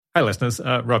Hi, listeners.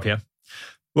 Rob here.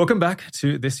 Welcome back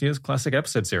to this year's Classic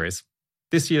episode series.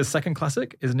 This year's second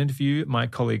classic is an interview my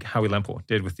colleague Howie Lempel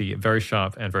did with the very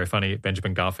sharp and very funny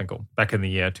Benjamin Garfinkel back in the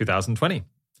year 2020.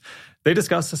 They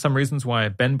discussed some reasons why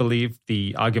Ben believed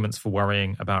the arguments for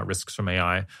worrying about risks from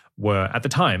AI were, at the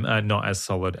time, not as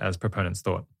solid as proponents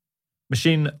thought.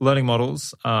 Machine learning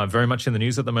models are very much in the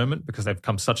news at the moment because they've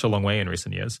come such a long way in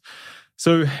recent years.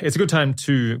 So it's a good time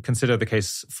to consider the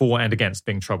case for and against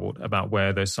being troubled about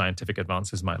where those scientific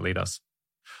advances might lead us.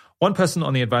 One person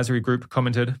on the advisory group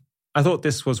commented, "I thought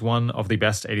this was one of the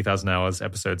best 80,000 Hours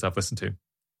episodes I've listened to.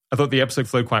 I thought the episode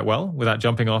flowed quite well without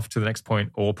jumping off to the next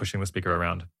point or pushing the speaker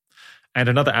around." And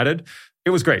another added, "It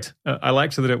was great. I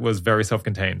liked that it was very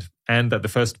self-contained and that the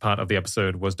first part of the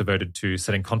episode was devoted to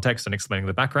setting context and explaining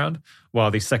the background,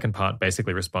 while the second part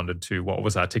basically responded to what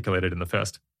was articulated in the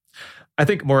first. I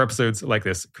think more episodes like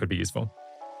this could be useful."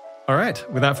 All right,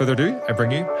 without further ado, I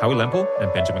bring you Howie Lempel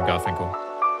and Benjamin Garfinkel.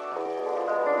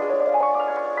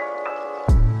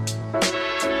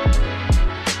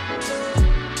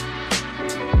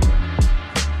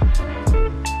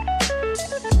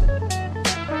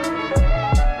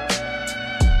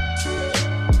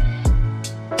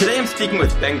 Today I'm speaking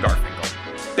with Ben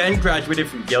Garfinkel. Ben graduated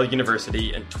from Yale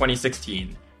University in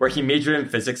 2016, where he majored in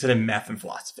physics and in math and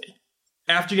philosophy.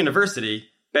 After university,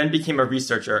 Ben became a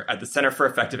researcher at the Center for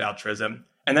Effective Altruism,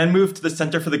 and then moved to the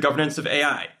Center for the Governance of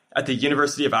AI at the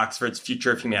University of Oxford's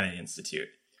Future of Humanity Institute.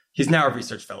 He's now a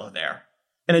research fellow there.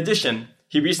 In addition,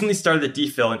 he recently started a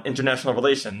DPhil in International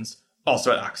Relations,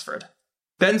 also at Oxford.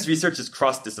 Ben's research is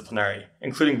cross-disciplinary,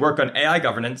 including work on AI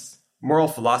governance, moral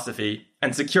philosophy,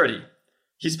 and security.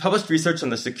 He's published research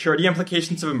on the security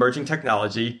implications of emerging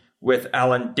technology with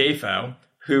Alan Dafoe,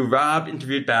 who Rob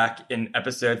interviewed back in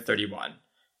episode 31.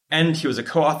 And he was a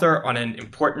co-author on an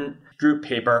important group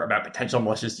paper about potential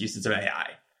malicious uses of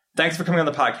AI. Thanks for coming on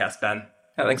the podcast, Ben.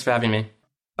 Yeah, thanks for having me.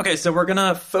 Okay, so we're going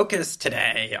to focus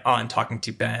today on talking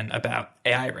to Ben about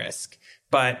AI risk.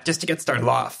 But just to get started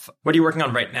off, what are you working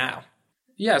on right now?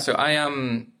 Yeah, so I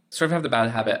sort of have the bad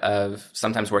habit of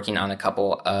sometimes working on a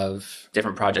couple of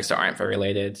different projects that aren't very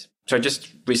related. So just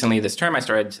recently this term, I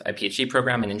started a PhD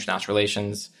program in international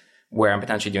relations, where I'm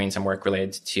potentially doing some work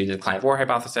related to the decline of war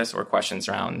hypothesis or questions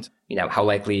around, how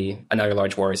likely another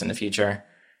large war is in the future.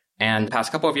 And the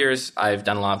past couple of years, I've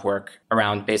done a lot of work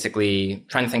around basically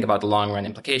trying to think about the long-run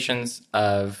implications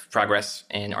of progress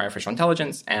in artificial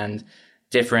intelligence and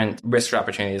different risks or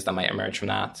opportunities that might emerge from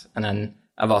that. And then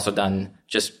I've also done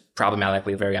just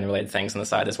problematically very unrelated things on the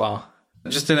side as well.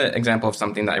 Just an example of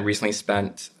something that I recently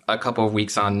spent a couple of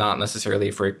weeks on, not necessarily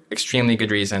for extremely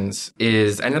good reasons,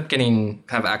 is I ended up getting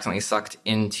kind of accidentally sucked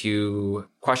into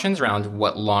questions around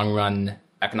what long-run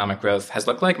economic growth has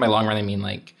looked like. By long run, I mean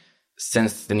like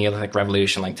since the Neolithic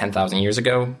Revolution, like 10,000 years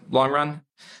ago, long run.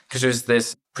 Because there's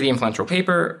this pretty influential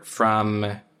paper from,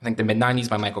 I think, the mid-90s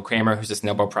by Michael Kramer, who's this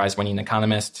Nobel Prize-winning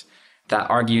economist, that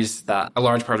argues that a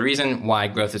large part of the reason why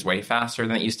growth is way faster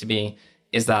than it used to be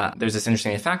is that there's this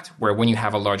interesting effect where when you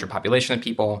have a larger population of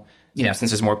people,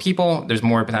 since there's more people, there's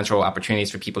more potential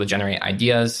opportunities for people to generate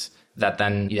ideas that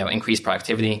then, increase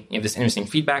productivity. You have this interesting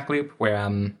feedback loop where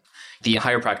the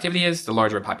higher productivity is, the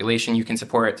larger a population you can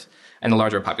support. And the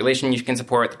larger a population you can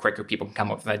support, the quicker people can come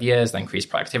up with ideas that increase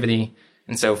productivity.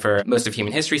 And so for most of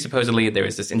human history, supposedly, there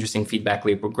was this interesting feedback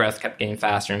loop where growth kept getting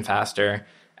faster and faster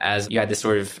as you had this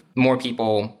sort of more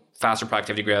people, faster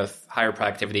productivity growth, higher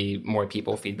productivity, more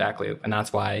people feedback loop. And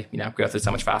that's why, growth is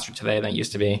so much faster today than it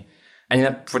used to be.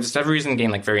 And for just every reason,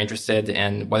 getting very interested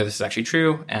in whether this is actually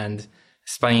true and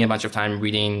spending a bunch of time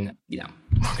reading,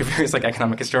 various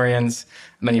economic historians,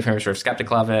 many of whom are sort of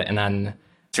skeptical of it, and then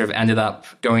sort of ended up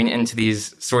going into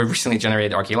these sort of recently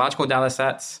generated archaeological data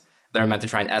sets that are meant to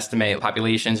try and estimate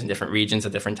populations in different regions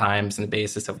at different times on the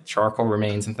basis of charcoal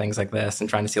remains and things like this, and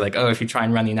trying to see if you try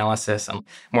and run the analysis on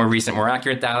more recent, more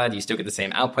accurate data, do you still get the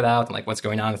same output out, and what's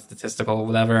going on with statistical,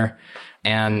 whatever.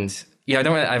 And I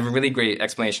have a really great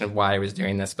explanation of why I was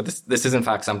doing this, but this is in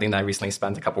fact something that I recently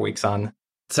spent a couple weeks on.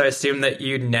 So I assume that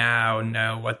you now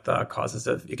know what the causes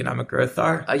of economic growth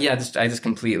are? I just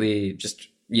completely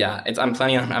I'm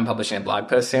planning on publishing a blog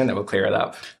post soon that will clear it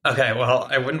up. Okay, well,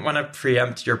 I wouldn't want to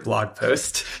preempt your blog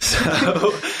post, so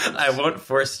I won't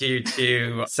force you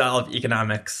to solve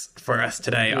economics for us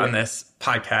today on this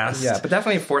podcast. Yeah, but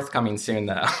definitely forthcoming soon,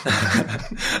 though.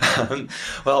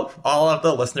 Well, all of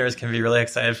the listeners can be really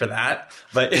excited for that.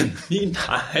 But in the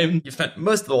meantime, you spent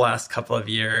most of the last couple of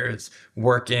years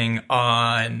working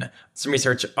on some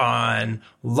research on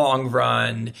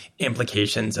long-run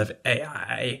implications of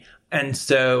AI And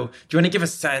so do you want to give a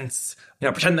sense,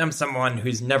 pretend I'm someone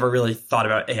who's never really thought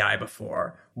about AI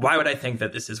before. Why would I think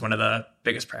that this is one of the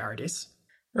biggest priorities?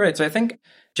 Right. So I think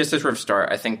just to sort of start,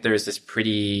 I think there's this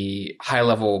pretty high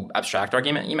level abstract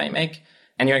argument you might make.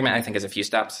 And the argument I think is a few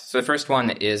steps. So the first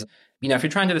one is, if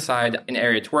you're trying to decide an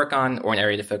area to work on or an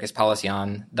area to focus policy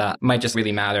on that might just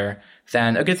really matter,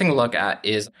 then a good thing to look at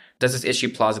is, does this issue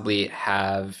plausibly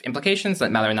have implications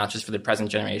that matter not just for the present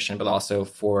generation, but also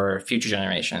for future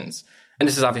generations? And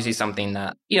this is obviously something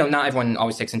that, not everyone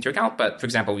always takes into account. But for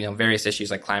example, various issues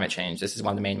like climate change, this is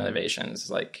one of the main motivations,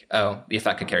 like, the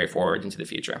effect could carry forward into the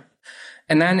future.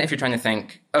 And then if you're trying to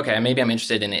think, okay, maybe I'm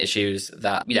interested in issues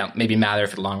that, maybe matter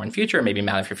for the long run future, maybe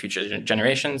matter for future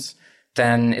generations,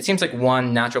 then it seems like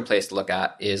one natural place to look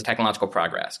at is technological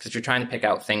progress. Because you're trying to pick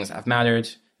out things that have mattered,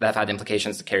 that have had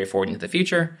implications to carry forward into the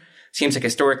future. Seems like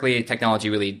historically, technology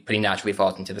really pretty naturally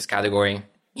falls into this category.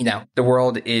 The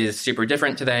world is super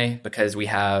different today because we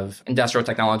have industrial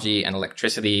technology and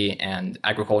electricity and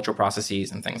agricultural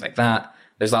processes and things like that.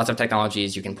 There's lots of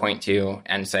technologies you can point to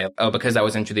and say, oh, because that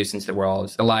was introduced into the world,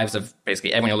 the lives of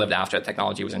basically everyone who lived after that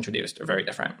technology was introduced are very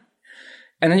different.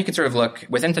 And then you can sort of look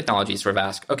within technology, sort of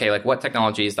ask, okay, like what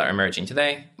technologies that are emerging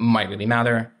today might really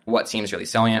matter? What seems really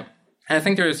salient? And I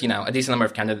think there's, a decent number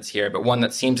of candidates here, but one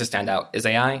that seems to stand out is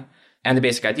AI. And the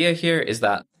basic idea here is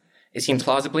that it seems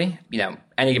plausibly,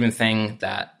 any given thing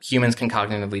that humans can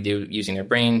cognitively do using their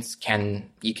brains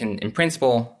you can in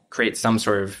principle create some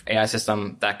sort of AI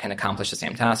system that can accomplish the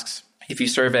same tasks. If you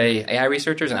survey AI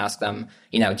researchers and ask them,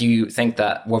 do you think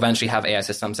that we'll eventually have AI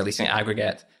systems, at least in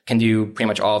aggregate, can do pretty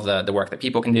much all of the work that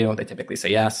people can do? They typically say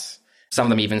yes. Some of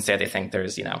them even say they think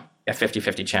there's, a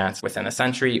 50-50 chance within a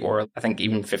century, or I think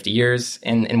even 50 years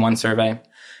in one survey.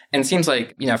 And it seems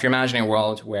like, if you're imagining a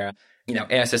world where,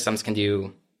 AI systems can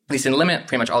do, at least in limit,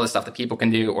 pretty much all the stuff that people can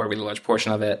do, or a really large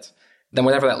portion of it, then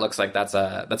whatever that looks like, that's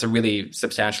a really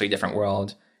substantially different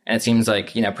world. And it seems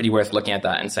like, pretty worth looking at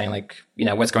that and saying like,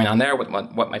 what's going on there?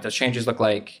 What might those changes look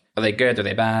like? Are they good? Are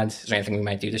they bad? Is there anything we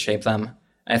might do to shape them?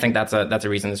 And I think that's a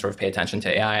reason to sort of pay attention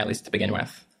to AI, at least to begin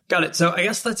with. Got it. So I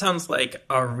guess that sounds like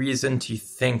a reason to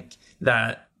think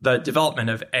that the development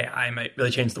of AI might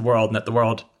really change the world, and that the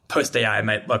world post-AI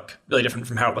might look really different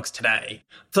from how it looks today.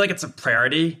 I feel like it's a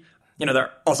priority.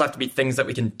 There also have to be things that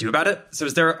we can do about it. So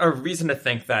is there a reason to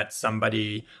think that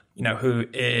somebody, who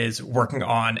is working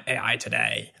on AI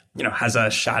today, has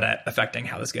a shot at affecting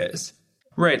how this goes?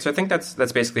 Right. So I think that's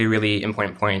basically a really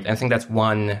important point. And I think that's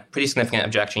one pretty significant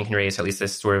objection you can raise, at least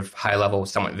this sort of high-level,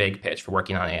 somewhat vague pitch for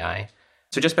working on AI.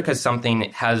 So just because something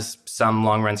has some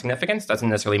long-run significance doesn't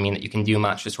necessarily mean that you can do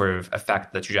much to sort of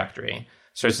affect the trajectory.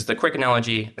 So it's just a quick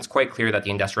analogy. It's quite clear that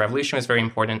the Industrial Revolution was very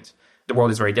important. The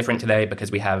world is very different today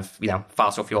because we have,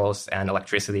 fossil fuels and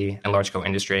electricity and large-scale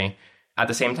industry. At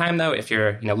the same time, though, if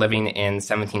you're, living in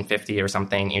 1750 or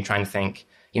something, and you're trying to think,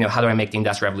 how do I make the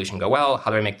Industrial Revolution go well? How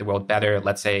do I make the world better,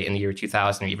 let's say in the year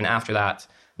 2000 or even after that,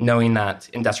 knowing that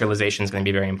industrialization is going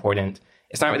to be very important?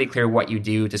 It's not really clear what you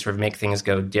do to sort of make things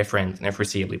go different in a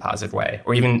foreseeably positive way.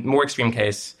 Or even more extreme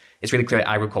case, it's really clear that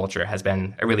agriculture has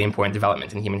been a really important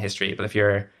development in human history. But if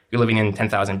you're living in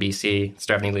 10,000 BC,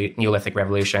 start of the Neolithic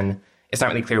Revolution, it's not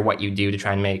really clear what you do to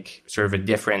try and make sort of a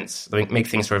difference, make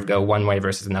things sort of go one way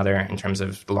versus another in terms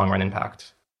of the long-run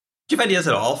impact. Do you have ideas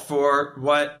at all for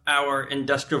what our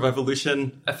Industrial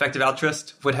Revolution effective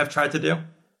altruist would have tried to do?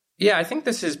 Yeah, I think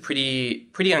this is pretty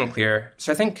unclear.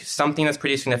 So I think something that's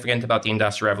pretty significant about the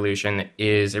Industrial Revolution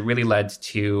is it really led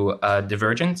to a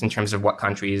divergence in terms of what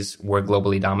countries were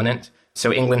globally dominant.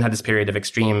 So England had this period of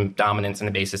extreme dominance on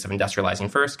the basis of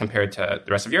industrializing first compared to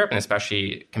the rest of Europe, and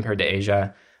especially compared to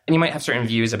Asia. And you might have certain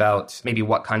views about maybe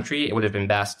what country it would have been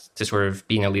best to sort of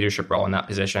be in a leadership role in that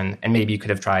position. And maybe you could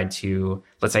have tried to,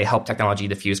 let's say, help technology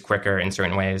diffuse quicker in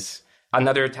certain ways.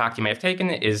 Another tack you may have taken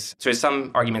is, so there's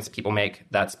some arguments that people make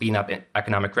that speeding up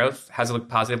economic growth has a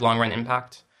positive long-run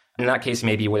impact. In that case,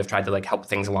 maybe you would have tried to help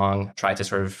things along, try to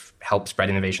sort of help spread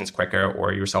innovations quicker,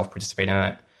 or yourself participate in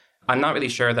it. I'm not really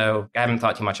sure, though. I haven't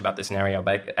thought too much about this scenario,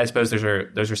 but I suppose those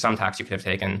are some tacks you could have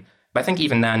taken. But I think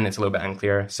even then, it's a little bit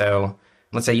unclear. So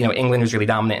let's say, England was really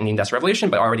dominant in the Industrial Revolution,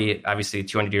 but already, obviously,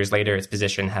 200 years later, its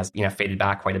position has, faded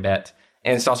back quite a bit.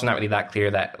 And it's also not really that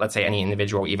clear that, let's say, any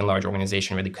individual, even large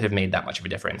organization really could have made that much of a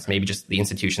difference. Maybe just the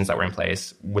institutions that were in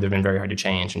place would have been very hard to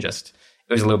change, and just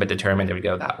it was a little bit determined it would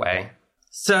go that way.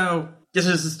 So this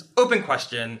is this open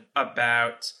question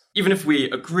about, even if we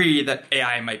agree that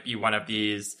AI might be one of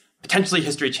these potentially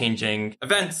history-changing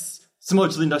events similar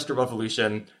to the Industrial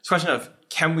Revolution, it's a question of,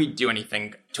 can we do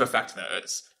anything to affect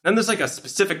those? Then there's a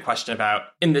specific question about,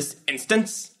 in this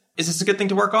instance, is this a good thing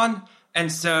to work on?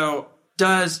 And so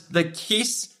does the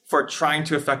case for trying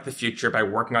to affect the future by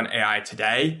working on AI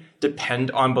today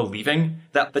depend on believing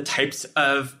that the types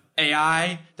of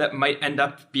AI that might end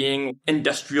up being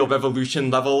industrial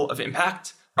revolution level of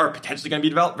impact are potentially going to be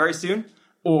developed very soon.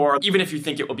 Or even if you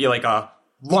think it will be like a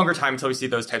longer time until we see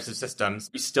those types of systems,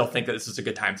 you still think that this is a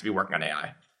good time to be working on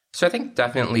AI. So I think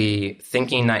definitely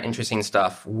thinking that interesting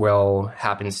stuff will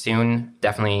happen soon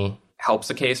definitely helps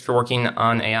the case for working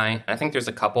on AI. And I think there's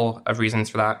a couple of reasons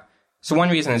for that. So one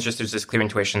reason is just there's this clear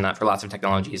intuition that for lots of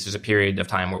technologies, there's a period of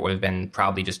time where it would have been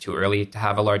probably just too early to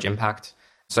have a large impact.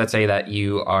 So let's say that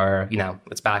you are,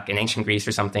 it's back in ancient Greece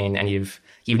or something, and you've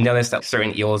noticed that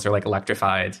certain eels are like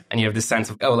electrified, and you have this sense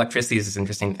of, electricity is this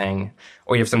interesting thing.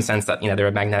 Or you have some sense that, there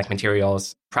are magnetic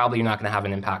materials. Probably you're not going to have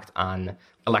an impact on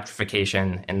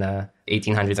electrification in the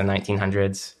 1800s and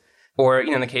 1900s. Or,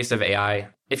 in the case of AI,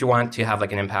 if you want to have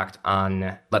like an impact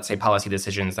on, let's say, policy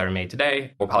decisions that are made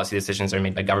today, or policy decisions that are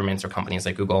made by governments or companies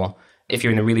like Google, if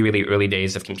you're in the really, really early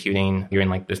days of computing, you're in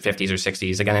like the 50s or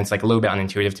 60s, again, it's like a little bit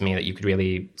unintuitive to me that you could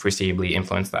really foreseeably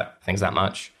influence things that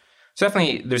much. So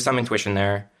definitely there's some intuition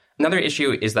there. Another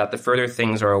issue is that the further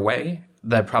things are away,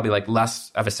 the probably like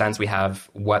less of a sense we have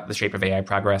what the shape of AI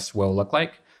progress will look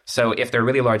like. So if there are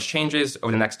really large changes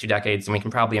over the next 2 decades, then we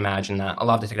can probably imagine that a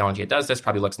lot of the technology that does this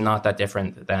probably looks not that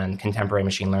different than contemporary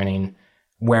machine learning.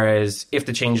 Whereas if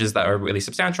the changes that are really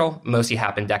substantial mostly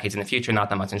happen decades in the future, not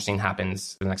that much interesting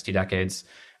happens in the next 2 decades,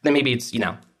 then maybe it's,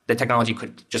 the technology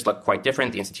could just look quite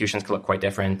different, the institutions could look quite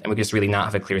different, and we just really not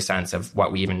have a clear sense of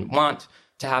what we even want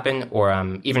to happen, or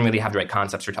even really have the right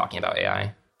concepts for talking about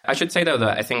AI. I should say, though,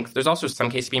 that I think there's also some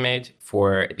case to be made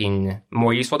for it being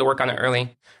more useful to work on it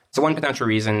early. So one potential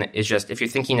reason is just if you're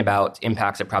thinking about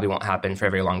impacts that probably won't happen for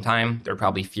a very long time, there are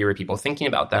probably fewer people thinking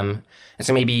about them. And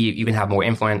so maybe you can have more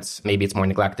influence. Maybe it's more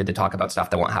neglected to talk about stuff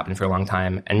that won't happen for a long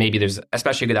time. And maybe there's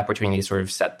especially a good opportunity to sort of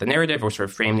set the narrative or sort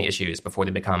of frame the issues before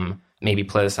they become maybe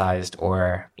politicized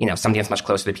or, something that's much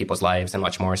closer to people's lives and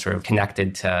much more sort of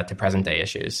connected to present day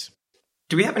issues.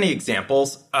 Do we have any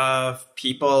examples of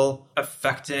people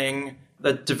affecting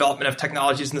the development of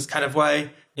technologies in this kind of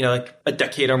way? Like a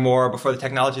decade or more before the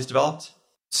technology is developed?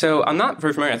 So I'm not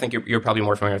very familiar. I think you're probably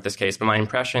more familiar with this case, but my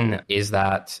impression is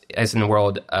that as in the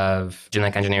world of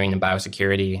genetic engineering and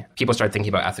biosecurity, people started thinking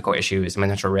about ethical issues and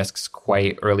potential risks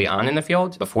quite early on in the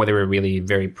field before they were really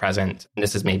very present. And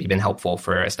this has maybe been helpful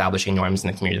for establishing norms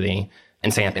in the community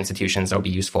and setting up institutions that will be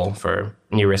useful for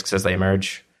new risks as they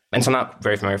emerge. And so I'm not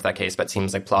very familiar with that case, but it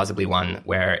seems like plausibly one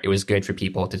where it was good for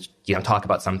people to talk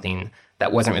about something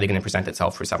that wasn't really going to present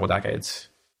itself for several decades.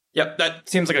 Yep, that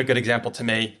seems like a good example to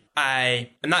me.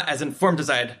 I am not as informed as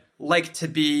I'd like to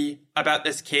be about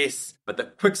this case, but the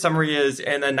quick summary is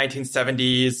in the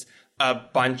 1970s, a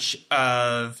bunch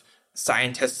of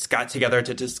scientists got together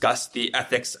to discuss the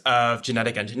ethics of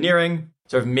genetic engineering,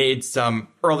 sort of made some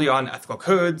early on ethical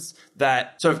codes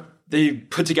that sort of they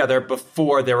put together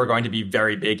before there were going to be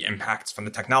very big impacts from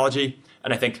the technology.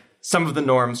 And I think some of the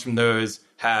norms from those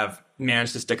have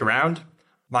managed to stick around.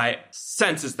 My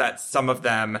sense is that some of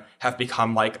them have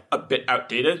become like a bit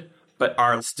outdated, but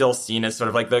are still seen as sort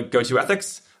of like the go-to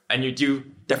ethics. And you do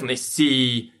definitely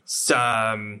see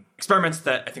some experiments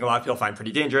that I think a lot of people find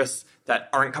pretty dangerous that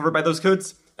aren't covered by those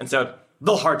codes. And so a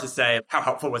little hard to say how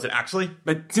helpful was it actually,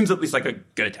 but it seems at least like a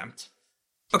good attempt.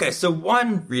 Okay, so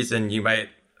one reason you might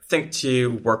think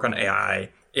to work on AI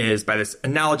is by this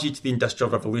analogy to the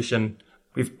Industrial Revolution.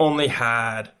 We've only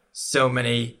had so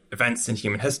many events in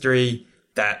human history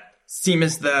that seem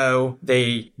as though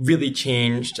they really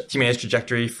changed humanity's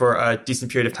trajectory for a decent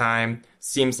period of time.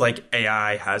 Seems like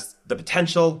AI has the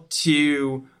potential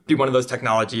to be one of those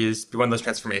technologies, be one of those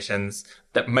transformations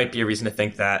that might be a reason to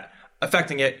think that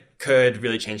affecting it could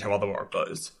really change how well the world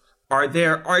goes. Are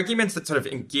there arguments that sort of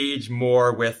engage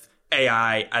more with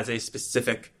AI as a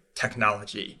specific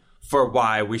technology for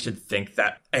why we should think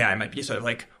that AI might be sort of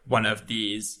like one of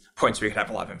these points where you could have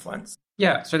a lot of influence?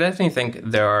 Yeah, so I definitely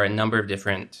think there are a number of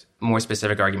different, more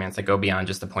specific arguments that go beyond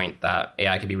just the point that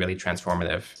AI could be really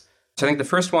transformative. So I think the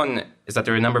first one is that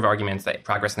there are a number of arguments that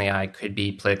progress in AI could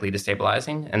be politically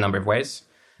destabilizing in a number of ways.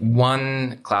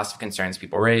 One class of concerns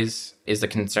people raise is the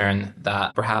concern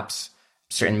that perhaps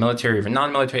certain military or even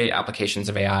non-military applications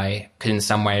of AI could in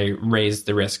some way raise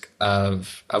the risk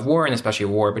of war, and especially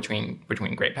war between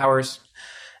great powers.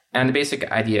 And the basic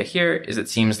idea here is it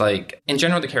seems like, in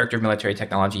general, the character of military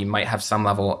technology might have some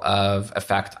level of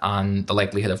effect on the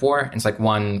likelihood of war. And it's like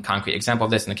one concrete example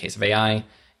of this in the case of AI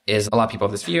is a lot of people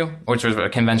have this view, or sort of a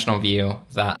conventional view,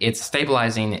 that it's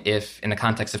stabilizing if, in the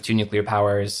context of two nuclear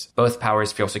powers, both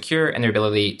powers feel secure in their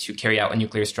ability to carry out a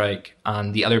nuclear strike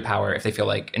on the other power if they feel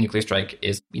like a nuclear strike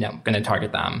is, going to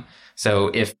target them. So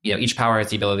if, each power has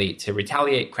the ability to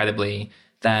retaliate credibly,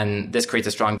 then this creates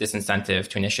a strong disincentive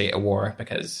to initiate a war,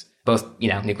 because both,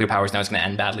 nuclear powers know it's going to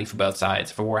end badly for both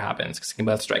sides if a war happens, because they can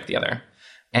both strike the other.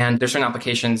 And there's certain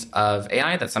applications of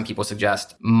AI that some people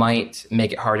suggest might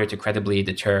make it harder to credibly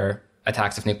deter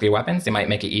attacks of nuclear weapons. They might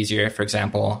make it easier, for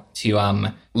example,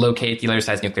 to locate the other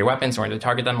side's nuclear weapons in order to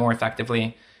target them more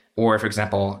effectively. Or, for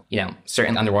example,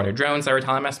 certain underwater drones that are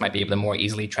autonomous might be able to more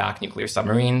easily track nuclear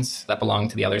submarines that belong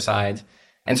to the other side.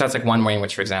 And so that's like one way in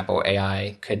which, for example,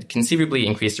 AI could conceivably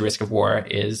increase the risk of war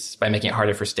is by making it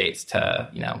harder for states to,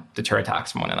 deter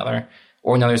attacks from one another.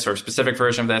 Or another sort of specific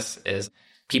version of this is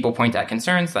people point at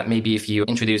concerns that maybe if you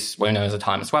introduce what are known as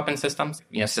autonomous weapon systems,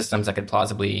 systems that could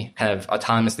plausibly kind of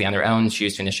autonomously on their own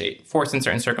choose to initiate force in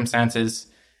certain circumstances,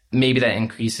 maybe that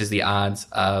increases the odds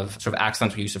of sort of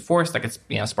accidental use of force that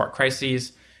could, spark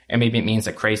crises. And maybe it means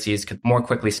that crises could more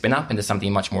quickly spin up into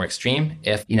something much more extreme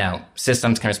if,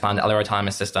 systems can respond to other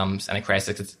autonomous systems and a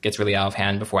crisis gets really out of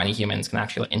hand before any humans can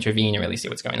actually intervene and really see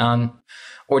what's going on.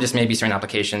 Or just maybe certain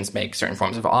applications make certain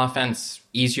forms of offense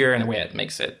easier in a way that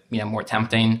makes it, more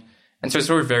tempting. And so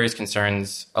sort of various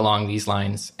concerns along these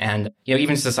lines. And,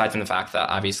 even just aside from the fact that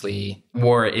obviously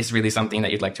war is really something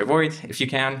that you'd like to avoid if you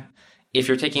can. If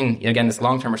you're taking, again, this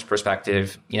long-term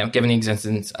perspective, given the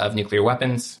existence of nuclear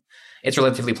weapons, it's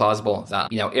relatively plausible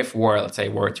that, if war, let's say,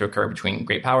 were to occur between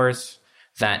great powers,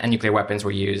 that nuclear weapons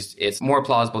were used, it's more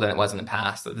plausible than it was in the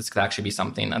past that this could actually be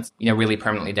something that's, really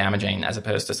permanently damaging as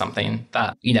opposed to something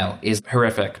that, is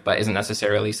horrific, but isn't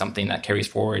necessarily something that carries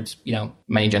forward,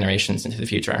 many generations into the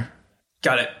future.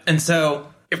 Got it. And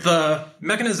so if the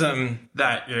mechanism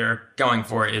that you're going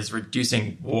for is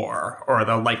reducing war, or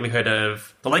the likelihood,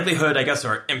 I guess,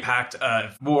 or impact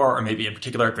of war, or maybe in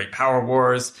particular great power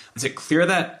wars, is it clear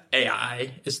that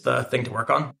AI is the thing to work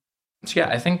on? So yeah,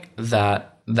 I think that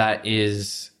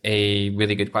is a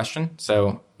really good question.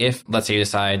 So if, let's say, you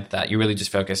decide that you're really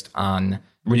just focused on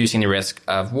reducing the risk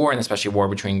of war, and especially war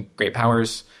between great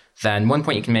powers, then one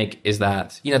point you can make is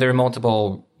that, there are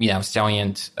multiple,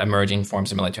 salient emerging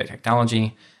forms of military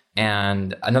technology.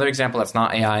 And another example that's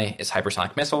not AI is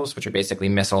hypersonic missiles, which are basically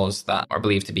missiles that are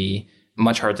believed to be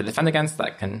much harder to defend against,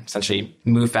 that can essentially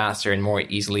move faster and more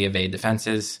easily evade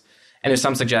defenses. And there's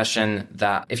some suggestion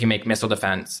that if you make missile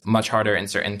defense much harder in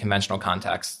certain conventional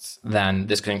contexts, then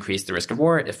this could increase the risk of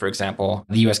war. If, for example,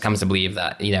 the US comes to believe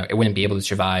that, it wouldn't be able to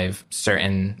survive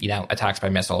certain, attacks by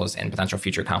missiles in potential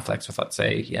future conflicts with, let's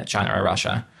say, China or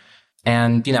Russia.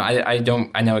 And,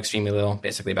 I know extremely little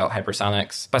basically about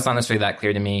hypersonics, but it's not necessarily that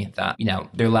clear to me that,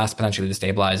 they're less potentially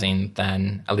destabilizing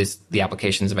than at least the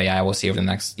applications of AI we'll see over the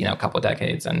next, couple of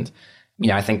decades. And,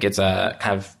 I think it's a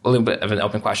kind of a little bit of an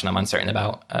open question I'm uncertain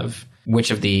about of which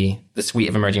of the suite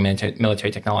of emerging military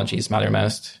technologies matter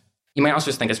most. You might also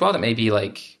just think as well that maybe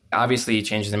obviously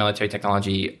changes in military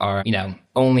technology are,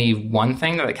 only one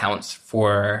thing that accounts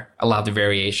for a lot of the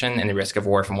variation in the risk of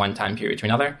war from one time period to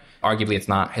another. Arguably, it's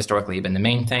not historically been the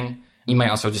main thing. You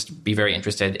might also just be very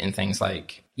interested in things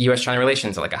like US-China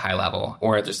relations at a high level,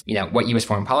 or just, what US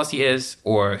foreign policy is,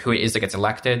 or who it is that gets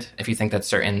elected. If you think that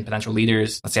certain potential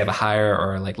leaders, let's say, have a higher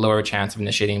or lower chance of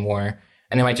initiating war.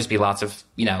 And there might just be lots of,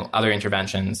 other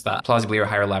interventions that plausibly are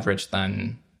higher leverage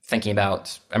than thinking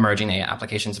about emerging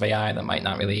applications of AI that might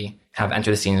not really have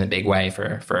entered the scene in a big way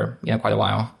for quite a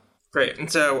while. Great. And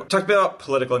so talk about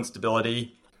political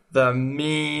instability. The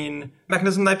main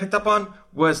mechanism that I picked up on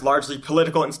was largely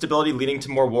political instability leading to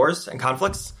more wars and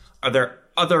conflicts. Are there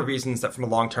other reasons that from a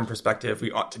long-term perspective,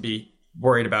 we ought to be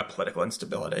worried about political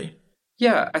instability?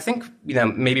 Yeah, I think,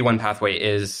 maybe one pathway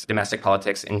is domestic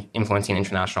politics influencing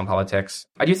international politics.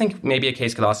 I do think maybe a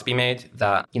case could also be made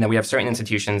that, we have certain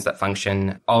institutions that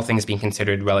function, all things being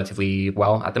considered, relatively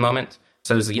well at the moment.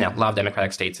 So there's, a lot of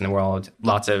democratic states in the world,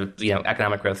 lots of,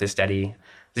 economic growth is steady.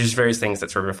 There's just various things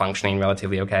that sort of are functioning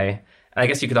relatively okay. And I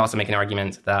guess you could also make an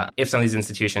argument that if some of these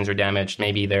institutions are damaged,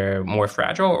 maybe they're more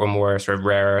fragile or more sort of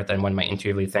rarer than one might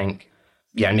intuitively think.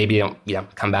 Yeah, maybe they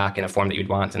don't, come back in a form that you'd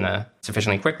want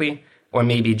sufficiently quickly. Or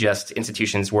maybe just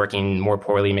institutions working more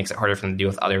poorly makes it harder for them to deal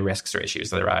with other risks or issues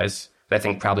that arise. But I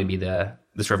think probably be the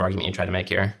sort of argument you try to make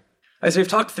here. So we've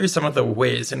talked through some of the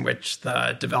ways in which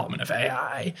the development of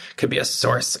AI could be a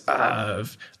source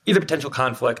of either potential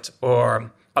conflict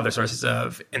or other sources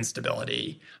of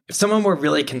instability. If someone were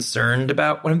really concerned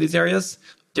about one of these areas,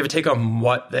 do you have a take on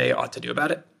what they ought to do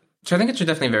about it? So I think it should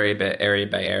definitely vary a bit area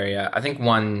by area. I think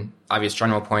one obvious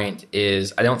general point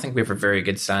is I don't think we have a very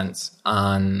good sense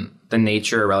on the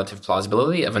nature or relative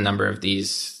plausibility of a number of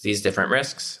these different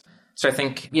risks. So I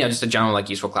think, just a general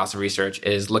useful class of research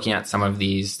is looking at some of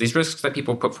these risks that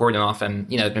people put forward, and often,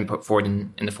 have been put forward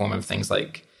in the form of things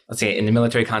like, let's say in the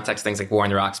military context, things like War in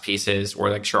the Rocks pieces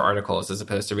or short articles as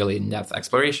opposed to really in-depth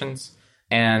explorations.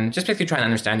 And just basically trying to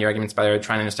understand the arguments better,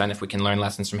 trying to understand if we can learn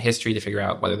lessons from history to figure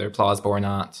out whether they're plausible or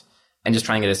not, and just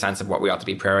trying to get a sense of what we ought to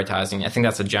be prioritizing. I think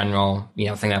that's a general,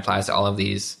 thing that applies to all of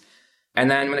these.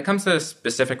 And then when it comes to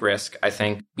specific risk, I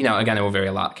think, again, it will vary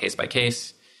a lot case by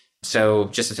case. So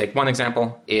just to take one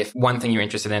example, if one thing you're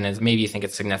interested in is maybe you think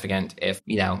it's significant if,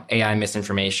 AI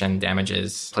misinformation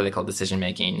damages political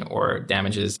decision-making or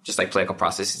damages just political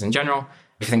processes in general,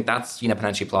 if you think that's,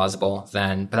 potentially plausible,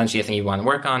 then potentially a thing you want to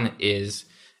work on is,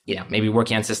 maybe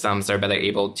working on systems that are better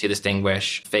able to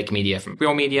distinguish fake media from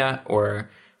real media,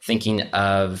 or thinking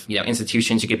of,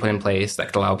 institutions you could put in place that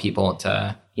could allow people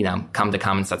to, come to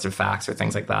common sets of facts or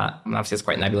things like that. And obviously it's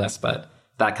quite nebulous, but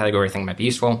that category I think might be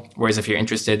useful. Whereas if you're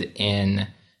interested in,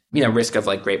 risk of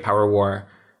great power war,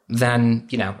 then,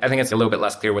 I think it's a little bit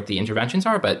less clear what the interventions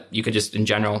are, but you could just in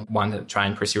general want to try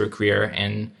and pursue a career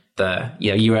in the,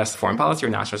 U.S. foreign policy or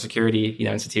national security,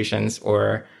 institutions,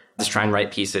 or just try and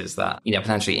write pieces that,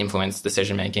 potentially influence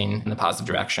decision-making in a positive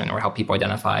direction or help people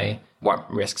identify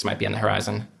what risks might be on the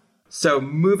horizon. So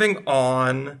moving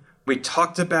on, we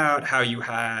talked about how you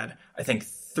had, I think,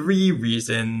 3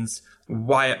 reasons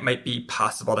why it might be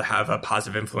possible to have a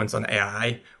positive influence on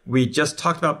AI. We just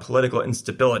talked about political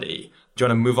instability. Do you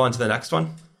want to move on to the next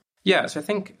one? Yeah, so I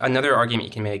think another argument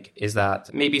you can make is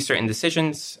that maybe certain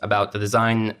decisions about the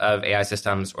design of AI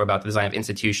systems or about the design of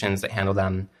institutions that handle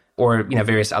them, or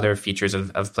various other features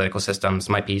of political systems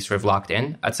might be sort of locked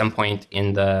in at some point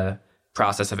in the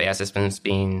process of AI systems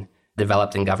being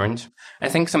developed and governed. I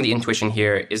think some of the intuition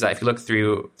here is that if you look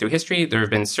through history, there have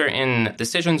been certain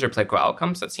decisions or political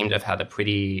outcomes that seem to have had a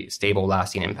pretty stable,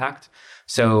 lasting impact.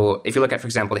 So if you look at, for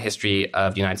example, the history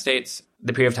of the United States,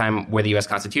 the period of time where the U.S.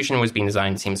 Constitution was being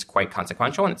designed seems quite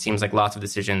consequential, and it seems like lots of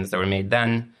decisions that were made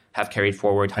then have carried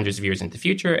forward hundreds of years into the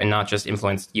future and not just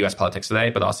influenced U.S. politics today,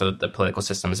 but also the political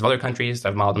systems of other countries that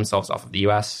have modeled themselves off of the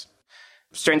U.S.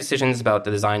 Certain decisions about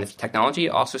the design of technology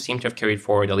also seem to have carried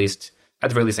forward at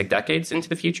the very least decades into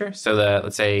the future. So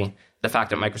let's say the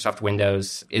fact that Microsoft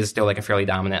Windows is still a fairly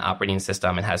dominant operating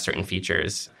system and has certain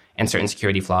features and certain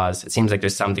security flaws, it seems like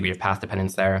there's some degree of path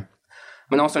dependence there.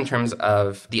 And also in terms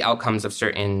of the outcomes of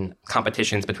certain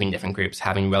competitions between different groups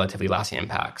having relatively lasting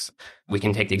impacts. We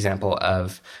can take the example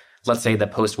of, let's say, the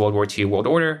post-World War II world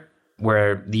order,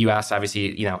 where the US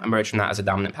obviously, emerged from that as a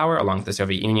dominant power along with the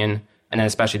Soviet Union. And then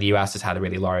especially the US has had a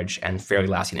really large and fairly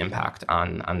lasting impact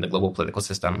on the global political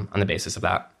system on the basis of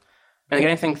that. And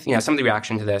again, I think, some of the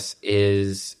reaction to this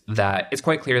is that it's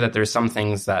quite clear that there's some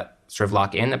things that sort of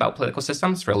lock in about political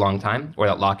systems for a long time, or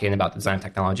that lock in about the design of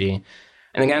technology.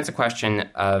 And again, it's a question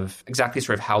of exactly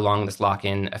sort of how long this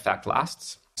lock-in effect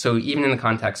lasts. So even in the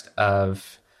context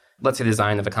of, let's say, the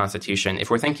design of a constitution, if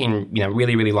we're thinking,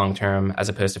 really, really long-term, as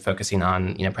opposed to focusing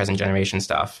on, present generation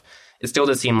stuff, it still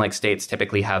does seem like states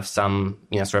typically have some,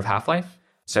 sort of half-life.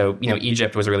 So,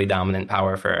 Egypt was a really dominant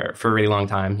power for a really long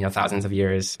time, thousands of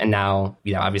years. And now,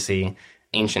 obviously,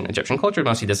 ancient Egyptian culture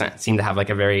mostly doesn't seem to have a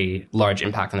very large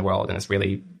impact on the world. And it's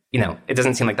really, it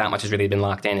doesn't seem like that much has really been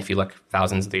locked in if you look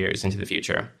thousands of years into the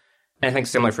future. And I think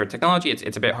similar for technology,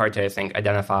 it's a bit hard to,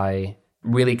 identify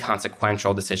really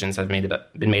consequential decisions that have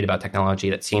been made about technology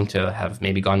that seem to have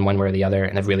maybe gone one way or the other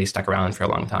and have really stuck around for a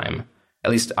long time.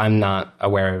 At least I'm not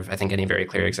aware of, any very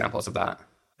clear examples of that.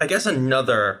 I guess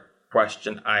another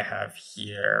question I have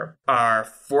here are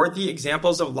for the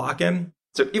examples of lock-in.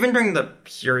 So even during the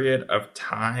period of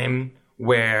time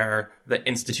where the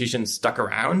institution stuck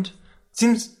around, it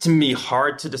seems to me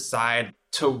hard to decide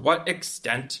to what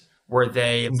extent were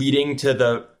they leading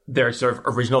to their sort of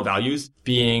original values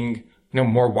being,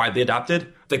 more widely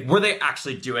adopted. Were they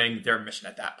actually doing their mission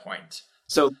at that point?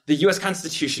 So the U.S.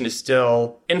 Constitution is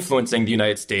still influencing the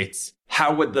United States.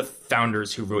 How would the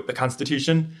founders who wrote the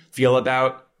Constitution feel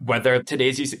about whether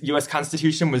today's U.S.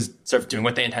 Constitution was sort of doing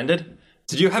what they intended?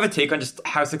 So do you have a take on just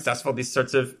how successful these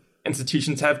sorts of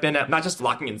institutions have been at not just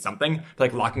locking in something,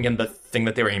 but locking in the thing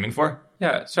that they were aiming for?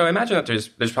 Yeah, so I imagine that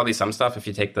there's probably some stuff, if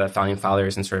you take the founding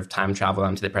fathers and sort of time travel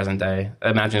them to the present day,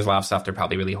 I imagine there's a lot of stuff they're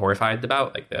probably really horrified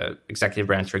about. The executive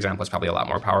branch, for example, is probably a lot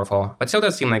more powerful. But it still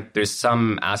does seem like there's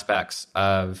some aspects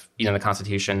of, the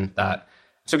Constitution that,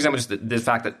 so for example, just the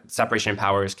fact that separation of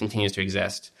powers continues to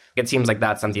exist. It seems like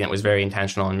that's something that was very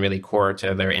intentional and really core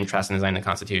to their interest in designing the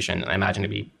Constitution. And I imagine to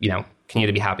be, continue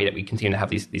to be happy that we continue to have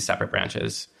these separate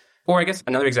branches. Or I guess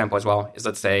another example as well is,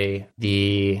 let's say,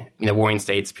 the Warring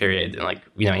States period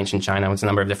in ancient China, with a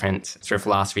number of different sort of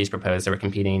philosophies proposed that were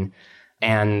competing.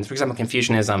 And for example,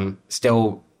 Confucianism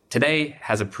still today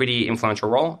has a pretty influential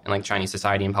role in Chinese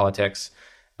society and politics.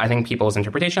 I think people's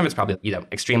interpretation of it's probably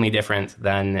extremely different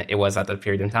than it was at that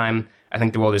period in time. I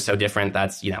think the world is so different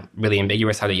that's really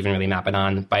ambiguous how to even really map it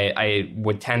on. But I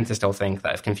would tend to still think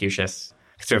that if Confucius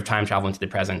could sort of time travel into the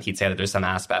present, he'd say that there's some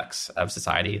aspects of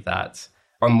society that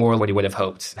are more what he would have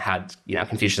hoped had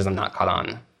Confucianism not caught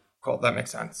on. Cool, that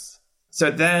makes sense. So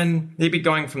then maybe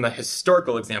going from the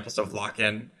historical examples of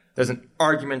lock-in, there's an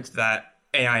argument that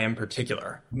AI in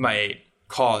particular might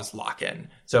cause lock-in.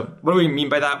 So what do we mean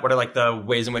by that? What are the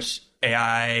ways in which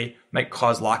AI might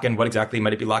cause lock-in? What exactly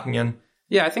might it be locking in?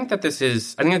 Yeah, I think that this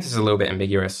is a little bit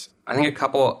ambiguous. I think a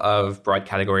couple of broad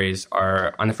categories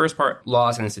are, on the first part,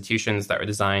 laws and institutions that are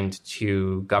designed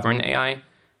to govern AI.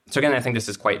 So again, I think this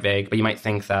is quite vague, but you might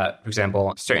think that, for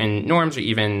example, certain norms or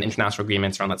even international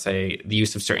agreements around, let's say, the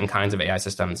use of certain kinds of AI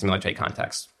systems in military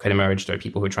contexts could emerge. There are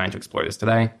people who are trying to explore this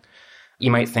today.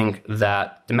 You might think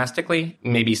that domestically,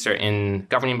 maybe certain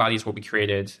governing bodies will be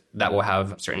created that will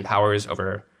have certain powers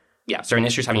over, certain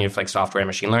issues having to do with software and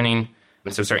machine learning.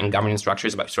 And so certain governance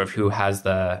structures about sort of who has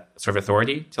the sort of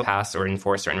authority to pass or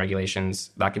enforce certain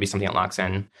regulations, that could be something that locks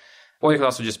in. Or it could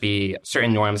also just be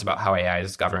certain norms about how AI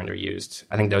is governed or used.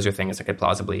 I think those are things that could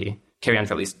plausibly carry on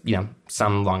for at least,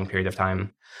 some long period of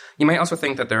time. You might also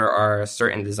think that there are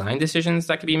certain design decisions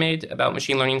that could be made about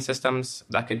machine learning systems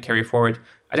that could carry forward.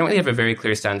 I don't really have a very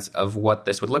clear sense of what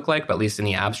this would look like, but at least in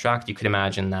the abstract, you could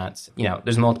imagine that,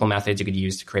 there's multiple methods you could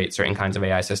use to create certain kinds of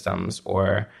AI systems,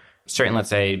 or certain, let's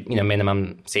say,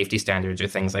 minimum safety standards or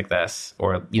things like this,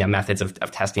 or, methods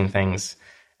of testing things.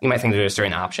 You might think that there are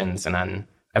certain options, and then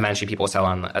eventually people settle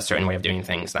on a certain way of doing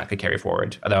things that could carry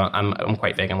forward. Although I'm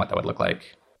quite vague on what that would look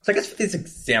like. So I guess for these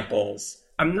examples,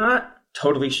 I'm not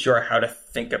totally sure how to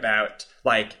think about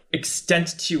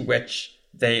extent to which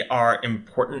they are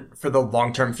important for the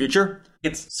long-term future.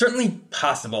 It's certainly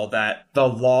possible that the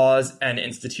laws and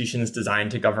institutions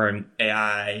designed to govern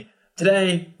AI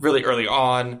today, really early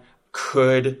on,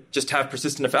 could just have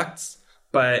persistent effects,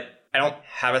 but I don't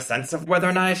have a sense of whether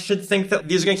or not I should think that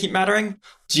these are going to keep mattering.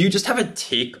 Do you just have a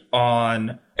take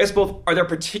on, I guess both, are there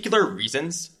particular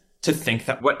reasons to think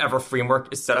that whatever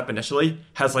framework is set up initially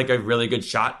has a really good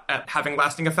shot at having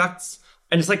lasting effects?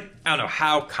 And just I don't know,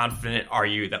 how confident are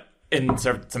you that in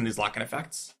sort of some of these lock-in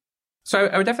effects? So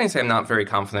I would definitely say I'm not very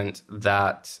confident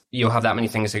that you'll have that many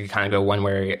things that could kind of go one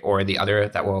way or the other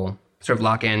that will sort of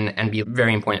lock in and be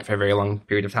very important for a very long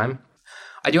period of time.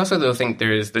 I do also, though, think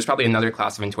there's probably another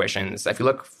class of intuitions. If you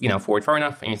look, forward far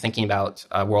enough and you're thinking about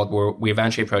a world where we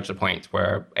eventually approach the point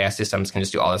where AI systems can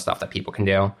just do all the stuff that people can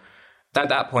do, at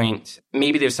that point,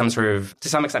 maybe there's some sort of, to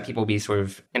some extent, people will be sort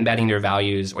of embedding their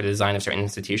values or the design of certain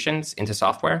institutions into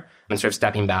software and sort of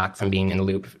stepping back from being in the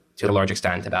loop to a large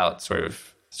extent about sort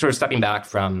of stepping back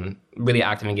from really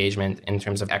active engagement in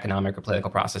terms of economic or political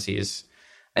processes.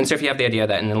 And so if you have the idea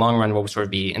that in the long run, we'll sort of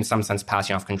be, in some sense,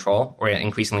 passing off control or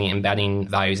increasingly embedding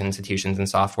values in institutions and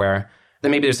software,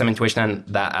 then maybe there's some intuition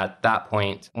that at that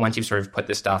point, once you've sort of put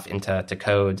this stuff into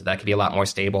code, that could be a lot more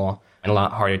stable and a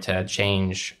lot harder to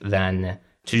change than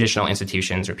traditional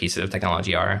institutions or pieces of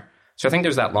technology are. So I think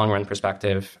there's that long-run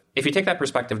perspective. If you take that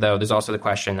perspective, though, there's also the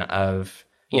question of,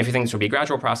 if you think this will be a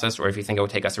gradual process or if you think it will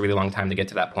take us a really long time to get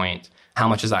to that point, how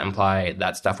much does that imply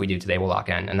that stuff we do today will lock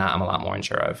in? And that I'm a lot more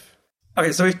unsure of.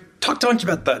 Okay, so we've talked a bunch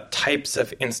about the types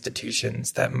of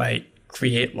institutions that might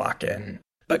create lock-in.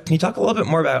 But can you talk a little bit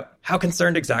more about how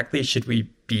concerned exactly should we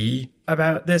be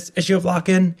about this issue of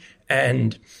lock-in?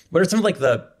 And what are some of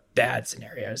the bad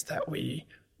scenarios that we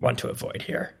want to avoid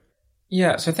here?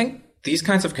 Yeah, so I think these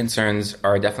kinds of concerns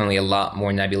are definitely a lot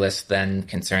more nebulous than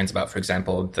concerns about, for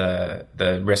example,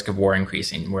 the risk of war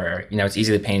increasing, where, it's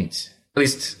easy to paint at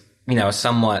least, a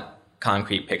somewhat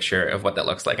concrete picture of what that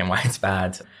looks like and why it's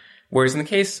bad. Whereas in the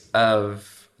case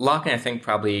of lock-in,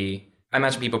 I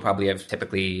imagine people probably have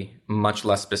typically much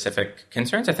less specific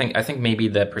concerns. I think maybe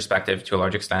the perspective, to a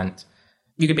large extent,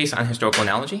 you could base it on historical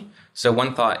analogy. So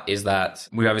one thought is that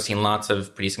we've obviously seen lots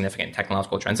of pretty significant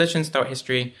technological transitions throughout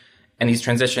history. And these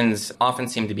transitions often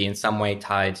seem to be in some way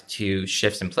tied to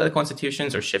shifts in political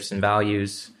institutions or shifts in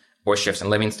values or shifts in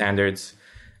living standards.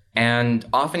 And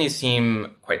often these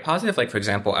seem quite positive. Like, for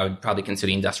example, I would probably consider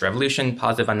the Industrial Revolution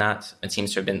positive on that. It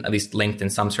seems to have been at least linked in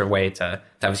some sort of way to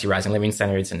obviously rising living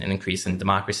standards and an increase in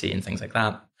democracy and things like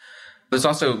that. There's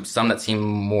also some that seem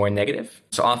more negative.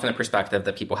 So often a perspective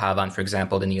that people have on, for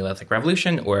example, the Neolithic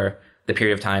Revolution or the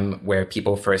period of time where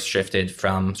people first shifted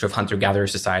from sort of hunter-gatherer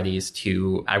societies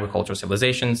to agricultural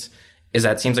civilizations is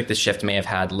that it seems like the shift may have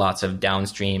had lots of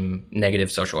downstream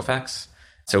negative social effects.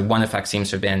 So one effect seems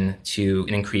to have been to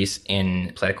an increase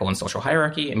in political and social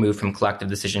hierarchy, a move from collective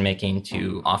decision-making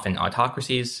to often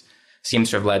autocracies,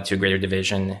 seems to have led to a greater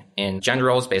division in gender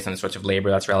roles based on the sorts of labor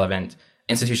that's relevant.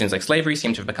 Institutions like slavery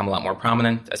seem to have become a lot more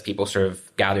prominent as people sort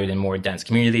of gathered in more dense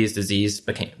communities, disease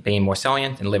became more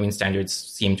salient, and living standards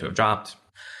seem to have dropped.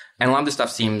 And a lot of this stuff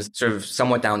seems sort of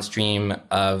somewhat downstream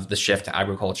of the shift to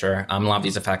agriculture. A lot of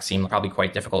these effects seem probably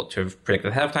quite difficult to have predicted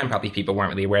ahead of time. Probably people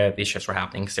weren't really aware that these shifts were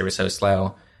happening because they were so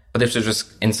slow. But this was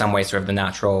just in some way sort of the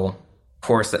natural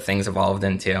course that things evolved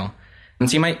into. And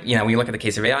so you might, when you look at the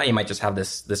case of AI, you might just have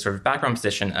this sort of background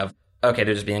position of, okay,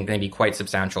 there's going to be quite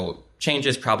substantial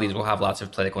changes. Probably these will have lots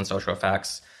of political and social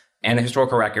effects. And the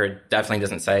historical record definitely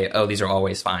doesn't say, oh, these are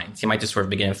always fine. So you might just sort of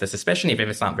begin with the suspicion, even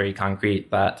if it's not very concrete,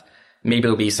 that maybe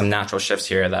there'll be some natural shifts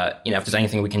here that, if there's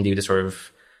anything we can do to sort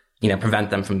of,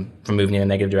 prevent them from moving in a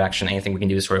negative direction, anything we can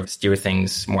do to sort of steer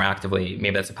things more actively,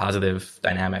 maybe that's a positive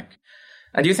dynamic.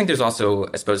 I do think there's also,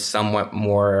 I suppose, somewhat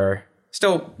more,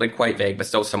 still like quite vague, but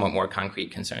still somewhat more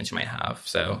concrete concerns you might have.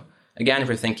 So again, if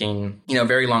we're thinking,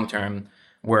 very long term,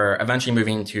 we're eventually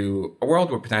moving to a world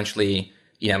where potentially,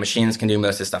 machines can do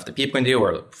most of the stuff that people can do,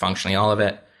 or functionally all of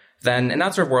it. Then in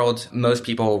that sort of world, most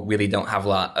people really don't have a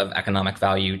lot of economic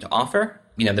value to offer.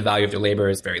 The value of their labor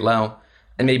is very low.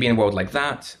 And maybe in a world like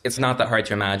that, it's not that hard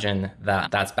to imagine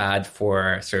that that's bad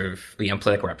for sort of,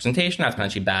 political representation. That's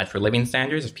potentially bad for living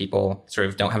standards if people sort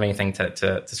of don't have anything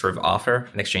to sort of offer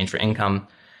in exchange for income.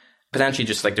 Potentially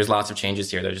just like there's lots of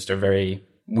changes here that just are very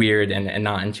weird and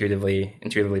not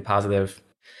intuitively positive.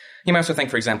 You might also think,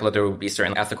 for example, that there will be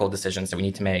certain ethical decisions that we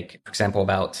need to make, for example,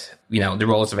 about, the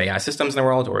roles of AI systems in the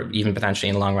world, or even potentially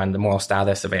in the long run, the moral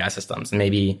status of AI systems. And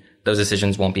maybe those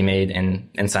decisions won't be made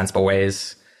in sensible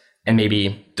ways. And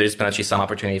maybe there's potentially some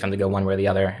opportunity for them to go one way or the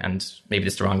other, and maybe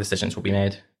just the wrong decisions will be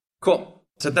made. Cool.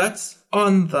 So that's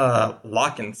on the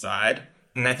lock-in side.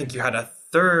 And I think you had a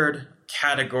third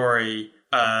category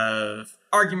of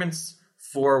arguments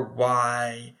for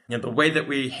why the way that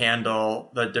we handle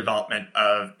the development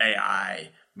of AI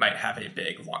might have a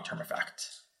big long-term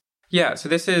effect. Yeah, so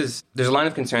there's a line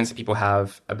of concerns that people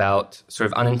have about sort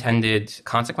of unintended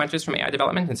consequences from AI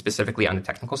development, and specifically on the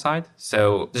technical side.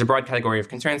 So there's a broad category of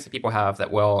concerns that people have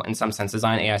that will, in some sense,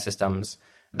 design AI systems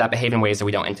that behave in ways that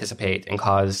we don't anticipate and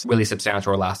cause really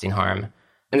substantial or lasting harm.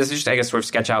 And this is just, I guess, sort of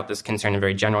sketch out this concern in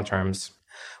very general terms.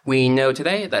 We know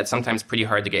today that it's sometimes pretty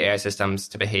hard to get AI systems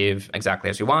to behave exactly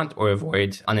as we want or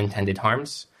avoid unintended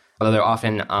harms, although they're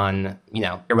often on,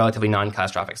 a relatively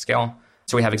non-catastrophic scale.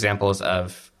 So we have examples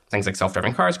of things like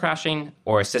self-driving cars crashing,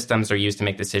 or systems are used to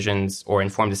make decisions or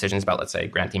inform decisions about, let's say,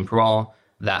 granting parole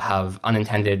that have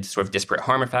unintended sort of disparate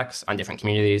harm effects on different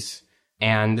communities.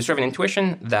 And there's sort of an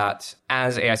intuition that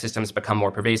as AI systems become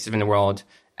more pervasive in the world,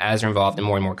 as they're involved in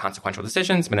more and more consequential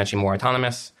decisions, potentially more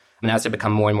autonomous, and as they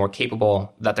become more and more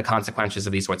capable, that the consequences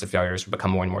of these sorts of failures will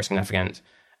become more and more significant.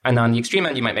 And on the extreme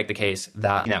end, you might make the case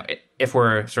that, if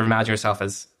we're sort of imagining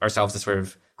ourselves as sort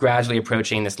of gradually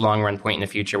approaching this long-run point in the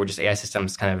future where just AI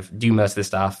systems kind of do most of the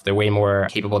stuff, they're way more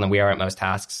capable than we are at most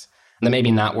tasks, and then maybe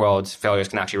in that world, failures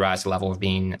can actually rise to the level of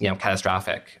being,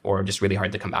 catastrophic or just really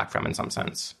hard to come back from in some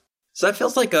sense. So that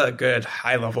feels like a good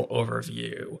high-level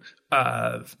overview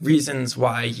of reasons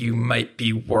why you might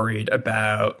be worried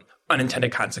about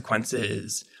unintended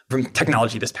consequences from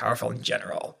technology this powerful in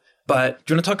general. But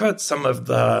do you want to talk about some of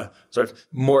the sort of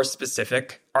more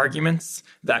specific arguments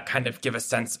that kind of give a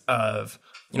sense of,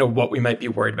 what we might be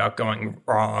worried about going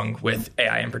wrong with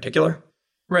AI in particular?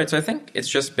 Right. So I think it's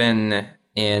just been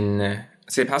in,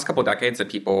 say, the past couple of decades that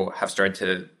people have started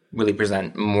to really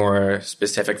present more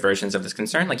specific versions of this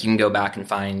concern. Like you can go back and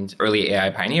find early AI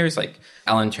pioneers like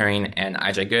Alan Turing and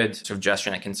I.J. Good sort of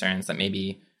gesturing at concerns that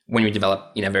maybe when we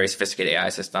develop, very sophisticated AI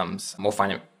systems, we'll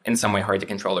find it in some way hard to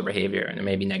control their behavior and there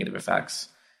may be negative effects.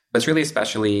 But it's really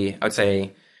especially, I would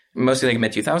say, mostly like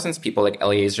mid-2000s, people like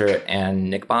Eliezer and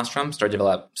Nick Bostrom started to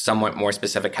develop somewhat more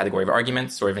specific category of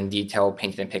arguments, sort of in detail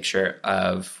painting a picture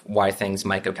of why things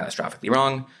might go catastrophically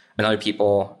wrong. And other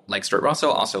people like Stuart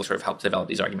Russell also sort of helped develop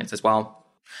these arguments as well.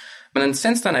 But then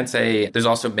since then, I'd say there's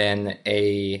also been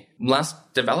a less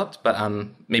developed, but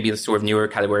maybe the sort of newer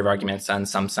category of arguments and in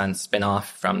some sense spin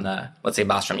off from the, let's say,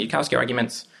 Bostrom-Yudkowsky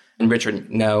arguments. And Richard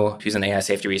Ngo, who's an AI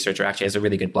safety researcher, actually has a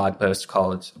really good blog post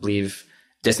called, I believe,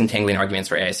 Disentangling Arguments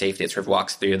for AI Safety. It sort of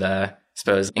walks through the, I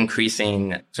suppose,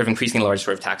 increasing large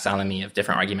sort of taxonomy of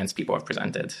different arguments people have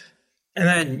presented. And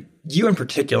then you in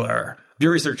particular,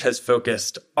 your research has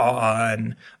focused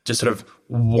on just sort of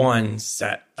one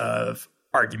set of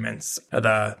arguments,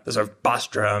 the sort of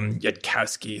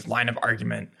Bostrom-Yudkowsky line of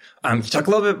argument. Can you talk a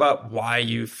little bit about why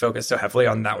you focus so heavily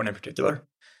on that one in particular?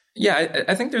 Yeah,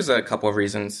 I think there's a couple of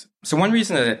reasons. So one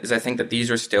reason is I think that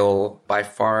these are still by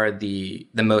far the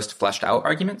most fleshed out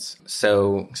arguments.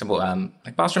 So, for example,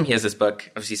 like Bostrom, he has this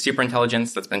book, obviously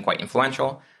Superintelligence, that's been quite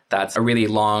influential. That's a really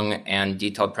long and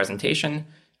detailed presentation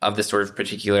of this sort of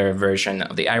particular version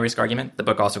of the AI risk argument. The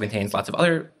book also contains lots of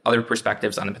other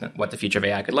perspectives on what the future of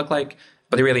AI could look like.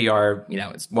 But they really are,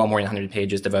 it's well more than 100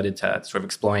 pages devoted to sort of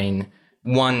exploring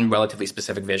one relatively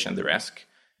specific vision of the risk.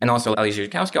 And also,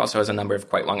 Yudkowsky also has a number of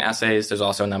quite long essays. There's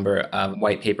also a number of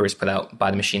white papers put out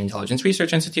by the Machine Intelligence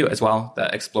Research Institute as well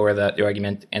that explore the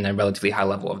argument in a relatively high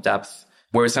level of depth.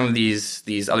 Whereas some of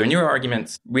these other newer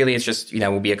arguments, really it's just,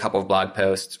 will be a couple of blog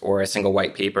posts or a single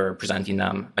white paper presenting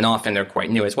them. And often they're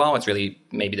quite new as well. It's really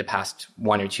maybe the past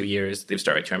 1 or 2 years they've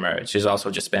started to emerge. There's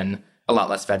also just been a lot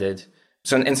less vetted.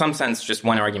 So in some sense, just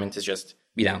one argument is just,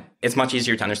 it's much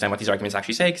easier to understand what these arguments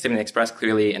actually say because they've been expressed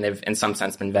clearly and they've in some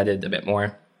sense been vetted a bit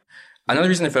more. Another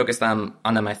reason to focus on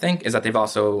them, I think, is that they've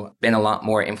also been a lot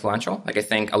more influential. Like I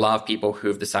think a lot of people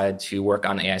who've decided to work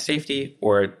on AI safety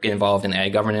or get involved in AI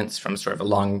governance from sort of a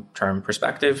long-term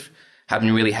perspective have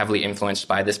been really heavily influenced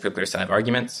by this particular set of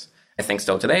arguments. I think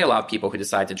still today, a lot of people who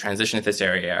decide to transition to this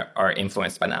area are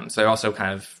influenced by them. So they're also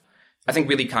kind of, I think,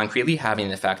 really concretely having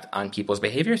an effect on people's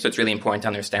behavior. So it's really important to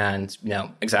understand,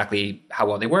 exactly how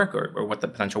well they work or what the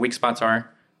potential weak spots are.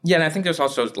 Yeah, and I think there's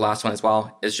also the last one as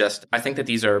well, is just, I think that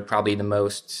these are probably the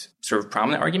most sort of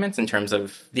prominent arguments in terms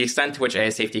of the extent to which AI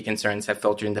safety concerns have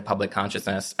filtered into public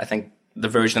consciousness. I think the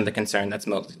version of the concern that's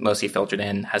mostly filtered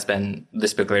in has been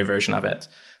this particular version of it.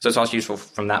 So it's also useful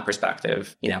from that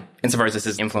perspective, insofar as this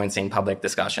is influencing public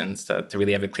discussions to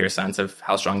really have a clear sense of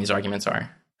how strong these arguments are.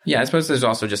 Yeah, I suppose there's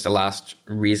also just a last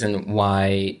reason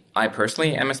why I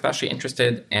personally am especially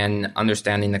interested in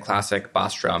understanding the classic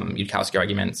Bostrom-Yudkowsky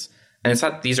arguments. And it's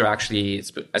that these are actually,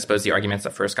 I suppose, the arguments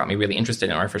that first got me really interested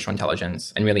in artificial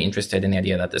intelligence and really interested in the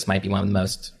idea that this might be one of the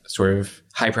most sort of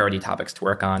high priority topics to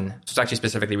work on. So it's actually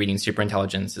specifically reading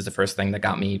Superintelligence is the first thing that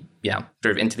got me, sort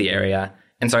of into the area.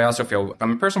 And so I also feel,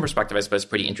 from a personal perspective, I suppose,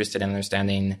 pretty interested in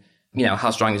understanding, how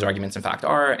strong these arguments in fact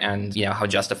are and, how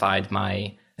justified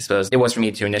I suppose it was for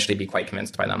me to initially be quite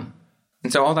convinced by them.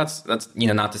 And so all that's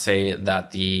not to say that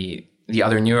the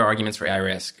other newer arguments for AI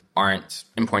risk aren't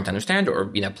important to understand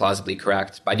or, plausibly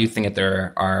correct. But I do think that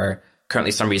there are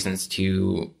currently some reasons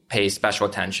to pay special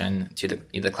attention to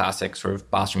the classic sort of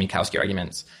Bostrom-Yudkowsky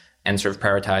arguments and sort of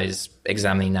prioritize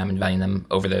examining them and vetting them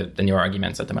over the newer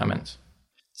arguments at the moment.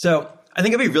 So I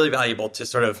think it'd be really valuable to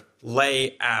sort of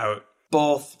lay out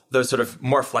both those sort of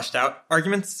more fleshed out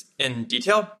arguments in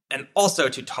detail and also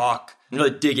to talk and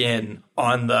really dig in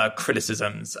on the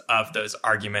criticisms of those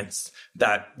arguments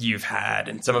that you've had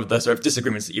and some of the sort of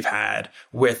disagreements that you've had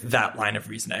with that line of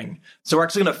reasoning. So we're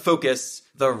actually going to focus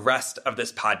the rest of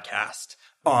this podcast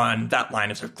on that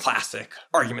line of sort of classic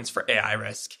arguments for AI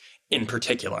risk in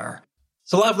particular.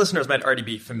 So a lot of listeners might already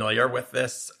be familiar with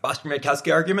this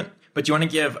Bostrom-Yudkowsky argument, but do you want to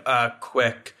give a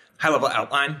quick high-level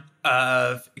outline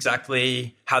of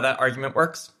exactly how that argument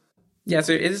works? Yeah,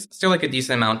 so it is still like a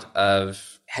decent amount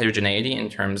of heterogeneity in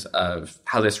terms of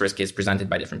how this risk is presented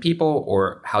by different people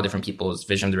or how different people's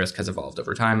vision of the risk has evolved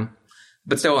over time.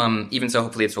 But still, even so,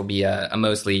 hopefully this will be a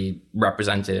mostly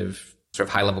representative sort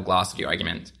of high-level gloss of the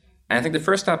argument. And I think the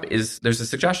first step is there's a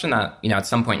suggestion that, at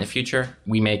some point in the future,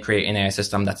 we may create an AI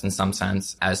system that's in some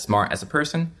sense as smart as a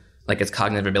person, like its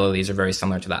cognitive abilities are very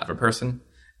similar to that of a person.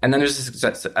 And then there's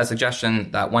a suggestion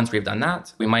that once we've done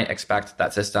that, we might expect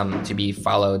that system to be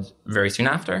followed very soon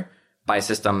after by a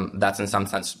system that's in some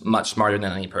sense much smarter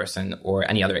than any person or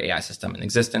any other AI system in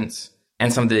existence.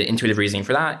 And some of the intuitive reasoning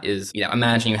for that is,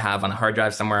 imagine you have on a hard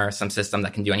drive somewhere some system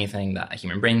that can do anything that a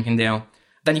human brain can do.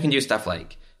 Then you can do stuff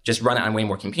like just run it on way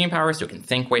more computing power so it can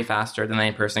think way faster than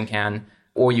any person can.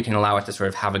 Or you can allow it to sort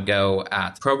of have a go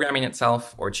at programming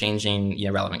itself or changing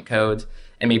relevant code.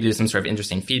 And maybe there's some sort of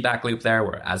interesting feedback loop there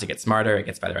where as it gets smarter, it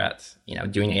gets better at,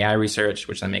 doing AI research,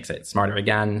 which then makes it smarter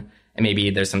again. And maybe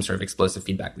there's some sort of explosive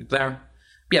feedback loop there.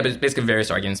 But yeah, but it's basically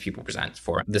various arguments people present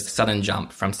for this sudden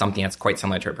jump from something that's quite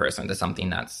similar to a person to something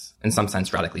that's in some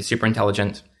sense radically super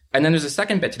intelligent. And then there's a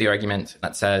second bit to the argument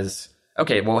that says,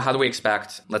 okay, well, how do we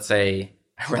expect, let's say,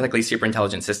 a radically super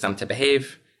intelligent system to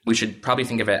behave? We should probably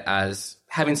think of it as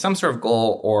having some sort of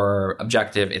goal or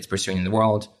objective it's pursuing in the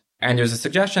world. And there's a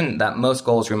suggestion that most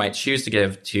goals we might choose to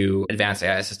give to advanced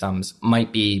AI systems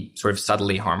might be sort of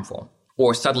subtly harmful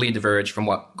or subtly diverge from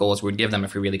what goals we would give them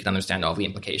if we really could understand all the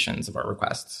implications of our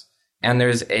requests. And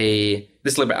this is a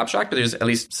little bit abstract, but there's at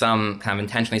least some kind of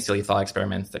intentionally silly thought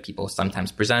experiments that people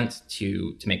sometimes present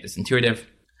to make this intuitive.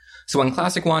 So one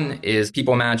classic one is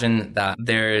people imagine that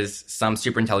there's some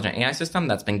super intelligent AI system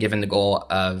that's been given the goal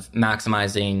of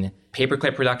maximizing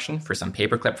paperclip production for some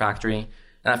paperclip factory.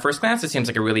 And at first glance, it seems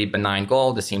like a really benign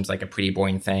goal. This seems like a pretty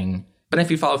boring thing. But if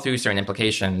you follow through certain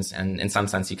implications, and in some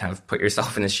sense, you kind of put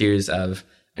yourself in the shoes of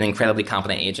an incredibly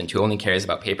competent agent who only cares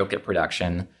about paperclip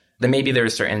production, then maybe there are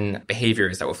certain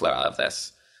behaviors that will flow out of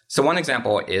this. So one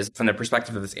example is from the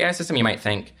perspective of this AI system, you might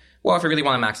think, well, if I really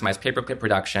want to maximize paperclip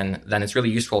production, then it's really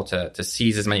useful to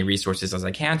seize as many resources as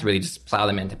I can to really just plow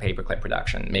them into paperclip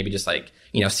production. Maybe just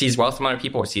seize wealth from other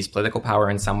people or seize political power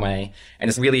in some way and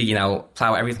just really,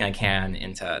 plow everything I can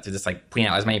into just putting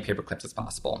out as many paperclips as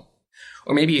possible.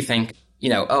 Or maybe you think,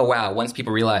 oh, wow, once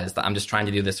people realize that I'm just trying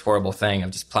to do this horrible thing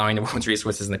of just plowing the world's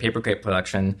resources in the paperclip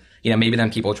production, maybe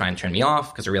then people try and turn me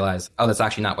off because they realize, oh, that's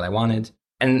actually not what I wanted.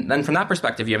 And then from that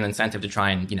perspective, you have an incentive to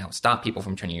try and, stop people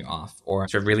from turning you off or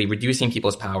sort of really reducing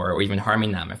people's power or even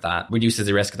harming them if that reduces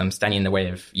the risk of them standing in the way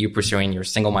of you pursuing your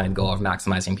single-minded goal of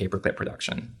maximizing paperclip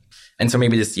production. And so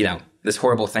maybe this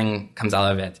horrible thing comes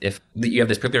out of it if you have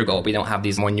this particular goal, but you don't have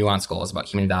these more nuanced goals about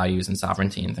human values and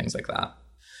sovereignty and things like that.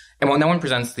 And while no one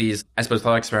presents these, I suppose,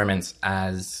 thought experiments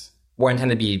as were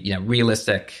intended to be,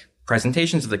 realistic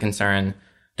presentations of the concern,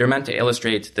 they're meant to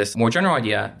illustrate this more general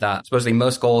idea that supposedly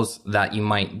most goals that you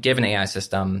might give an AI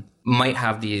system might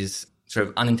have these sort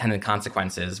of unintended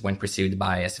consequences when pursued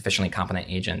by a sufficiently competent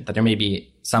agent, that there may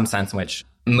be some sense in which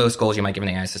most goals you might give an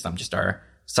AI system just are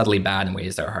subtly bad in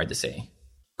ways that are hard to see.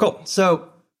 Cool. So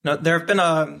there have been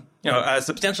a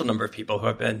substantial number of people who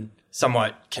have been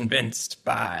somewhat convinced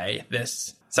by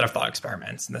this set of thought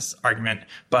experiments and this argument,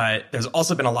 but there's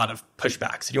also been a lot of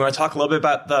pushback. So do you want to talk a little bit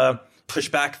about the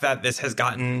pushback that this has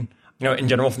gotten, in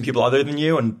general from people other than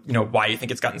you and, why you think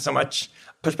it's gotten so much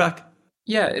pushback?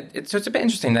 Yeah, so it's a bit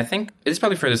interesting. I think it's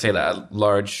probably fair to say that a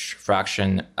large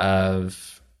fraction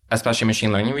of especially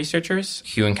machine learning researchers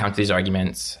who encounter these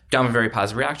arguments don't have a very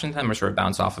positive reaction to them or sort of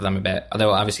bounce off of them a bit,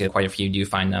 although obviously quite a few do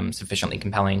find them sufficiently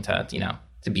compelling to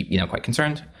be, quite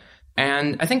concerned.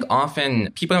 And I think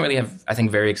often people don't really have,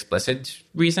 very explicit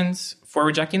reasons for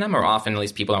rejecting them, or often at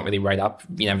least people don't really write up,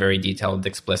 very detailed,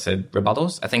 explicit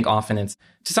rebuttals. I think often it's,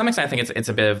 to some extent, I think it's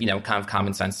a bit of, kind of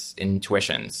common sense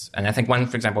intuitions. And I think one,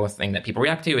 for example, thing that people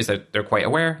react to is that they're quite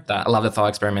aware that a lot of the thought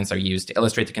experiments are used to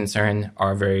illustrate the concern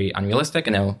are very unrealistic.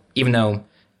 And even though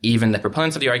even the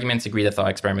proponents of the arguments agree that thought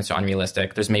experiments are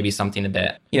unrealistic, there's maybe something a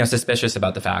bit, suspicious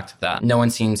about the fact that no one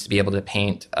seems to be able to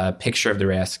paint a picture of the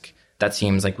risk that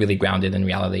seems really grounded in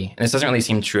reality. And this doesn't really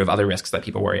seem true of other risks that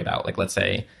people worry about, like let's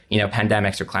say,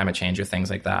 pandemics or climate change or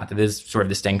things like that. It is sort of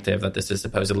distinctive that this is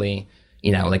supposedly,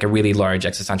 a really large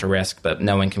existential risk, but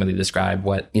no one can really describe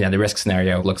what, the risk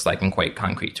scenario looks like in quite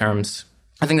concrete terms.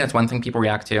 I think that's one thing people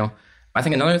react to. I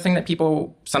think another thing that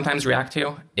people sometimes react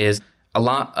to is a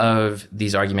lot of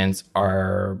these arguments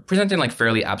are presented in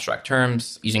fairly abstract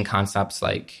terms, using concepts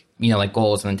like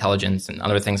goals and intelligence and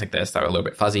other things like this that are a little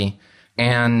bit fuzzy.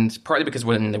 And partly because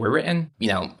when they were written,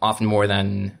 often more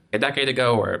than a decade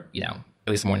ago or,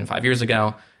 at least more than 5 years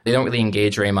ago, they don't really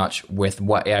engage very much with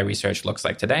what AI research looks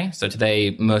like today. So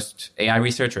today, most AI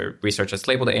research or research that's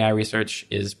labeled AI research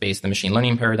is based in the machine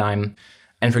learning paradigm.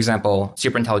 And for example,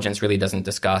 superintelligence really doesn't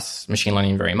discuss machine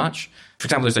learning very much. For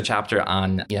example, there's a chapter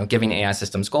on, giving AI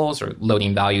systems goals or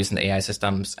loading values into AI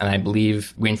systems. And I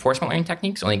believe reinforcement learning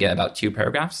techniques only get about 2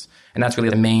 paragraphs. And that's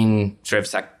really the main sort of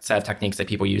set of techniques that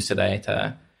people use today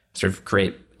to sort of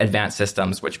create advanced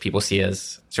systems, which people see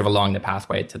as sort of along the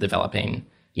pathway to developing,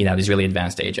 these really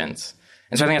advanced agents.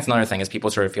 And so I think that's another thing is people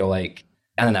sort of feel like,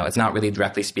 I don't know, it's not really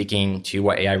directly speaking to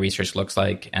what AI research looks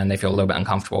like. And they feel a little bit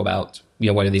uncomfortable about,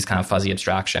 what are these kind of fuzzy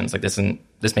abstractions? This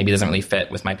maybe doesn't really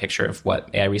fit with my picture of what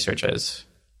AI research is.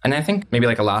 And I think maybe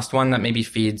a last one that maybe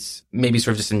feeds maybe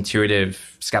sort of just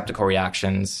intuitive skeptical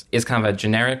reactions is kind of a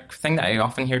generic thing that I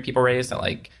often hear people raise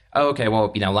that oh, okay,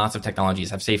 well, lots of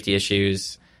technologies have safety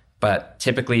issues, but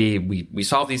typically we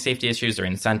solve these safety issues. There are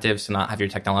incentives to not have your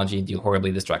technology do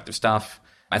horribly destructive stuff.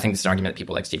 I think this is an argument that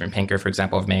people like Steven Pinker, for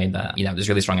example, have made that, there's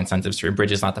really strong incentives for your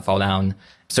bridges not to fall down.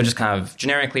 So just kind of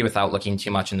generically, without looking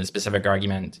too much into the specific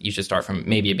argument, you should start from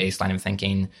maybe a baseline of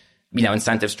thinking,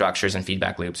 incentive structures and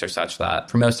feedback loops are such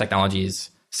that for most technologies,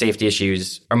 safety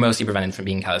issues are mostly prevented from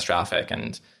being catastrophic.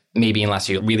 And maybe unless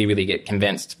you really, really get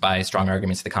convinced by strong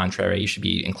arguments to the contrary, you should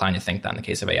be inclined to think that in the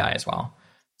case of AI as well.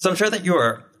 So I'm sure that you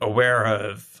were aware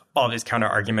of all these counter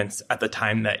arguments at the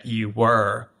time that you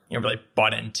were really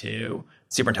bought into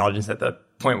superintelligence, at the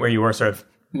point where you were sort of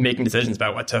making decisions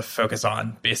about what to focus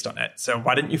on based on it. So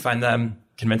why didn't you find them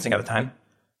convincing at the time?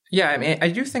 Yeah, I mean, I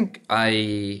do think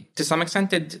I, to some extent,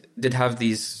 did have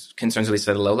these concerns, at least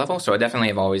at a low level. So I definitely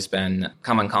have always been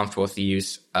uncomfortable with the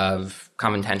use of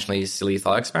intentionally silly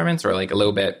thought experiments, or like a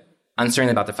little bit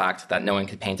uncertain about the fact that no one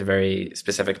could paint a very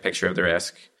specific picture of the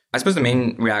risk. I suppose the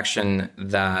main reaction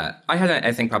that I had,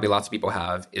 I think probably lots of people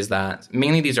have, is that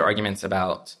mainly these are arguments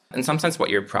about, in some sense, what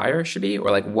your prior should be, or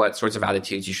like what sorts of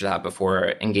attitudes you should have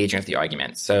before engaging with the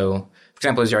argument. So, for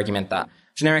example, is the argument that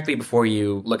generically, before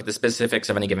you look at the specifics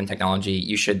of any given technology,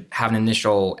 you should have an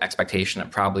initial expectation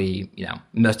that probably,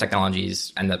 most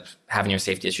technologies end up having your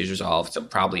safety issues resolved. So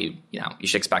probably, you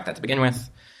should expect that to begin with.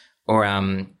 Or,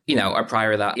 or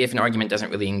prior that if an argument doesn't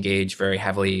really engage very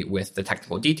heavily with the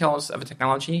technical details of a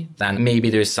technology, then maybe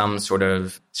there's some sort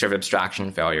of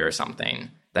abstraction failure or something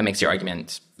that makes your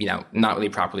argument, not really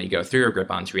properly go through or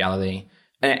grip onto reality.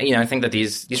 And, I think that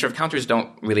these sort of counters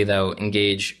don't really, though,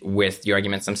 engage with the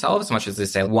arguments themselves as much as they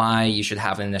say why you should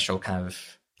have an initial kind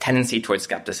of tendency towards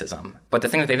skepticism. But the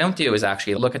thing that they don't do is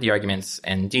actually look at the arguments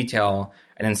in detail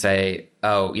and then say,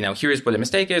 oh, here's where the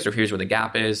mistake is, or here's where the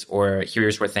gap is, or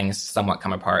here's where things somewhat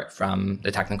come apart from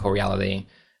the technical reality.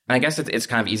 And I guess it's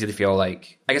kind of easy to feel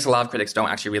like, I guess a lot of critics don't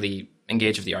actually really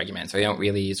engage with the arguments, or they don't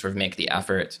really sort of make the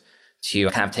effort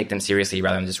to kind of take them seriously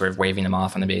rather than just sort of waving them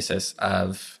off on the basis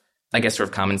of, I guess, sort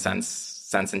of common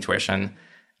sense intuition.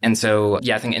 And so,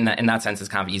 yeah, I think in that sense, it's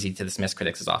kind of easy to dismiss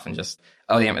critics as often just,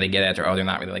 oh, they don't really get it, or, oh, they're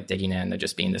not really like digging in, they're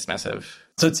just being dismissive.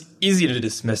 So it's easy to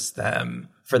dismiss them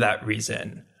for that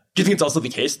reason. Do you think it's also the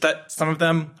case that some of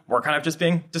them were kind of just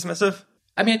being dismissive?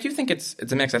 I mean, I do think it's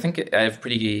a mix. I think I have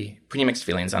pretty mixed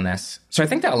feelings on this. So I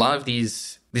think that a lot of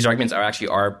these arguments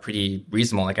are pretty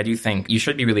reasonable. Like, I do think you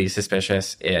should be really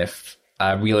suspicious if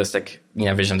a realistic,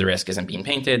 vision of the risk isn't being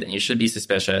painted, and you should be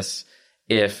suspicious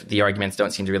if the arguments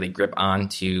don't seem to really grip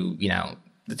onto,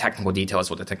 the technical details,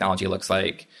 what the technology looks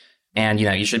like. And,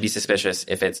 you should be suspicious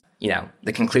if it's,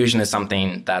 the conclusion is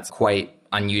something that's quite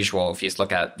unusual if you just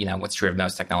look at, what's true of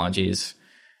most technologies.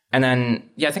 And then,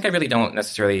 yeah, I think I really don't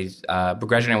necessarily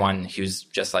begrudge anyone who's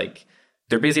just like,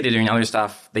 they're busy, they're doing other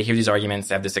stuff. They hear these arguments,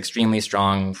 they have this extremely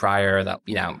strong prior that,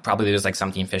 probably there's like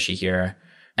something fishy here.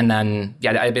 And then,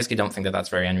 yeah, I basically don't think that that's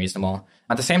very unreasonable.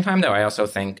 At the same time, though, I also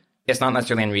think it's not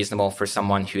necessarily unreasonable for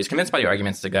someone who's convinced by the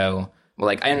arguments to go, well,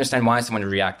 like, I understand why someone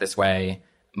would react this way,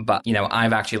 but,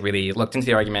 I've actually really looked into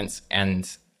the arguments and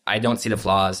I don't see the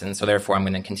flaws. And so therefore, I'm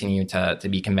going to continue to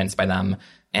be convinced by them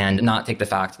and not take the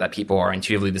fact that people are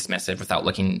intuitively dismissive without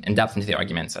looking in depth into the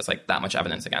arguments as like that much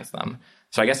evidence against them.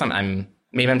 So I guess I'm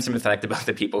sympathetic to both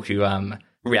the people who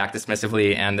react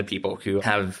dismissively and the people who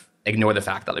have ignored the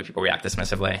fact that other people react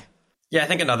dismissively. Yeah, I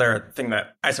think another thing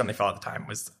that I certainly felt at the time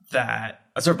was that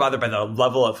I was sort of bothered by the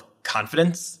level of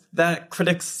confidence that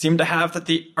critics seemed to have that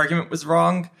the argument was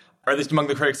wrong, or at least among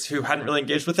the critics who hadn't really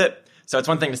engaged with it. So it's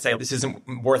one thing to say, this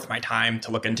isn't worth my time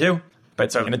to look into,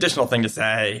 but sort of an additional thing to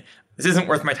say, this isn't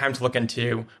worth my time to look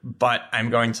into, but I'm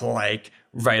going to like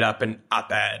write up an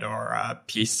op-ed or a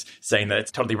piece saying that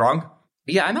it's totally wrong.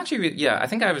 Yeah, I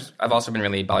think I've also been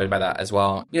really bothered by that as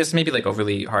well. Yes, maybe like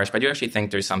overly harsh, but I do actually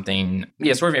think there's something,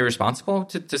 sort of irresponsible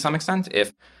to some extent.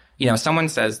 If, someone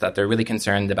says that they're really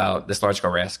concerned about this large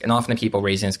scale risk, and often the people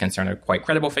raising this concern are quite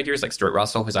credible figures like Stuart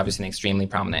Russell, who's obviously an extremely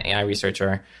prominent AI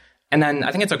researcher. And then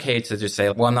I think it's okay to just say,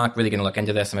 well, I'm not really going to look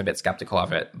into this. I'm a bit skeptical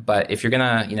of it. But if you're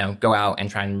going to, go out and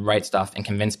try and write stuff and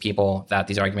convince people that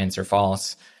these arguments are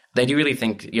false, they do really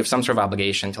think you have some sort of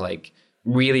obligation to like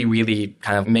really, really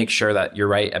kind of make sure that you're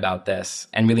right about this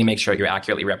and really make sure you're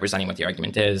accurately representing what the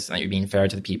argument is and that you're being fair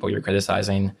to the people you're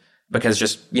criticizing. Because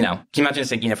just, can you imagine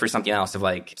thinking, for something else of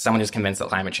like someone who's convinced that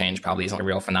climate change probably isn't a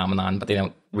real phenomenon, but they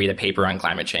don't read a paper on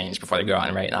climate change before they go out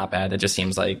and write an op-ed. It just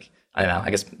seems like, I don't know,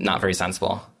 I guess not very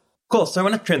sensible. Cool. So I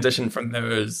want to transition from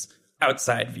those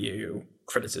outside view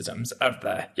criticisms of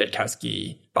the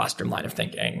Yudkowsky-Bostrom line of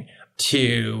thinking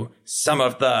to some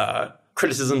of the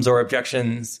criticisms or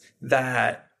objections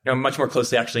that much more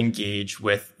closely actually engage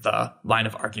with the line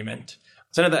of argument.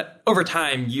 So I know that over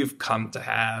time you've come to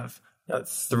have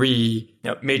three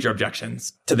major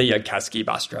objections to the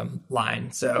Yudkowsky-Bostrom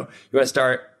line. So you want to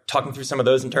start talking through some of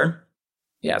those in turn?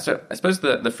 Yeah, so I suppose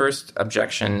the first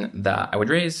objection that I would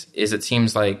raise is it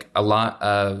seems like a lot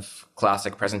of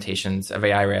classic presentations of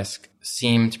AI risk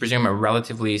seem to presume a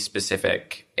relatively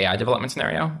specific AI development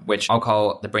scenario, which I'll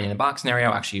call the brain in a box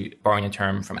scenario, actually borrowing a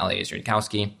term from LA's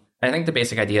Yudkowsky. I think the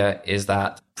basic idea is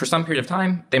that for some period of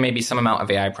time, there may be some amount of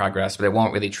AI progress, but it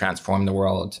won't really transform the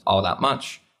world all that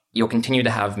much. You'll continue to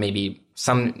have maybe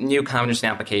some new kind of interesting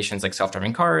applications like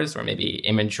self-driving cars or maybe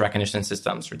image recognition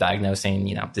systems for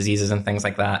diagnosing, diseases and things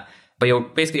like that. But you'll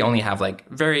basically only have like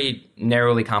very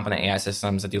narrowly competent AI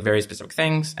systems that do very specific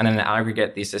things. And then in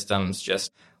aggregate, these systems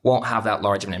just won't have that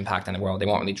large of an impact on the world. They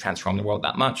won't really transform the world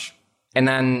that much. And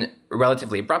then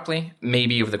relatively abruptly,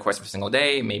 maybe over the course of a single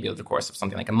day, maybe over the course of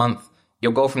something like a month,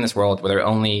 you'll go from this world where there are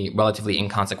only relatively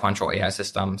inconsequential AI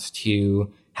systems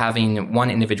to having one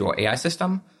individual AI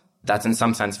system that's in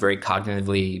some sense very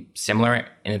cognitively similar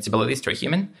in its abilities to a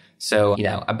human. So,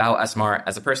 about as smart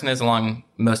as a person is along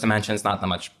most dimensions, not that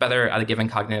much better at a given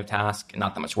cognitive task,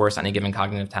 not that much worse at any given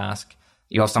cognitive task.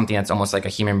 You have something that's almost like a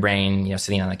human brain,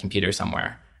 sitting on a computer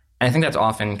somewhere. And I think that's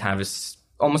often kind of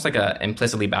almost like a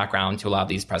implicitly background to a lot of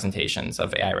these presentations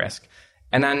of AI risk.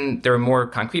 And then there are more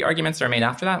concrete arguments that are made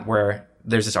after that, where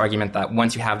there's this argument that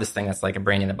once you have this thing that's like a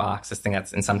brain in a box, this thing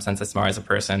that's in some sense as smart as a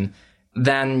person,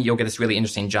 then you'll get this really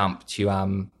interesting jump to,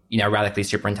 a radically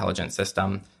super intelligent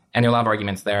system. And there are a lot of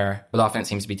arguments there, but often it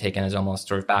seems to be taken as almost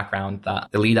sort of background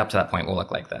that the lead up to that point will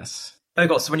look like this.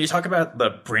 Okay, so when you talk about the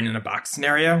brain in a box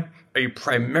scenario, are you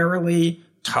primarily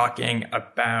talking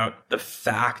about the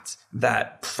fact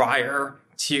that prior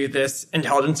to this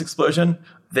intelligence explosion,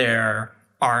 there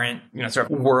aren't,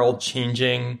 sort of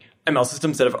world-changing ML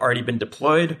systems that have already been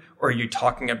deployed? Or are you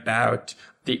talking about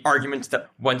the argument that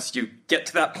once you get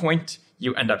to that point,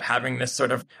 you end up having this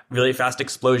sort of really fast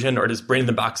explosion? Or does brain in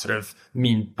the box sort of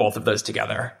mean both of those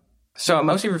together? So I'm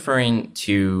mostly referring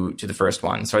to the first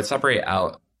one. So I'd separate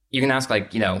out, you can ask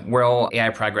will AI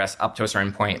progress up to a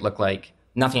certain point look like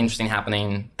nothing interesting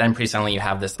happening? Then pretty suddenly you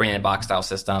have this brain in a box style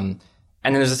system.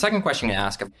 And then there's a second question you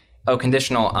ask of,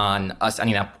 conditional on us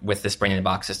ending up with this brain in a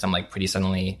box system, like pretty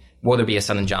suddenly, will there be a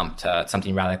sudden jump to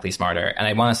something radically smarter? And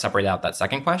I want to separate out that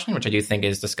second question, which I do think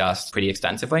is discussed pretty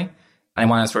extensively. And I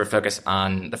want to sort of focus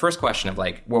on the first question of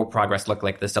will progress look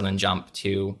like the sudden jump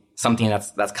to something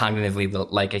that's cognitively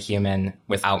like a human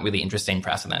without really interesting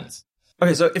precedents?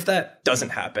 Okay, so if that doesn't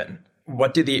happen,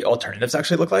 what do the alternatives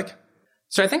actually look like?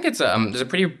 So I think it's there's a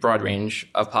pretty broad range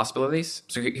of possibilities.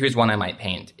 So here's one I might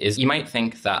paint is you might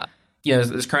think that,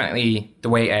 there's currently the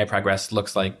way AI progress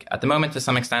looks like at the moment to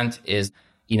some extent is,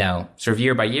 sort of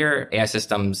year by year, AI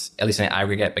systems, at least in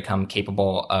aggregate, become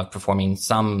capable of performing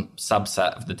some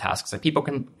subset of the tasks that people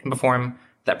can perform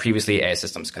that previously AI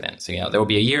systems couldn't. So, there will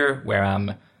be a year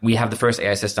where we have the first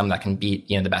AI system that can beat,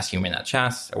 the best human at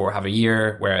chess, or we'll have a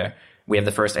year where we have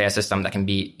the first AI system that can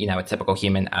beat, a typical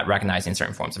human at recognizing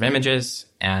certain forms of images.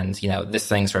 And, this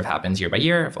thing sort of happens year by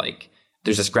year of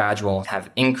there's this gradual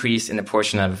increase in the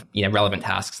portion of, relevant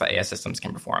tasks that AI systems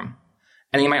can perform.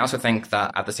 And you might also think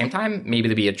that at the same time, maybe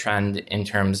there'd be a trend in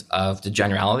terms of the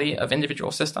generality of individual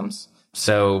systems.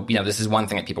 So, this is one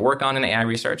thing that people work on in AI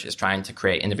research is trying to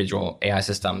create individual AI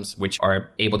systems which are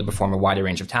able to perform a wider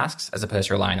range of tasks as opposed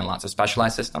to relying on lots of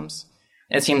specialized systems.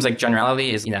 It seems like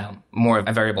generality is, more of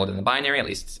a variable than the binary, at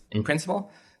least in principle.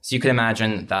 So you could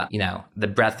imagine that, the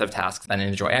breadth of tasks that an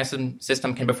individual AI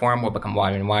system can perform will become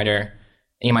wider and wider.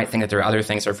 And you might think that there are other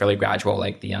things that are fairly gradual,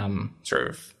 like the sort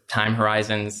of time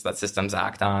horizons that systems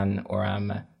act on, or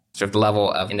sort of the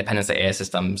level of independence that AI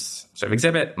systems sort of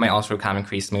exhibit might also kind of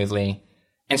increase smoothly.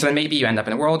 And so then maybe you end up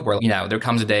in a world where, there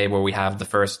comes a day where we have the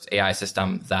first AI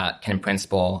system that can in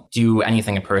principle do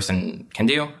anything a person can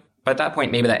do. But at that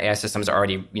point, maybe that AI systems are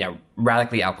already,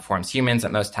 radically outperforms humans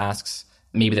at most tasks.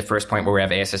 Maybe the first point where we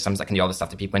have AI systems that can do all the stuff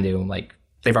that people can do,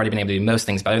 they've already been able to do most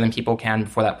things better than people can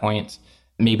before that point.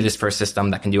 Maybe this first system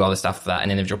that can do all the stuff that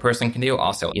an individual person can do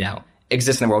also,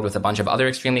 exists in the world with a bunch of other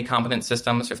extremely competent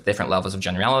systems with different levels of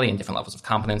generality and different levels of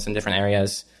competence in different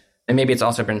areas. And maybe it's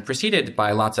also been preceded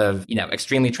by lots of,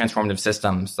 extremely transformative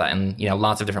systems that in,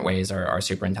 lots of different ways are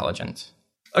super intelligent.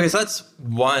 Okay, so that's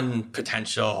one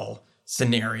potential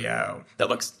scenario that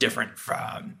looks different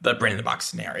from the brain in the box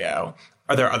scenario.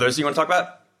 Are there others you want to talk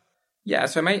about? Yeah,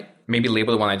 so I might maybe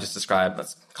label the one I just described,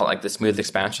 let's call it the smooth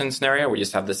expansion scenario, where you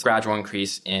just have this gradual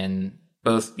increase in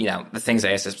both, the things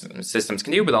AI systems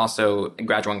can do, but also a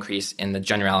gradual increase in the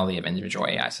generality of individual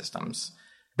AI systems.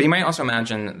 But you might also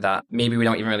imagine that maybe we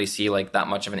don't even really see that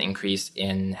much of an increase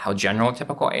in how general a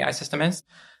typical AI system is.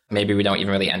 Maybe we don't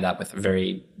even really end up with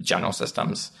very general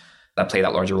systems that play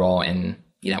that larger role in,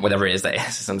 whatever it is that AI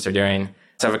systems are doing.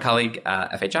 So I have a colleague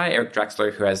at FHI, Eric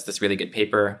Drexler, who has this really good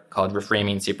paper called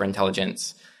Reframing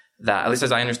Superintelligence that, at least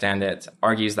as I understand it,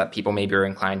 argues that people maybe are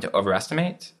inclined to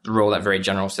overestimate the role that very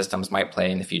general systems might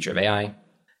play in the future of AI.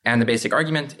 And the basic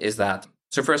argument is that,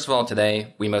 so first of all,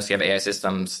 today, we mostly have AI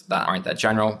systems that aren't that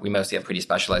general. We mostly have pretty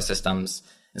specialized systems.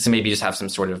 And so maybe you just have some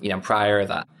sort of, prior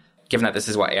that, given that this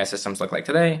is what AI systems look like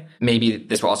today, maybe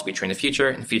this will also be true in the future.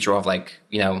 In the future, we'll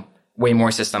have way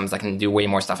more systems that can do way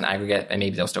more stuff in aggregate, and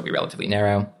maybe they'll still be relatively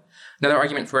narrow. Another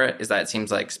argument for it is that it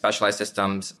seems like specialized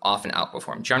systems often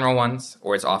outperform general ones,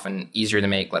 or it's often easier to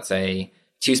make, let's say,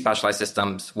 two specialized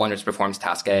systems, one which performs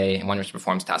task A and one which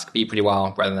performs task B pretty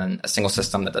well, rather than a single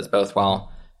system that does both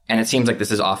well. And it seems like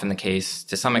this is often the case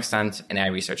to some extent in AI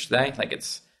research today. Like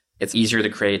it's easier to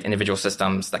create individual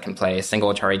systems that can play a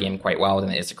single Atari game quite well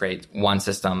than it is to create one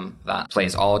system that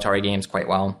plays all Atari games quite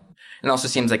well. It also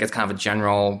seems like it's kind of a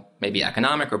general, maybe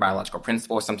economic or biological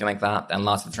principle or something like that. And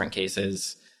lots of different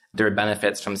cases, there are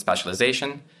benefits from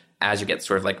specialization as you get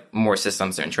sort of like more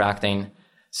systems that are interacting.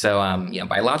 So,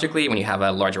 biologically, when you have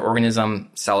a larger organism,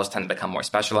 cells tend to become more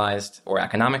specialized, or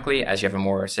economically, as you have a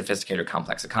more sophisticated or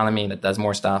complex economy that does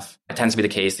more stuff. It tends to be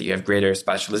the case that you have greater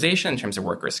specialization in terms of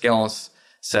worker skills.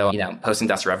 So,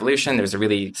 post-industrial revolution, there's a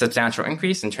really substantial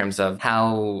increase in terms of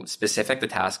how specific the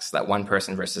tasks that one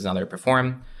person versus another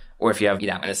perform. Or if you have,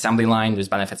 an assembly line, there's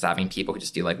benefits to having people who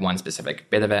just do like one specific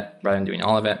bit of it rather than doing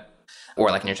all of it. Or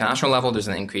like an international level, there's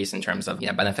an increase in terms of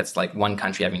benefits like one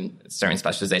country having certain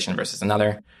specialization versus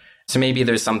another. So maybe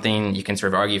there's something you can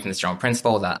sort of argue from this general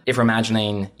principle that if we're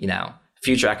imagining,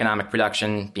 future economic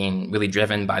production being really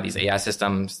driven by these AI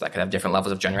systems that could have different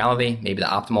levels of generality, maybe the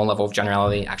optimal level of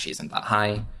generality actually isn't that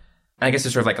high. And I guess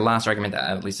there's sort of like a last argument that,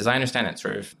 at least as I understand it,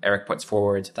 sort of Eric puts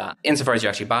forward that insofar as you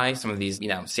actually buy some of these,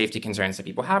 safety concerns that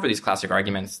people have or these classic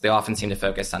arguments, they often seem to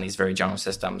focus on these very general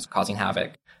systems causing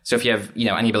havoc. So if you have,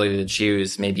 any ability to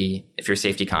choose, maybe if you're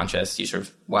safety conscious, you sort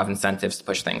of will have incentives to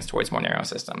push things towards more narrow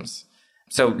systems.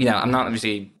 So, I'm not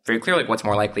obviously very clear like what's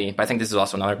more likely, but I think this is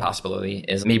also another possibility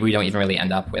is maybe we don't even really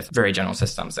end up with very general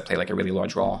systems that play like a really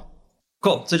large role.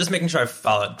 Cool. So just making sure I've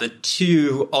followed the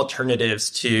two alternatives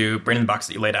to brain in the box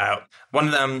that you laid out. One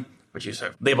of them, which you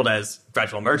sort of labeled as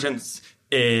gradual emergence,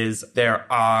 is there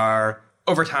are,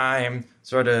 over time,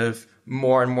 sort of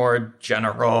more and more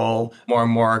general, more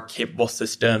and more capable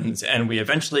systems, and we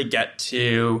eventually get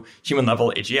to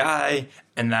human-level AGI,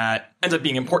 and that ends up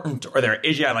being important, or there are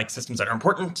AGI-like systems that are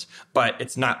important, but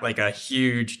it's not like a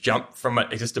huge jump from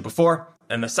what existed before.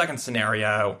 And the second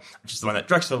scenario, which is the one that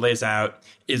Drexler lays out,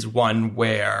 is one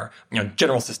where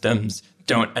general systems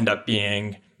don't end up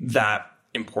being that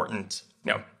important,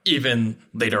 even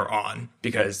later on,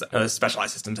 because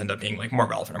specialized systems end up being like more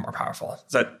relevant and more powerful.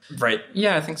 Is that right?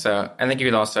 Yeah, I think so. I think you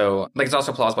could also, it's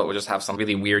also plausible we'll just have some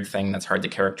really weird thing that's hard to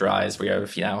characterize. We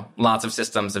have, lots of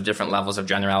systems of different levels of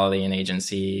generality and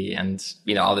agency and,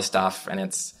 all this stuff. And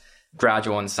it's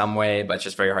gradual in some way, but it's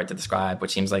just very hard to describe,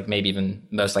 which seems like maybe even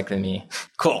most likely to me.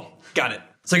 Cool. Got it.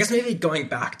 So I guess maybe going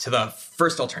back to the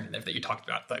first alternative that you talked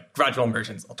about, the gradual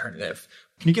emergence alternative,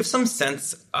 can you give some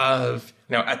sense of,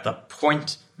 at the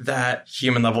point that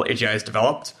human-level AGI is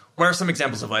developed, what are some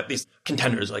examples of at least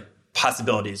contenders, like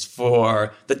possibilities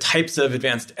for the types of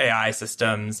advanced AI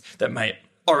systems that might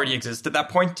already exist at that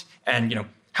point, and,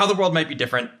 how the world might be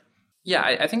different? Yeah,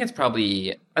 I think it's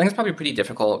probably pretty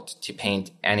difficult to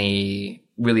paint any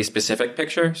really specific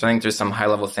picture. So I think there's some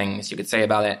high-level things you could say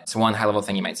about it. So one high-level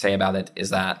thing you might say about it is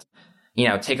that,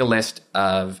 take a list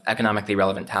of economically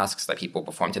relevant tasks that people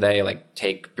perform today, like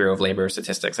take Bureau of Labor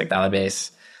statistics, like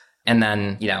database, and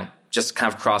then, just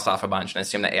kind of cross off a bunch and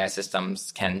assume that AI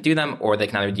systems can do them, or they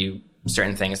can either do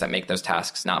certain things that make those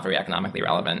tasks not very economically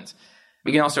relevant.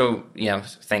 We can also,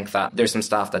 think that there's some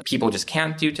stuff that people just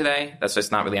can't do today. That's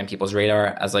just not really on people's radar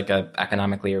as like a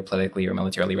economically or politically or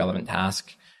militarily relevant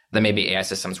task that maybe AI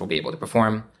systems will be able to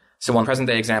perform. So one present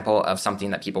day example of something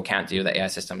that people can't do that AI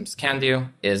systems can do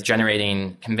is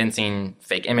generating convincing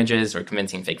fake images or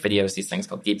convincing fake videos, these things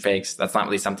called deepfakes. That's not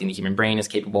really something the human brain is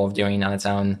capable of doing on its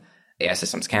own. AI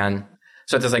systems can.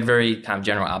 So at this like very kind of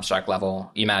general abstract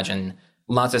level, you imagine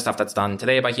lots of stuff that's done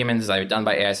today by humans is either done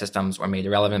by AI systems or made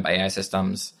irrelevant by AI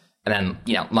systems. And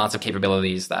then, lots of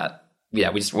capabilities that, we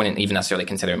just wouldn't even necessarily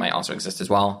consider might also exist as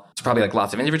well. So probably like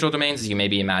lots of individual domains, as you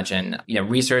maybe imagine,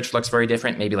 research looks very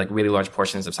different. Maybe like really large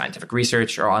portions of scientific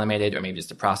research are automated, or maybe just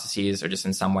the processes are just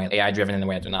in some way AI driven in the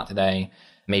way that they're not today.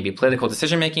 Maybe political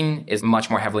decision-making is much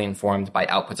more heavily informed by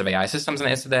outputs of AI systems than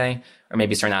it is today, or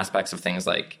maybe certain aspects of things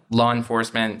like law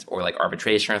enforcement or like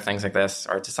arbitration or things like this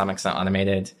are to some extent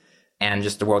automated. And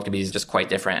just the world could be just quite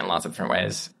different in lots of different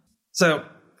ways. So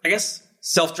I guess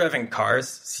self-driving cars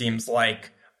seems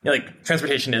like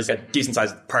transportation is a decent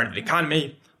sized part of the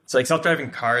economy. So like self-driving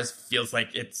cars feels like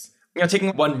it's,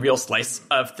 taking one real slice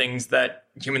of things that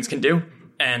humans can do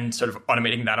and sort of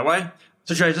automating that away.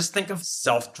 So should I just think of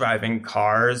self-driving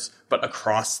cars, but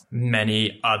across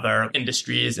many other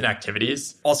industries and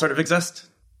activities all sort of exist?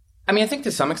 I think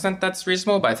to some extent that's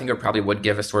reasonable, but I think it probably would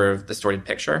give a sort of distorted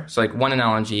picture. So like one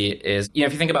analogy is,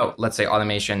 if you think about, let's say,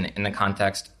 automation in the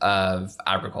context of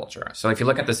agriculture. So if you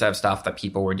look at the set of stuff that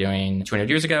people were doing 200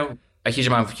 years ago, a huge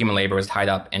amount of human labor was tied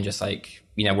up in just like,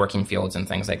 working fields and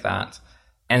things like that.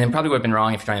 And it probably would have been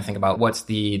wrong if you're trying to think about what's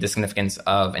the significance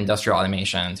of industrial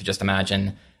automation to just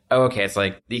imagine, oh, okay, it's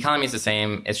like the economy is the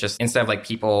same. It's just instead of like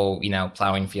people,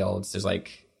 plowing fields, there's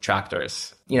like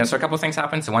tractors. So a couple of things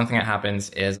happen. So one thing that happens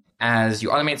is as you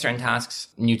automate certain tasks,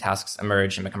 new tasks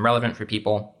emerge and become relevant for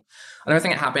people. Another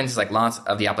thing that happens is like lots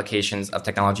of the applications of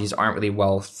technologies aren't really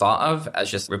well thought of as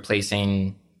just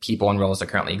replacing people and roles that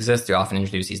currently exist. They often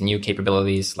introduce these new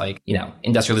capabilities like,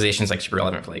 industrialization is like super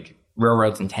relevant for like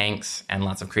railroads and tanks and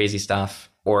lots of crazy stuff.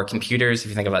 Or computers, if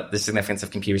you think about the significance of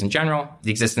computers in general,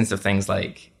 the existence of things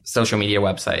like social media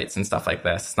websites and stuff like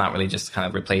this. It's not really just kind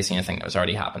of replacing anything that was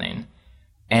already happening.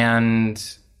 And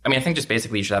I think just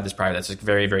basically you should have this prior that's like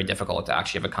very, very difficult to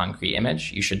actually have a concrete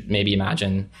image. You should maybe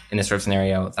imagine in this sort of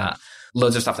scenario that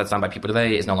loads of stuff that's done by people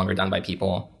today is no longer done by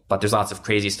people. But there's lots of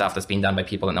crazy stuff that's being done by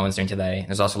people that no one's doing today.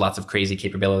 There's also lots of crazy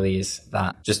capabilities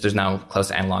that just there's no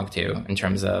close analog to in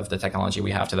terms of the technology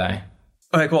we have today.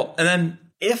 Okay, cool. And then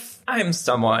if I'm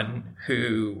someone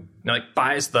who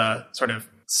buys the sort of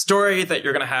story that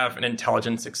you're going to have an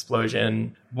intelligence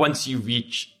explosion once you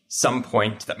reach some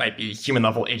point that might be human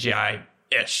level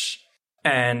AGI-ish,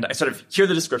 and I sort of hear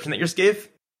the description that you just gave,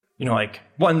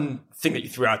 one thing that you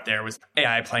threw out there was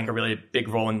AI playing a really big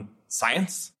role in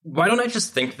science. Why don't I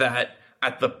just think that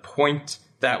at the point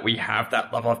that we have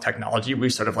that level of technology, we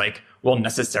sort of will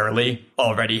necessarily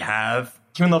already have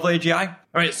human level AGI?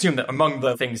 I assume that among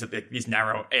the things that these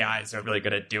narrow AIs are really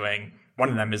good at doing, one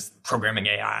of them is programming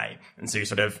AI. And so you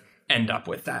sort of end up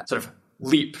with that sort of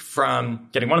leap from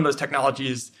getting one of those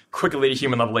technologies quickly to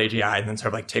human level AGI and then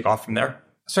sort of take off from there.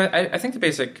 So I think the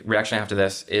basic reaction after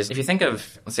this is if you think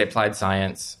of, let's say, applied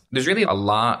science, there's really a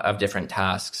lot of different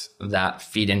tasks that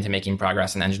feed into making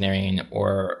progress in engineering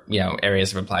or,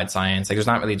 areas of applied science. There's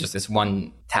not really just this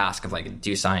one task of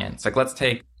do science. Let's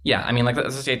take,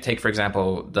 let's say take, for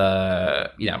example,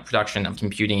 the, production of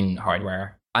computing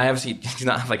hardware. I obviously do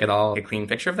not have at all a clean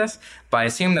picture of this, but I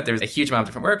assume that there's a huge amount of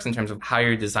different works in terms of how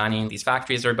you're designing these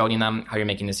factories or building them, how you're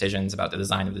making decisions about the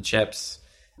design of the chips.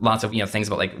 Lots of things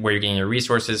about where you're getting your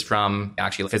resources from,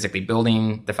 actually physically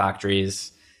building the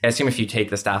factories. I assume if you take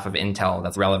the staff of Intel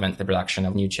that's relevant to the production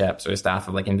of new chips, or the staff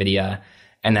of NVIDIA,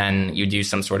 and then you do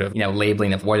some sort of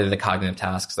labeling of what are the cognitive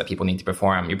tasks that people need to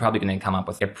perform, you're probably going to come up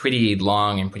with a pretty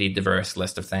long and pretty diverse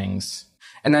list of things.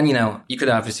 And then you could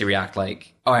obviously react for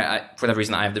whatever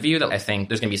reason I have the view that I think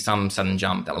there's going to be some sudden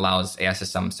jump that allows AI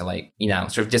systems to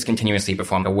sort of discontinuously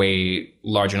perform a way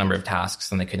larger number of tasks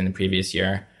than they could in the previous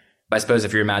year. But I suppose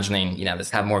if you're imagining, this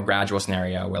kind of more gradual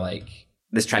scenario where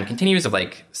this trend continues of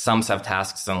some set of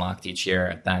tasks unlocked each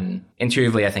year, then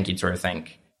intuitively, I think you'd sort of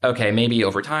think, okay, maybe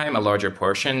over time, a larger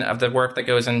portion of the work that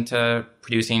goes into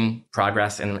producing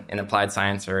progress in applied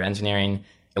science or engineering,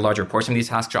 a larger portion of these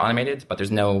tasks are automated, but there's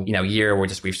no, year where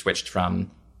we've switched from,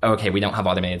 okay, we don't have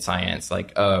automated science,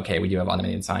 okay, we do have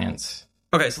automated science.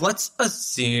 Okay, so let's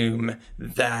assume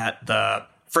that the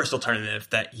first alternative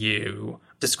that you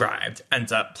described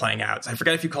ends up playing out. So I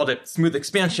forget if you called it smooth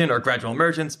expansion or gradual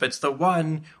emergence, but it's the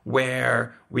one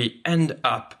where we end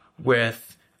up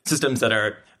with systems that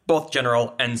are both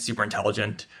general and super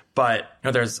intelligent, but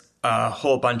there's a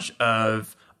whole bunch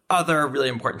of other really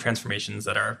important transformations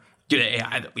that are due to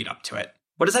AI that lead up to it.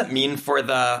 What does that mean for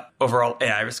the overall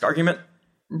AI risk argument?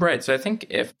 Right. So I think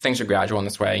if things are gradual in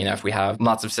this way, if we have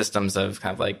lots of systems of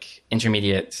kind of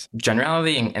intermediate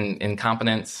generality and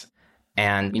competence,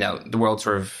 and, the world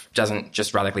sort of doesn't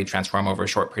just radically transform over a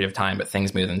short period of time, but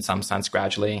things move in some sense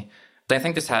gradually. But I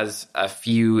think this has a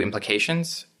few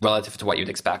implications relative to what you'd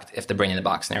expect if the brain in the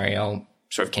box scenario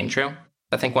sort of came true.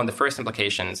 I think one of the first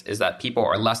implications is that people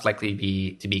are less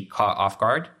likely to be caught off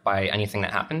guard by anything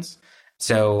that happens.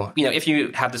 So, if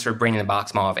you have this sort of brain in the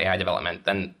box model of AI development,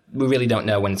 then we really don't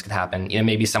know when this could happen.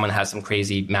 Maybe someone has some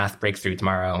crazy math breakthrough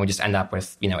tomorrow and we just end up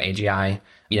with, AGI,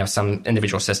 some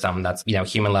individual system that's,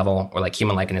 human level or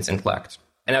human-like in its intellect.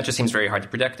 And that just seems very hard to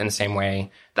predict in the same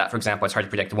way that, for example, it's hard to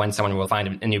predict when someone will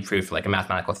find a new proof for a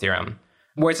mathematical theorem.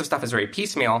 Whereas if stuff is very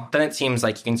piecemeal, then it seems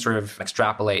like you can sort of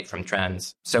extrapolate from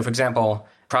trends. So, for example,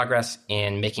 progress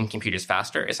in making computers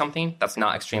faster is something that's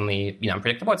not extremely,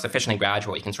 unpredictable. It's sufficiently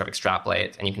gradual. You can sort of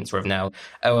extrapolate and you can sort of know,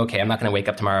 oh, okay, I'm not going to wake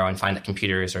up tomorrow and find that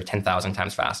computers are 10,000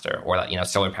 times faster, or that,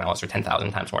 solar panels are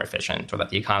 10,000 times more efficient, or that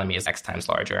the economy is X times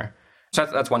larger. So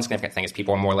that's one significant thing, is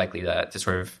people are more likely to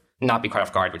sort of not be caught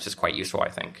off guard, which is quite useful, I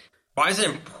think. Why is it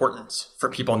important for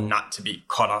people not to be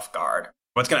caught off guard?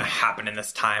 What's going to happen in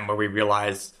this time where we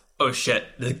realize, oh shit,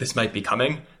 this might be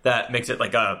coming, that makes it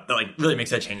really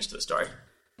makes a change to the story?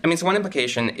 I mean, so one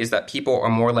implication is that people are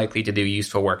more likely to do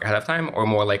useful work ahead of time, or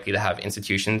more likely to have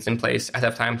institutions in place ahead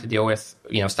of time to deal with,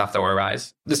 stuff that will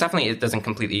arise. This definitely it doesn't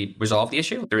completely resolve the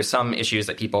issue. There are some issues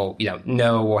that people,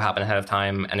 know will happen ahead of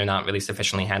time and they're not really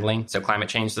sufficiently handling. So climate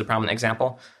change is a prominent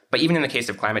example. But even in the case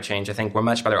of climate change, I think we're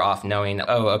much better off knowing,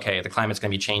 the climate's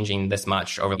going to be changing this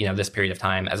much over, this period of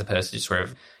time, as opposed to just sort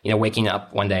of, waking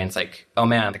up one day and it's like, oh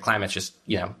man, the climate's just,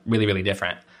 really, really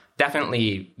different.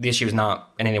 Definitely, the issue is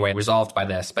not in any way resolved by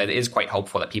this, but it is quite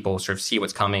hopeful that people sort of see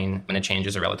what's coming when the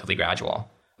changes are relatively gradual.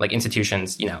 Like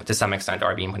institutions, to some extent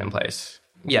are being put in place.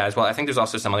 Yeah, as well, I think there's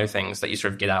also some other things that you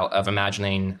sort of get out of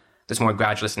imagining this more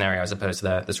gradual scenario as opposed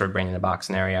to the sort of brain in a box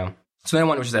scenario. So then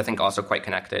one, which is I think also quite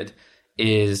connected,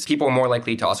 is people are more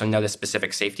likely to also notice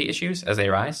specific safety issues as they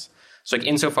arise. So like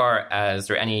insofar as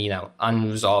there are any,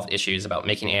 unresolved issues about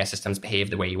making AI systems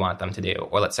behave the way you want them to do,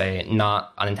 or let's say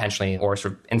not unintentionally or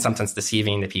sort of in some sense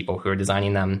deceiving the people who are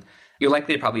designing them, you're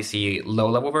likely to probably see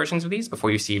low-level versions of these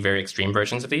before you see very extreme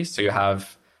versions of these. So you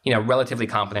have, relatively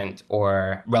competent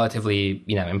or relatively,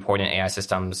 important AI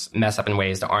systems mess up in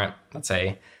ways that aren't, let's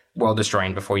say,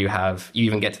 world-destroying before you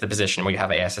even get to the position where you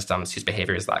have AI systems whose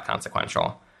behavior is that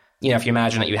consequential. If you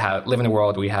imagine that you live in a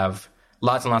world where you have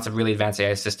lots and lots of really advanced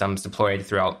AI systems deployed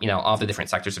throughout, all the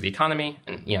different sectors of the economy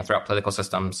and, throughout political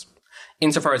systems.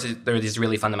 Insofar as there are these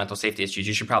really fundamental safety issues,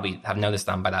 you should probably have noticed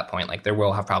them by that point. Like there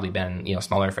will have probably been,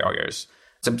 smaller failures.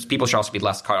 So people should also be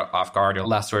less caught off guard or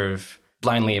less sort of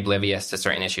blindly oblivious to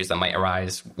certain issues that might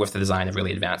arise with the design of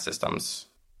really advanced systems.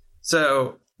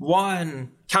 So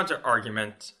one counter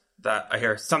argument that I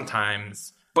hear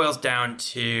sometimes boils down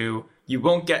to you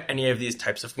won't get any of these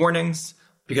types of warnings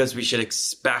because we should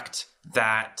expect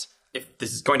that if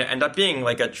this is going to end up being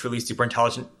like a truly super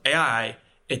intelligent AI,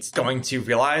 it's going to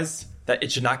realize that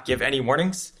it should not give any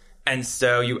warnings. And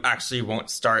so you actually won't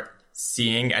start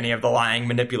seeing any of the lying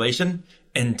manipulation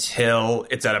until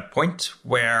it's at a point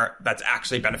where that's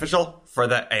actually beneficial for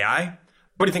the AI.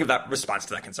 What do you think of that response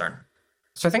to that concern?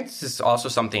 So I think this is also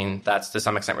something that's to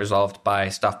some extent resolved by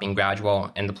stuff being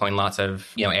gradual and deploying lots of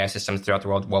AI systems throughout the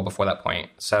world well before that point.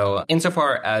 So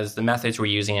insofar as the methods we're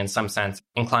using in some sense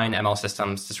incline ML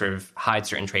systems to sort of hide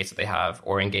certain traits that they have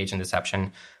or engage in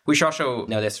deception, we should also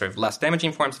notice sort of less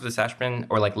damaging forms of deception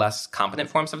or like less competent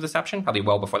forms of deception, probably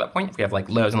well before that point. If we have like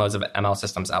loads and loads of ML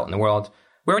systems out in the world,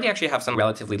 we already actually have some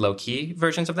relatively low-key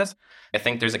versions of this. I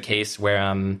think there's a case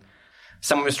where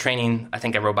someone was training, I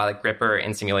think, a robotic gripper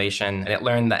in simulation, and it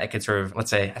learned that it could sort of, let's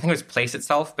say, I think it was place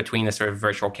itself between the sort of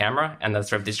virtual camera and the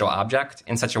sort of digital object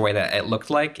in such a way that it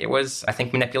looked like it was, I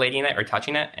think, manipulating it or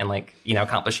touching it and like,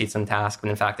 accomplish some task.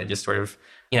 But in fact, it just sort of,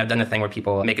 done the thing where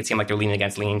people make it seem like they're leaning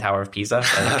against Leaning Tower of Pisa.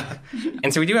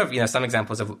 And so we do have, some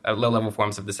examples of low-level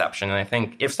forms of deception. And I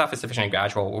think if stuff is sufficiently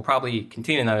gradual, we'll probably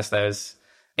continue to notice those.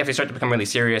 If they start to become really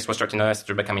serious, we'll start to notice that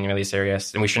they're becoming really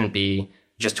serious. And we shouldn't be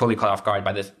just totally caught off guard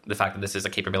by the fact that this is a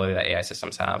capability that AI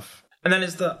systems have. And then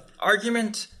is the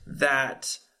argument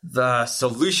that the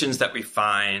solutions that we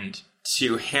find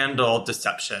to handle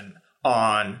deception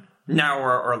on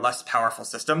narrower or less powerful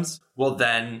systems will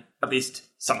then at least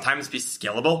sometimes be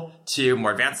scalable to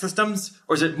more advanced systems?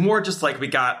 Or is it more just like we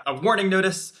got a warning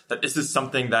notice that this is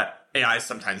something that AI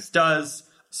sometimes does,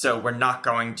 so we're not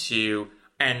going to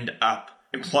end up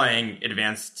employing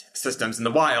advanced systems in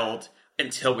the wild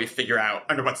until we figure out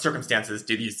under what circumstances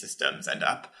do these systems end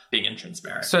up being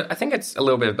transparent? So I think it's a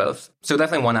little bit of both. So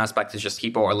definitely one aspect is just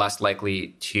people are less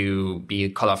likely to be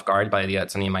caught off guard by the idea that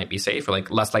something might be safe, or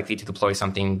like less likely to deploy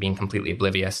something being completely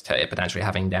oblivious to it potentially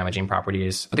having damaging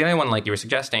properties. But the other one, like you were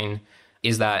suggesting,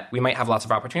 is that we might have lots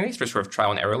of opportunities for sort of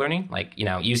trial and error learning, like,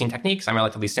 using techniques on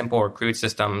relatively simple or crude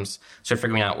systems, sort of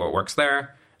figuring out what works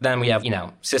there. Then we have,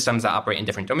 systems that operate in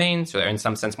different domains, so they're in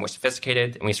some sense more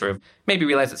sophisticated, and we sort of maybe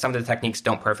realize that some of the techniques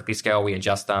don't perfectly scale, we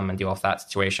adjust them and deal with that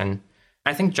situation.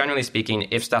 I think generally speaking,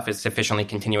 if stuff is sufficiently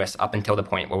continuous up until the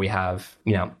point where we have,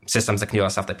 systems that can do all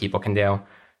the stuff that people can do,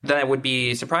 then I would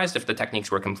be surprised if the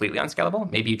techniques were completely unscalable.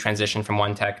 Maybe you transition from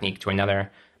one technique to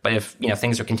another. But if,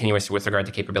 things are continuous with regard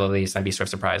to capabilities, I'd be sort of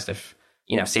surprised if,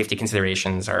 safety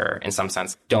considerations are, in some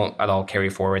sense, don't at all carry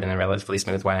forward in a relatively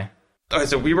smooth way. Okay,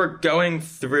 so we were going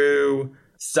through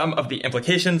some of the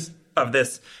implications of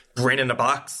this brain in a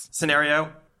box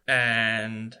scenario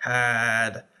and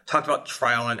had talked about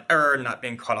trial and error, not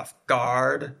being caught off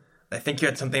guard. I think you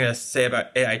had something to say about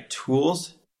AI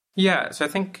tools. Yeah, so I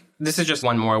think this is just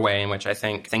one more way in which I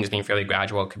think things being fairly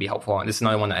gradual could be helpful. And this is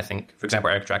another one that I think, for example,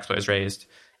 Eric Drexler has raised,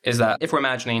 is that if we're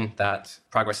imagining that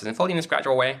progress is unfolding in this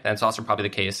gradual way, then it's also probably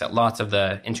the case that lots of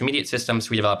the intermediate systems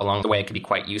we develop along the way could be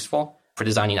quite useful for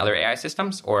designing other AI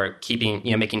systems or keeping,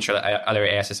 making sure that other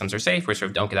AI systems are safe or sort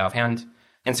of don't get out of hand.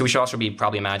 And so we should also be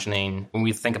probably imagining, when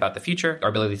we think about the future, our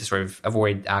ability to sort of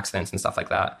avoid accidents and stuff like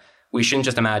that, we shouldn't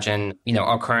just imagine,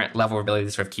 our current level of ability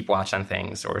to sort of keep watch on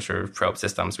things or sort of probe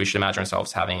systems. We should imagine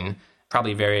ourselves having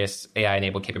probably various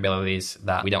AI-enabled capabilities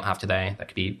that we don't have today that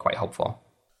could be quite helpful.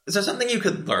 Is there something you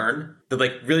could learn that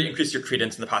really increase your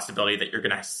credence in the possibility that you're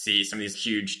going to see some of these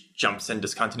huge jumps and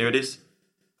discontinuities?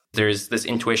 There's this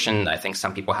intuition I think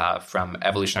some people have from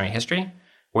evolutionary history,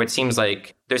 where it seems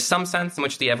like there's some sense in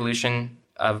which the evolution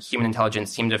of human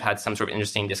intelligence seemed to have had some sort of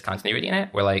interesting discontinuity in it,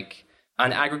 where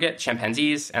on aggregate,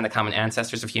 chimpanzees and the common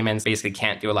ancestors of humans basically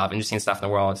can't do a lot of interesting stuff in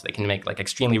the world. They can make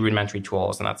extremely rudimentary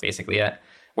tools, and that's basically it.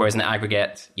 Whereas in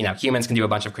aggregate, humans can do a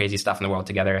bunch of crazy stuff in the world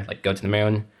together, like go to the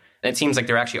moon. And it seems like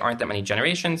there actually aren't that many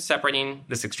generations separating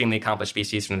this extremely accomplished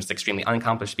species from this extremely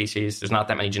unaccomplished species. There's not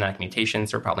that many genetic mutations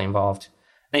that are probably involved.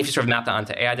 And if you sort of map that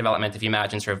onto AI development, if you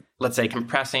imagine sort of, let's say,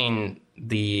 compressing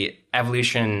the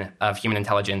evolution of human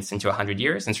intelligence into 100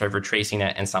 years and sort of retracing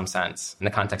it in some sense in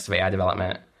the context of AI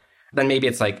development, then maybe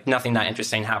it's nothing that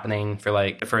interesting happening for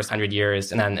the first 100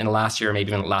 years. And then in the last year,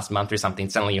 maybe even the last month or something,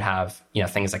 suddenly you have,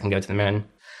 things that can go to the moon.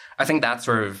 I think that's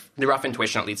sort of the rough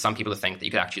intuition that leads some people to think that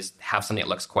you could actually just have something that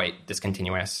looks quite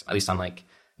discontinuous, at least on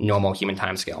normal human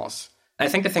timescales. And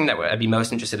I think the thing that I'd be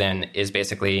most interested in is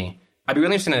basically, I'd be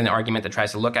really interested in an argument that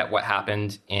tries to look at what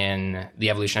happened in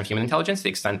the evolution of human intelligence to the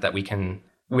extent that we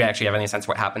actually have any sense of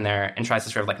what happened there, and tries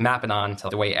to sort of map it on to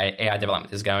the way AI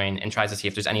development is going, and tries to see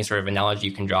if there's any sort of analogy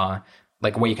you can draw,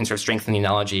 a way you can sort of strengthen the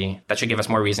analogy that should give us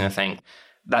more reason to think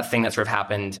that thing that sort of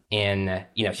happened in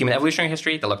human evolutionary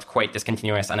history that looked quite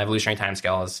discontinuous on evolutionary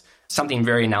timescales, something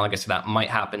very analogous to that might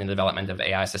happen in the development of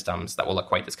AI systems that will look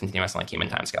quite discontinuous on human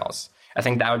timescales. I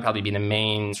think that would probably be the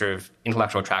main sort of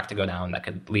intellectual track to go down that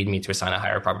could lead me to assign a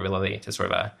higher probability to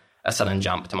sort of a sudden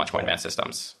jump to much more advanced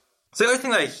systems. So the other thing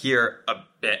that I hear a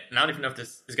bit, and I don't even know if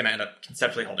this is going to end up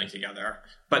conceptually holding together,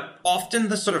 but often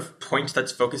the sort of point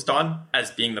that's focused on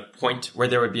as being the point where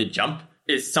there would be a jump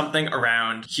is something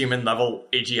around human level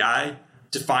AGI,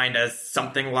 defined as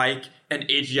something like an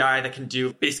AGI that can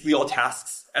do basically all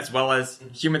tasks as well as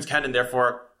humans can, and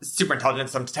therefore super intelligent in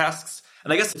some tasks.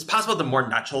 And I guess it's possible the more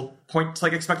natural point to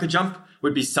expect a jump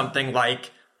would be something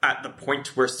like at the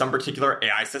point where some particular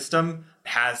AI system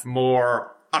has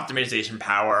more optimization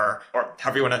power, or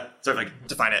however you want to sort of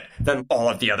define it, than all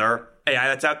of the other AI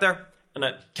that's out there. And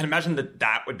I can imagine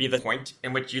that would be the point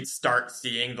in which you'd start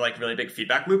seeing really big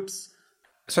feedback loops.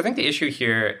 So I think the issue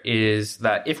here is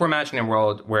that if we're imagining a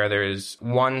world where there's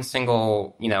one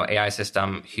single, AI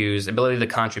system whose ability to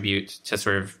contribute to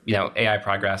sort of, AI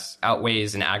progress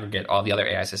outweighs in aggregate all the other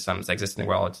AI systems that exist in the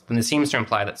world, then it seems to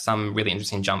imply that some really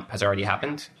interesting jump has already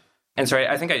happened. And so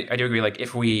I think I do agree,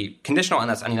 if we conditional on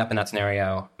us ending up in that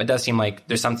scenario, it does seem like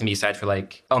there's something to be said for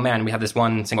oh man, we have this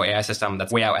one single AI system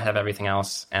that's way out ahead of everything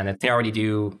else, and it can already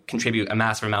do contribute a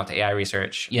massive amount to AI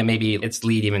research. Maybe its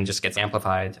lead even just gets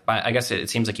amplified. But I guess it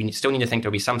seems like you still need to think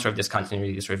there'll be some sort of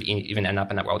discontinuity to sort of even end up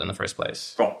in that world in the first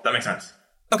place. Cool, that makes sense.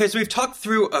 Okay, so we've talked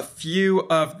through a few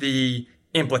of the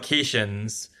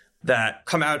implications that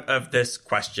come out of this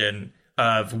question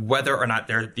of whether or not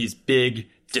there are these big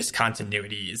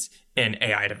discontinuities in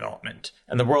AI development.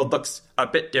 And the world looks a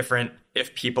bit different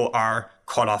if people are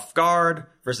caught off guard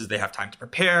versus they have time to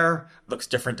prepare. It looks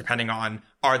different depending on,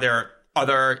 are there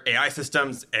other AI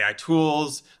systems, AI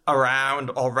tools around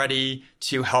already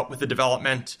to help with the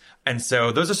development? And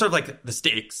so those are sort of the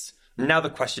stakes. Now the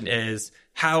question is,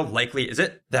 how likely is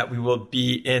it that we will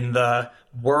be in the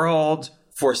world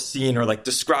foreseen or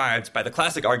described by the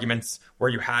classic arguments where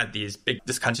you had these big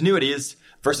discontinuities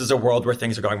versus a world where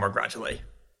things are going more gradually?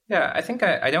 Yeah, I think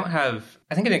I don't have,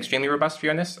 I think an extremely robust view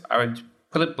on this. I would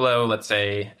put it below, let's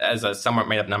say, as a somewhat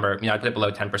made up number, I'd put it below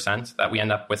 10%, that we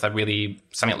end up with something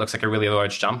that looks like a really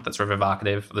large jump that's sort of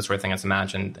evocative of the sort of thing that's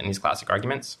imagined in these classic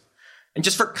arguments. And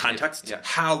just for context,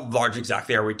 How large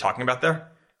exactly are we talking about there?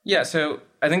 Yeah, so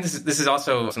I think this is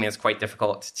also something that's quite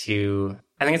difficult to,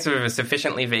 I think it's sort of a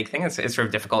sufficiently vague thing. It's sort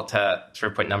of difficult to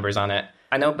sort of put numbers on it.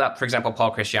 I know that, for example,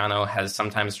 Paul Cristiano has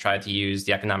sometimes tried to use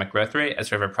the economic growth rate as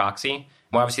sort of a proxy.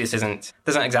 Well, obviously, this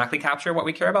doesn't exactly capture what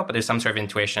we care about, but there's some sort of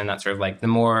intuition that sort of the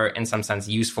more, in some sense,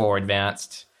 useful or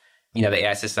advanced, the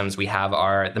AI systems we have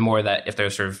are, the more that if they're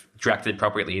sort of directed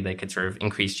appropriately, they could sort of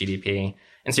increase GDP.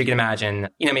 And so you can imagine,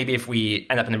 maybe if we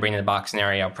end up in the brain in the box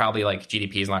scenario, probably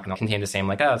GDP is not going to contain the same,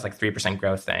 it's 3%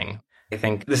 growth thing. I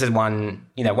think this is one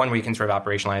where you can sort of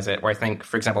operationalize it, where I think,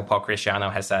 for example, Paul Cristiano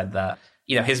has said that,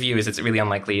 his view is it's really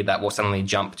unlikely that we'll suddenly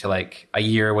jump to a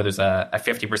year where there's a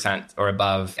 50% or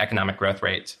above economic growth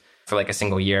rate for a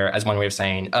single year as one way of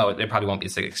saying, oh, it probably won't be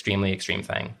this extremely extreme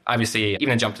thing. Obviously,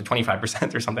 even a jump to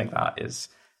 25% or something like that is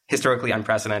historically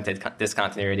unprecedented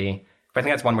discontinuity. But I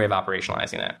think that's one way of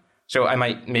operationalizing it. So I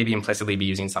might maybe implicitly be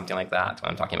using something like that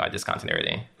when I'm talking about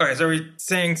discontinuity. Okay, so are we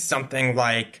saying something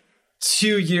like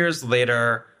 2 years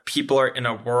later, people are in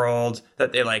a world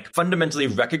that they like fundamentally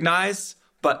recognize,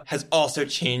 but has also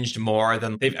changed more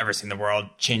than they've ever seen the world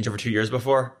change over 2 years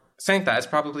before? So I think that is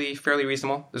probably fairly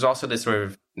reasonable. There's also this sort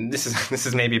of, this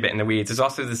is maybe a bit in the weeds. There's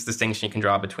also this distinction you can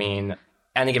draw between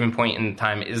any given point in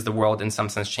time, is the world in some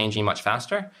sense changing much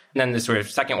faster? And then this sort of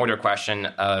second order question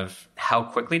of how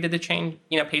quickly did the change,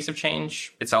 pace of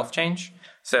change itself change?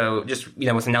 So just,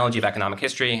 with an analogy of economic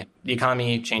history, the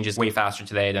economy changes way faster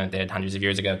today than it did hundreds of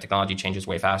years ago. Technology changes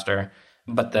way faster.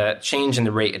 But the change in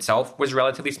the rate itself was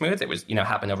relatively smooth. It was,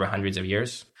 happened over hundreds of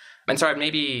years. And so I'd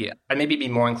maybe be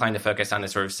more inclined to focus on the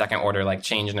sort of second order, like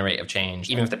change in the rate of change.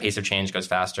 Even if the pace of change goes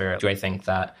faster, do I think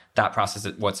that that process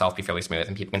will itself be fairly smooth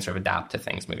and people can sort of adapt to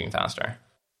things moving faster?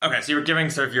 Okay, so you were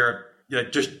giving sort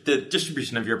of just the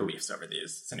distribution of your beliefs over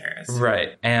these scenarios.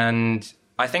 Right. And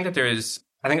I think there's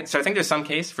some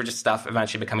case for just stuff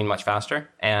eventually becoming much faster.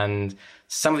 And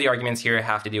some of the arguments here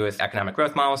have to do with economic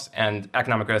growth models, and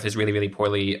economic growth is really, really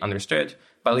poorly understood.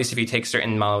 But at least if you take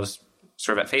certain models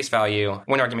sort of at face value,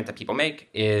 one argument that people make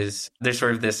is there's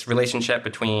sort of this relationship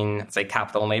between, say,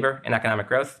 capital and labor in economic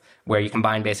growth, where you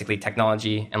combine basically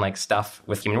technology and like stuff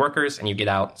with human workers and you get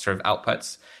out sort of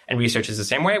outputs. And research is the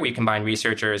same way, where you combine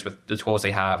researchers with the tools they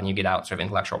have and you get out sort of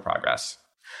intellectual progress.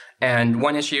 And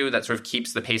one issue that sort of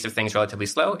keeps the pace of things relatively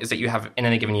slow is that you have in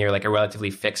any given year like a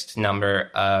relatively fixed number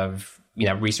of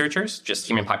researchers. Just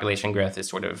human population growth is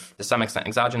sort of to some extent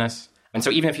exogenous. And so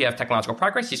even if you have technological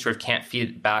progress, you sort of can't feed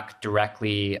it back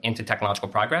directly into technological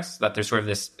progress, that there's sort of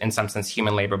this, in some sense,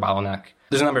 human labor bottleneck.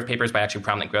 There's a number of papers by actually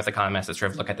prominent growth economists that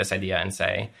sort of look at this idea and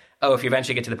say, if you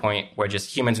eventually get to the point where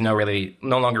just humans no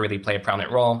longer really play a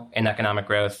prominent role in economic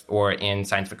growth or in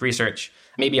scientific research,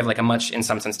 maybe you have like a much, in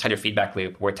some sense, tighter feedback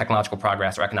loop where technological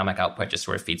progress or economic output just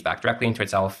sort of feeds back directly into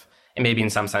itself. And maybe in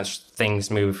some sense, things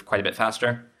move quite a bit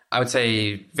faster. I would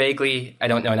say vaguely, I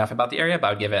don't know enough about the area, but I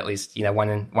would give it at least, 1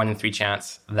 in 3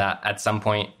 chance that at some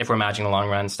point, if we're imagining the long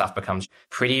run, stuff becomes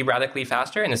pretty radically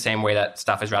faster in the same way that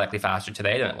stuff is radically faster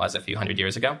today than it was a few hundred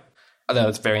years ago, although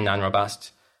it's very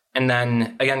non-robust. And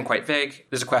then, again, quite vague,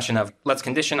 there's a question of let's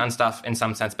condition on stuff in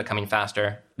some sense becoming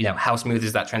faster. How smooth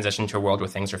is that transition to a world where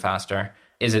things are faster?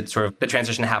 Is it sort of the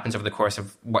transition that happens over the course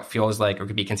of what feels like or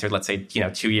could be considered, let's say,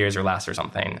 2 years or less or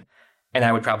something? And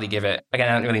I would probably give it, again,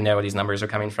 I don't really know where these numbers are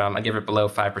coming from. I'd give it below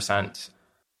 5%.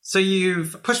 So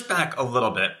you've pushed back a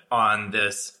little bit on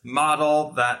this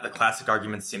model that the classic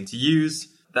arguments seem to use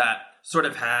that sort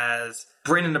of has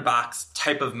brain-in-a-box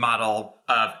type of model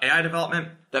of AI development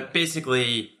that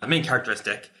basically the main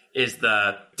characteristic is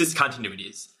the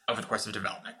discontinuities over the course of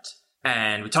development.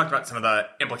 And we talked about some of the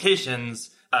implications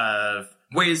of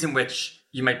ways in which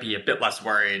you might be a bit less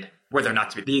worried were there not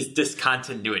to be these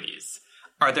discontinuities.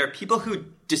 Are there people who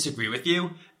disagree with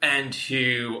you and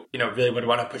who, really would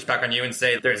want to push back on you and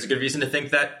say there's a good reason to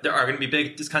think that there are going to be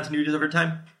big discontinuities over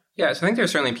time? Yeah, so I think there are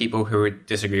certainly people who would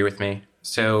disagree with me.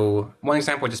 So one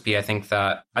example would just be, I think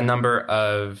that a number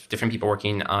of different people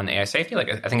working on AI safety,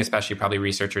 like I think especially probably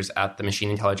researchers at the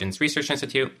Machine Intelligence Research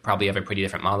Institute, probably have a pretty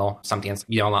different model, something that's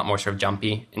a lot more sort of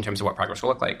jumpy in terms of what progress will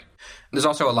look like. There's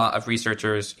also a lot of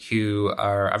researchers who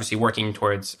are obviously working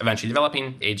towards eventually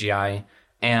developing AGI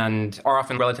and are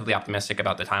often relatively optimistic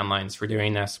about the timelines for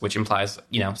doing this, which implies,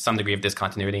 some degree of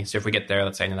discontinuity. So if we get there,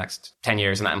 let's say in the next 10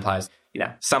 years, and that implies,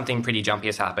 something pretty jumpy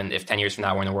has happened if 10 years from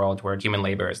now we're in a world where human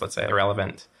labor is, let's say,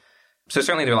 irrelevant. So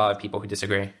certainly there are a lot of people who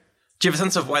disagree. Do you have a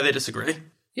sense of why they disagree?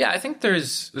 Yeah, I think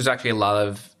there's actually a lot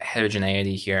of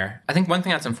heterogeneity here. I think one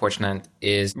thing that's unfortunate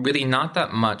is really not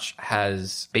that much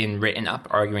has been written up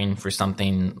arguing for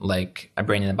something like a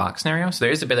brain-in-a-box scenario. So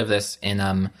there is a bit of this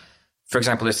in for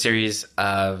example, a series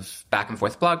of back and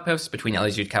forth blog posts between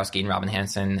Ellie Zhutkowski and Robin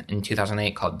Hanson in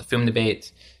 2008 called The Fume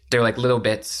Debate. They're like little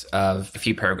bits of a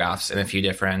few paragraphs and a few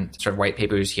different sort of white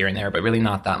papers here and there, but really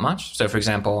not that much. So for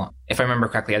example, if I remember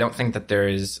correctly, I don't think that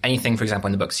there's anything, for example,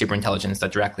 in the book Superintelligence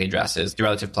that directly addresses the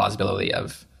relative plausibility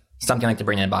of something like the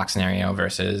brain-in-a-box scenario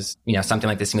versus, something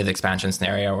like the smooth expansion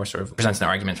scenario, or sort of presents an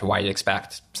argument for why you'd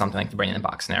expect something like the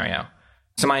brain-in-a-box scenario.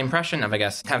 So my impression of,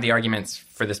 the arguments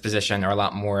for this position are a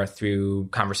lot more through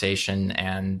conversation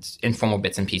and informal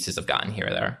bits and pieces I've gotten here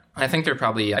or there. I think there are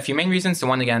probably a few main reasons. So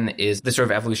one, again, is the sort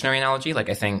of evolutionary analogy. Like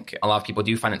I think a lot of people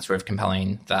do find it sort of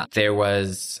compelling that there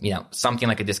was, something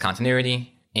like a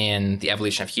discontinuity in the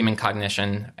evolution of human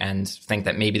cognition, and think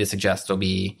that maybe this suggests there'll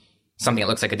be something that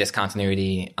looks like a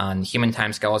discontinuity on human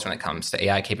timescales when it comes to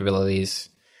AI capabilities.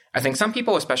 I think some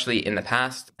people, especially in the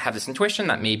past, have this intuition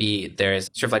that maybe there's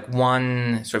sort of like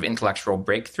one sort of intellectual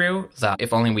breakthrough, that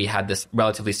if only we had this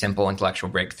relatively simple intellectual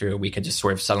breakthrough, we could just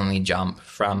sort of suddenly jump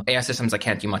from AI systems that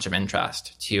can't do much of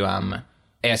interest to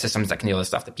AI systems that can do all the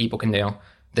stuff that people can do.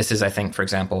 This is, I think, for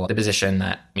example, the position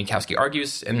that Minkowski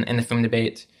argues in the film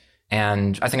debate.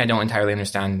 And I think I don't entirely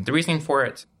understand the reasoning for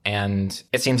it. And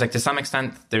it seems like to some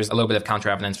extent, there's a little bit of counter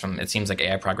evidence from, it seems like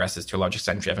AI progress is to a large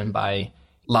extent driven by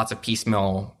lots of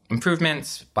piecemeal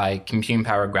improvements, by computing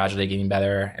power gradually getting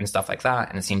better and stuff like that.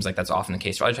 And it seems like that's often the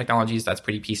case for other technologies. That's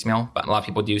pretty piecemeal. But a lot of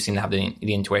people do seem to have the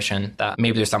intuition that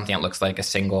maybe there's something that looks like a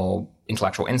single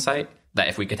intellectual insight that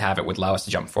if we could have it would allow us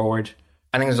to jump forward.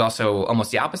 I think there's also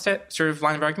almost the opposite sort of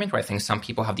line of argument where I think some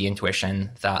people have the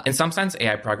intuition that in some sense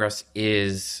AI progress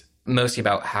is mostly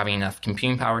about having enough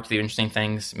computing power to do interesting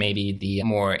things. Maybe the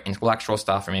more intellectual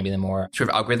stuff or maybe the more sort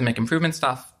of algorithmic improvement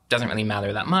stuff doesn't really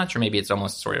matter that much, or maybe it's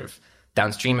almost sort of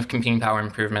downstream of computing power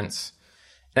improvements.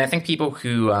 And I think people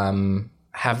who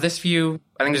have this view,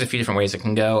 I think there's a few different ways it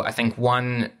can go. I think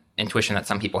one intuition that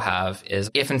some people have is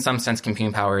if in some sense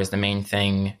computing power is the main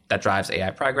thing that drives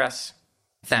AI progress,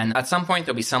 then at some point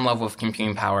there'll be some level of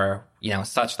computing power,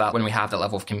 such that when we have that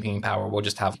level of computing power, we'll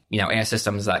just have, AI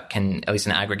systems that can, at least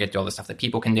in aggregate, do all the stuff that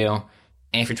people can do.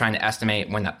 And if you're trying to estimate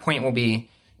when that point will be,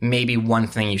 maybe one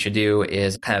thing you should do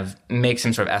is kind of make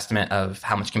some sort of estimate of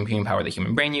how much computing power the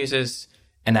human brain uses.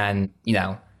 And then,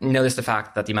 notice the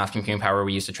fact that the amount of computing power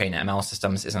we use to train ML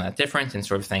systems isn't that different and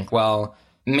sort of think, well,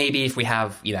 maybe if we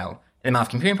have, an amount of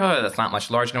computing power that's not much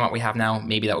larger than what we have now,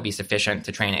 maybe that will be sufficient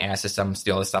to train AI systems to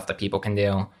do all the stuff that people can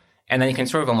do. And then you can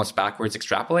sort of almost backwards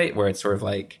extrapolate where it's sort of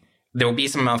like, there will be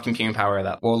some amount of computing power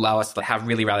that will allow us to have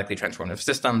really radically transformative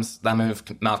systems. That amount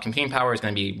of computing power is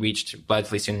going to be reached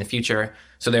relatively soon in the future.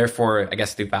 So therefore, I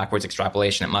guess through backwards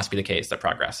extrapolation, it must be the case that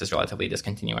progress is relatively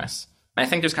discontinuous. And I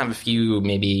think there's kind of a few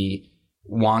maybe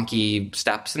wonky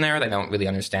steps in there that I don't really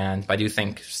understand. But I do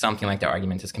think something like the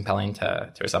argument is compelling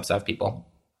to a subset of people.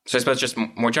 So I suppose just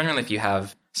more generally, if you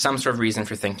have some sort of reason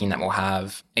for thinking that we'll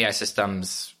have AI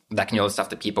systems that can do all the stuff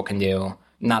that people can do,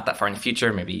 not that far in the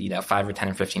future, maybe 5 or 10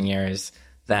 or 15 years,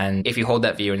 then if you hold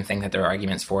that view and think that there are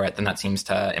arguments for it, then that seems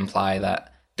to imply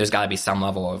that there's got to be some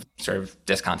level of sort of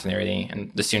discontinuity.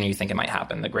 And the sooner you think it might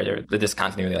happen, the greater the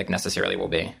discontinuity necessarily will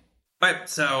be. But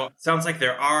so sounds like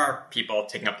there are people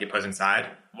taking up the opposing side.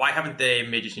 Why haven't they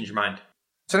made you change your mind?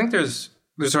 So I think there's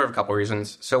sort of a couple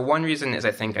reasons. So one reason is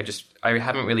I think I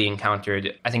haven't really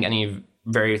encountered, any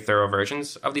very thorough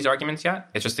versions of these arguments yet.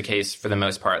 It's just the case for the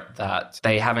most part that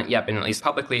they haven't yet been at least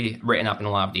publicly written up in a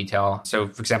lot of detail. So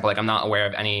for example, I'm not aware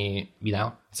of any,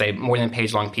 say more than a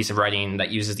page long piece of writing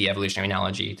that uses the evolutionary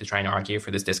analogy to try and argue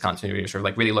for this discontinuity or sort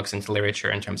of really looks into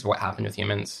literature in terms of what happened with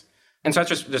humans. And so that's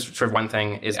just sort of one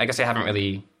thing is I guess I haven't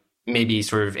really maybe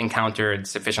sort of encountered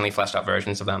sufficiently fleshed out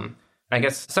versions of them. And I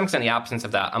guess to some extent, the absence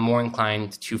of that, I'm more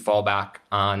inclined to fall back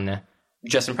on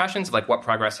just impressions of what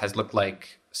progress has looked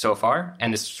like so far.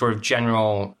 And this sort of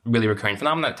general, really recurring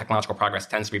phenomenon that technological progress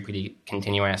tends to be pretty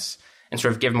continuous, and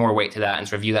sort of give more weight to that and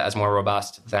sort of view that as more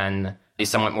robust than these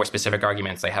somewhat more specific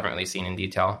arguments I haven't really seen in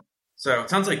detail. So it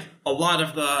sounds like a lot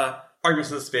of the arguments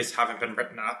in the space haven't been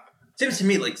written up. It seems to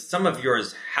me like some of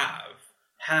yours have.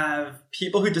 Have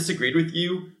people who disagreed with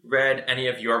you read any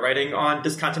of your writing on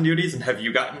discontinuities, and have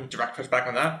you gotten direct pushback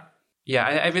on that?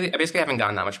 Yeah, I basically haven't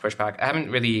gotten that much pushback. I haven't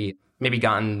really maybe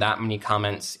gotten that many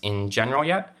comments in general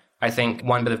yet. I think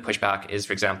one bit of pushback is,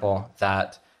 for example,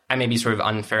 that I may be sort of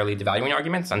unfairly devaluing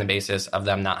arguments on the basis of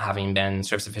them not having been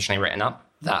sort of sufficiently written up,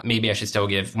 that maybe I should still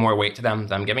give more weight to them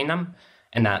than I'm giving them,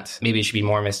 and that maybe it should be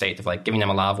more of a state of giving them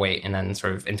a lot of weight and then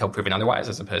sort of until proven otherwise,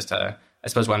 as opposed to, I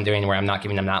suppose, what I'm doing where I'm not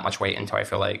giving them that much weight until I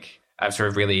feel like I've sort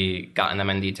of really gotten them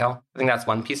in detail. I think that's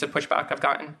one piece of pushback I've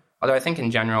gotten. Although I think in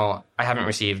general, I haven't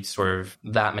received sort of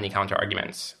that many counter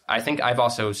arguments. I think I've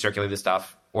also circulated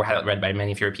stuff or had it read by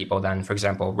many fewer people than, for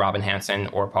example, Robin Hanson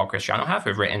or Paul Christiano have,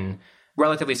 who've written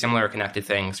relatively similar connected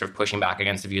things, sort of pushing back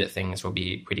against the view that things will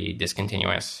be pretty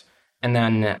discontinuous. And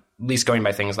then at least going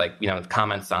by things like,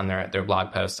 comments on their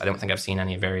blog posts, I don't think I've seen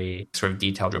any very sort of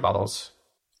detailed rebuttals.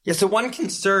 Yeah, so one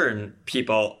concern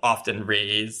people often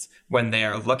raise when they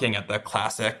are looking at the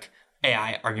classic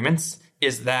AI arguments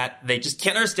is that they just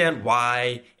can't understand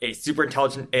why a super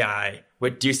intelligent AI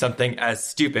would do something as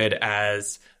stupid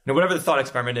as, whatever the thought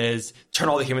experiment is, turn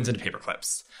all the humans into paper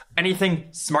clips. Anything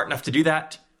smart enough to do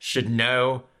that should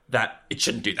know that it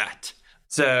shouldn't do that.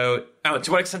 So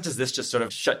to what extent does this just sort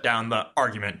of shut down the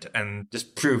argument and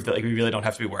just prove that we really don't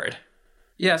have to be worried?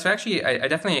 Yeah, so actually, I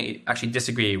definitely actually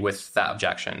disagree with that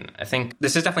objection. I think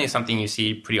this is definitely something you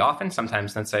see pretty often.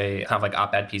 Sometimes, let's say, kind of like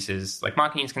op-ed pieces, like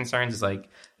marketing concerns is like,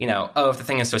 oh, if the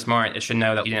thing is so smart, it should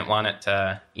know that you didn't want it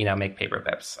to, make paper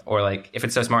clips. Or like, if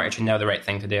it's so smart, it should know the right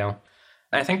thing to do.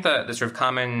 And I think the sort of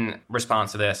common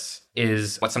response to this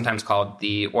is what's sometimes called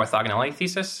the orthogonality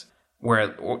thesis, where,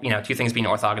 two things being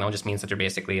orthogonal just means that they're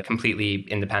basically completely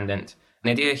independent. The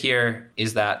idea here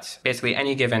is that basically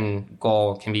any given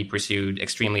goal can be pursued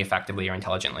extremely effectively or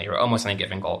intelligently, or almost any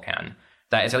given goal can.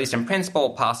 That it's at least in principle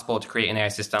possible to create an AI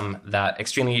system that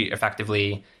extremely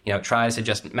effectively, tries to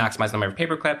just maximize the number of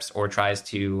paper clips, or tries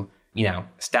to,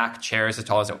 stack chairs as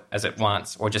tall as it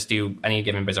wants, or just do any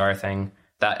given bizarre thing.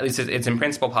 That at least it's in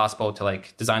principle possible to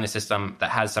like design a system that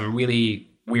has some really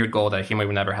weird goal that a human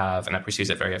would never have, and that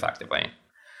pursues it very effectively.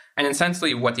 And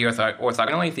essentially what the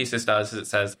orthogonality thesis does is it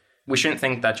says, we shouldn't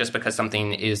think that just because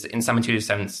something is in some intuitive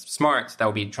sense smart, that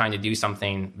will be trying to do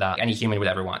something that any human would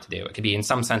ever want to do. It could be in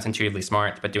some sense intuitively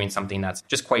smart, but doing something that's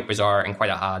just quite bizarre and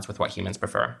quite at odds with what humans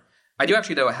prefer. I do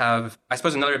actually, though, have, I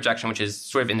suppose, another objection, which is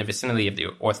sort of in the vicinity of the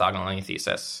orthogonality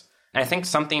thesis. And I think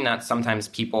something that sometimes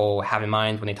people have in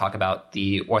mind when they talk about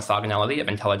the orthogonality of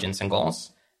intelligence and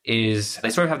goals is they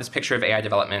sort of have this picture of AI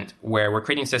development where we're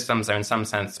creating systems that are in some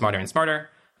sense smarter and smarter.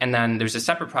 And then there's a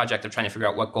separate project of trying to figure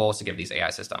out what goals to give these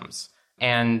AI systems.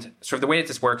 And sort of the way that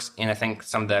this works in, I think,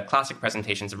 some of the classic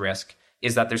presentations of risk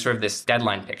is that there's sort of this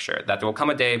deadline picture, that there will come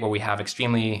a day where we have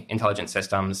extremely intelligent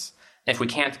systems. If we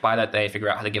can't by that day figure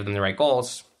out how to give them the right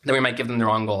goals, then we might give them the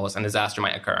wrong goals and disaster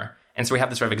might occur. And so we have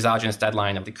this sort of exogenous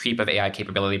deadline of the creep of AI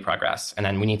capability progress. And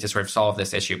then we need to sort of solve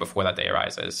this issue before that day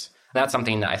arises. And that's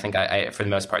something that I think I, for the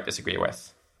most part, disagree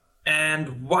with.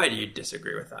 And why do you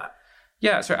disagree with that?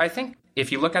 Yeah, so I think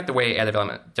if you look at the way AI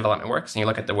development works, and you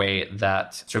look at the way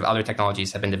that sort of other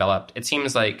technologies have been developed, it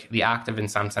seems like the act of, in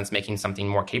some sense, making something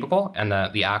more capable and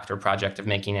the act or project of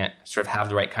making it sort of have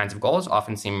the right kinds of goals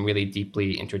often seem really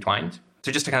deeply intertwined.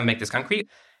 So just to kind of make this concrete,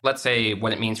 let's say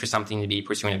what it means for something to be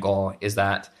pursuing a goal is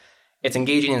that it's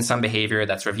engaging in some behavior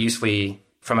that's sort of usefully,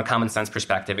 from a common sense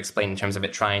perspective, explained in terms of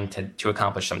it trying to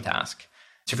accomplish some task.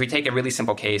 So if we take a really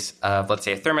simple case of, let's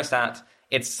say, a thermostat,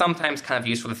 it's sometimes kind of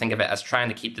useful to think of it as trying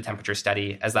to keep the temperature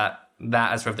steady, as that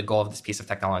as sort of the goal of this piece of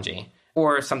technology.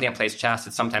 Or something that plays chess,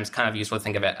 it's sometimes kind of useful to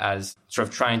think of it as sort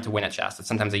of trying to win at chess. It's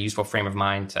sometimes a useful frame of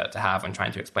mind to have when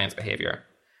trying to explain its behavior.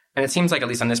 And it seems like, at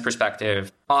least on this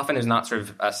perspective, often there's not sort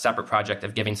of a separate project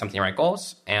of giving something the right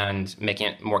goals and making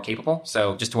it more capable.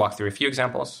 So just to walk through a few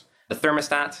examples. The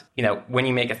thermostat, when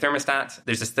you make a thermostat,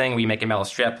 there's this thing where you make a metal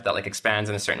strip that like expands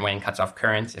in a certain way and cuts off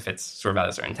current if it's sort of at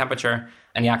a certain temperature.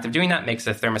 And the act of doing that makes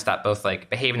the thermostat both like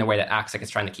behave in a way that acts like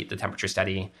it's trying to keep the temperature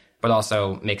steady, but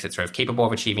also makes it sort of capable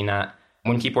of achieving that.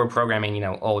 When people were programming,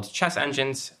 old chess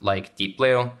engines like Deep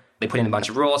Blue, they put in a bunch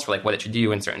of rules for like what it should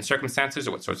do in certain circumstances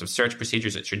or what sorts of search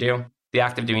procedures it should do. The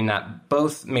act of doing that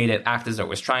both made it act as though it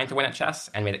was trying to win at chess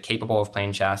and made it capable of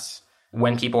playing chess.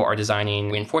 When people are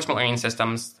designing reinforcement learning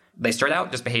systems, they start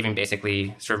out just behaving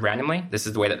basically sort of randomly. This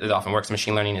is the way that it often works.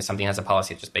 Machine learning is something that has a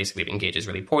policy that just basically engages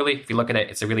really poorly. If you look at it,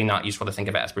 it's really not useful to think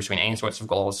of it as pursuing any sorts of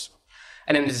goals.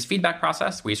 And then there's this feedback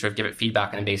process where you sort of give it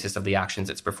feedback on the basis of the actions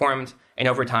it's performed. And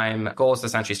over time, goals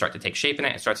essentially start to take shape in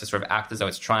it. It starts to sort of act as though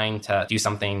it's trying to do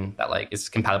something that like is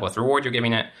compatible with the reward you're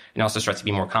giving it, and also starts to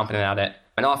be more competent at it.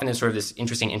 And often there's sort of this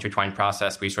interesting intertwined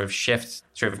process where you sort of shift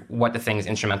sort of what the thing's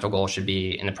instrumental goal should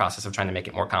be in the process of trying to make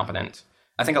it more competent.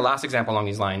 I think a last example along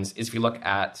these lines is if you look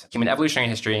at human evolutionary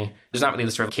history, there's not really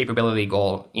this sort of capability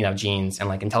goal, genes and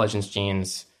like intelligence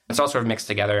genes. It's all sort of mixed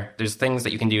together. There's things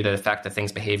that you can do to affect the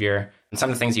thing's behavior. And some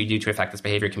of the things you do to affect this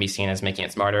behavior can be seen as making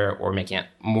it smarter or making it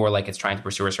more like it's trying to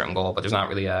pursue a certain goal, but there's not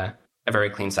really a very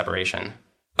clean separation.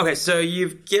 Okay, so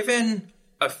you've given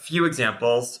a few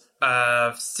examples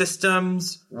of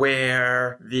systems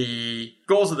where the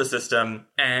goals of the system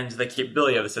and the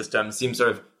capability of the system seem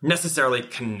sort of necessarily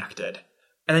connected.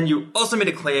 And then you also made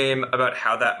a claim about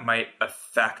how that might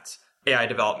affect AI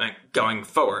development going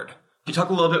forward. Can you talk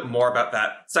a little bit more about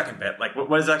that second bit? Like, what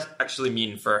does that actually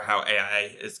mean for how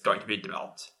AI is going to be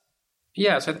developed?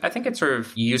 Yeah, so I think it's sort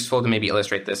of useful to maybe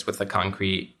illustrate this with a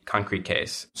concrete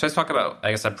case. So let's talk about, I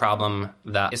guess, a problem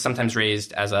that is sometimes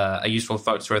raised as a useful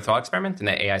sort of thought experiment in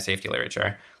the AI safety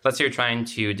literature. Let's say you're trying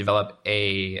to develop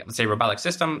a robotic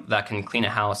system that can clean a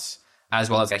house as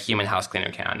well as a human house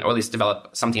cleaner can, or at least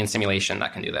develop something in simulation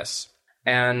that can do this.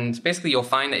 And basically, you'll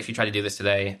find that if you try to do this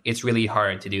today, it's really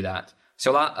hard to do that. So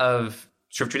a lot of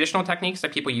sort of traditional techniques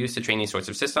that people use to train these sorts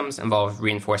of systems involve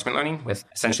reinforcement learning with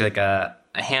essentially like a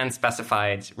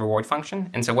hand-specified reward function.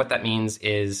 And so what that means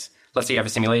is, let's say you have a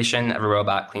simulation of a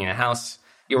robot cleaning a house,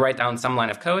 you'll write down some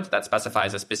line of code that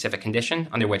specifies a specific condition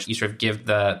under which you sort of give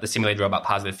the simulated robot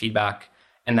positive feedback.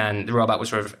 And then the robot will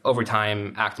sort of, over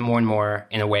time, act more and more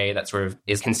in a way that sort of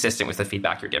is consistent with the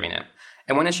feedback you're giving it.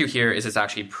 And one issue here is it's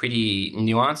actually pretty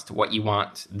nuanced what you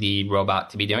want the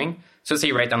robot to be doing. So let's say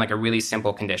you write down like a really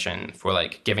simple condition for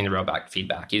like giving the robot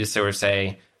feedback. You just sort of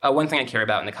say, one thing I care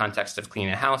about in the context of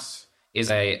cleaning a house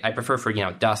is I prefer for,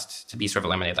 dust to be sort of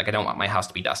eliminated. Like I don't want my house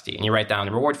to be dusty. And you write down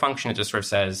the reward function. It just sort of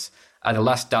says, the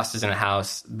less dust is in a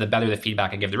house, the better the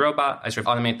feedback I give the robot. I sort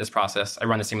of automate this process. I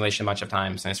run the simulation a bunch of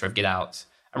times and I sort of get out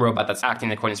a robot that's acting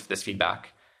in accordance with this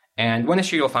feedback. And one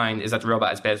issue you'll find is that the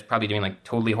robot is probably doing like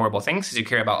totally horrible things because you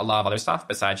care about a lot of other stuff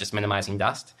besides just minimizing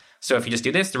dust. So if you just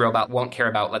do this, the robot won't care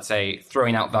about, let's say,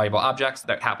 throwing out valuable objects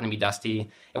that happen to be dusty.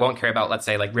 It won't care about, let's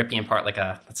say, like ripping apart like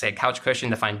let's say a couch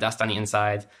cushion to find dust on the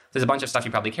inside. There's a bunch of stuff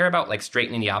you probably care about, like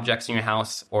straightening the objects in your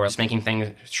house or just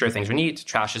making sure things are neat.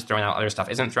 Trash is thrown out, other stuff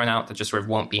isn't thrown out. That just sort of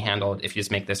won't be handled if you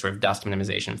just make this sort of dust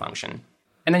minimization function.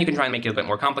 And then you can try and make it a bit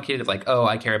more complicated of like,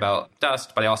 I care about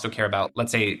dust, but I also care about,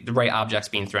 let's say, the right objects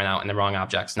being thrown out and the wrong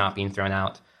objects not being thrown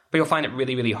out. But you'll find it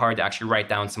really, really hard to actually write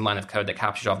down some line of code that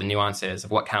captures all the nuances of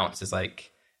what counts as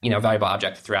like, valuable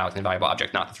object to throw out and valuable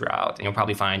object not to throw out. And you'll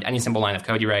probably find any simple line of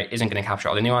code you write isn't going to capture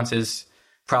all the nuances.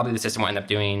 Probably the system will end up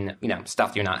doing,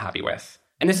 stuff you're not happy with.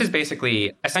 And this is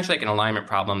basically essentially like an alignment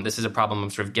problem. This is a problem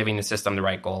of sort of giving the system the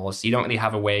right goals. So you don't really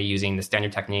have a way using the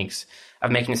standard techniques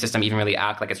of making the system even really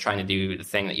act like it's trying to do the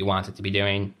thing that you want it to be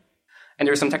doing. And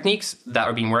there are some techniques that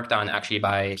are being worked on actually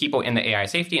by people in the AI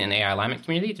safety and AI alignment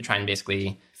community to try and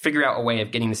basically figure out a way of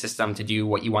getting the system to do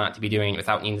what you want it to be doing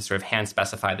without needing to sort of hand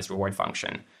specify this reward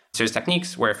function. So there's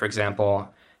techniques where, for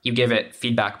example, you give it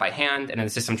feedback by hand, and then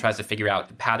the system tries to figure out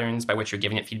the patterns by which you're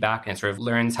giving it feedback, and it sort of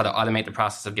learns how to automate the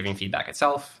process of giving feedback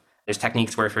itself. There's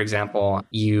techniques where, for example,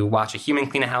 you watch a human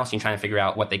clean a house, and you're trying to figure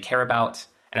out what they care about,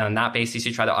 and on that basis,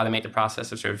 you try to automate the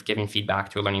process of sort of giving feedback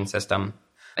to a learning system.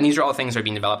 And these are all things that are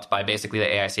being developed by basically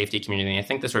the AI safety community. And I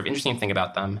think the sort of interesting thing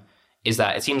about them is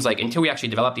that it seems like until we actually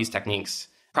develop these techniques,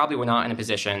 probably we're not in a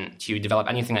position to develop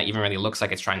anything that even really looks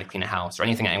like it's trying to clean a house or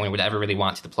anything that anyone would ever really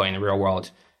want to deploy in the real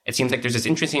world. It seems like there's this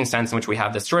interesting sense in which we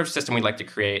have this sort of system we'd like to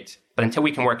create, but until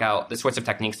we can work out the sorts of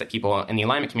techniques that people in the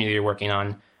alignment community are working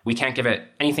on, we can't give it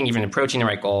anything even approaching the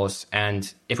right goals.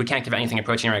 And if we can't give it anything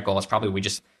approaching the right goals, probably we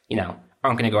just,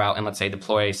 aren't going to go out and, let's say,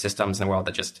 deploy systems in the world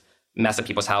that just mess up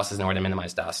people's houses in order to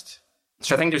minimize dust.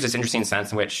 So I think there's this interesting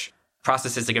sense in which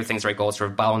processes to give things the right goals sort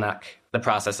of bottleneck the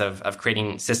process of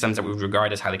creating systems that we would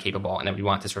regard as highly capable and that we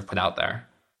want to sort of put out there.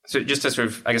 So just to sort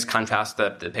of, I guess, contrast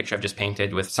the picture I've just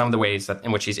painted with some of the ways that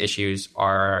in which these issues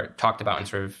are talked about in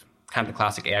sort of kind of the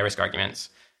classic AI risk arguments,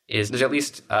 is there's at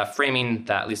least a framing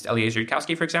that at least Eliezer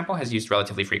Yudkowsky, for example, has used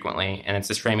relatively frequently. And it's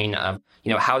this framing of,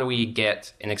 how do we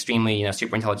get an extremely,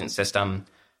 super intelligent system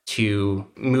to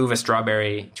move a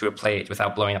strawberry to a plate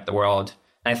without blowing up the world?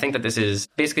 And I think that this is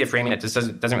basically a framing that just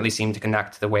doesn't really seem to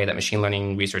connect the way that machine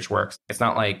learning research works. It's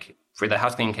not like, for the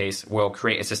house cleaning case, we'll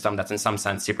create a system that's in some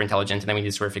sense super intelligent, and then we need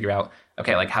to sort of figure out,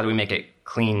 okay, like how do we make it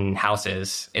clean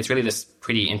houses? It's really this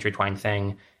pretty intertwined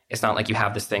thing. It's not like you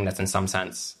have this thing that's in some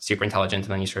sense super intelligent,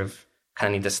 and then you sort of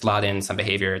kind of need to slot in some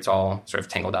behavior. It's all sort of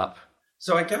tangled up.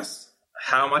 So I guess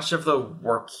how much of the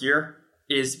work here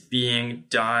is being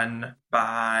done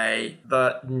by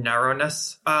the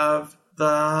narrowness of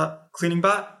the cleaning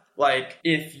bot? Like,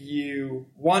 if you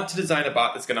want to design a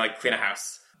bot that's going to clean a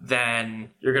house,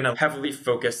 then you're going to heavily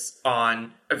focus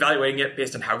on evaluating it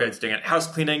based on how good it's doing at house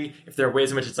cleaning. If there are ways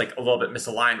in which it's a little bit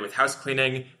misaligned with house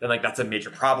cleaning, then that's a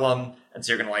major problem. And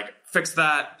so you're going to fix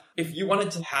that. If you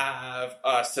wanted to have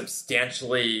a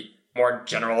substantially more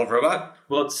general robot,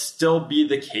 will it still be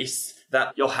the case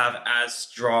that you'll have as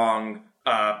strong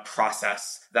a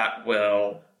process that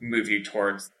will move you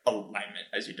towards alignment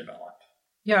as you develop?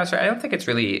 Yeah, so I don't think it's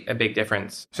really a big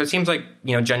difference. So it seems like,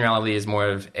 generality is more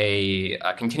of a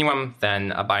continuum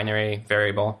than a binary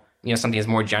variable. Something is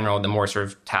more general, the more sort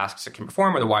of tasks it can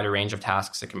perform, or the wider range of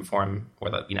tasks it can perform,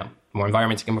 or the, more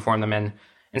environments it can perform them in.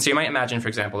 And so you might imagine, for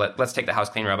example, let's take the house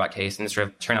clean robot case and sort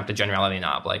of turn up the generality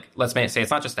knob. Like, let's say it's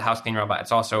not just the house clean robot,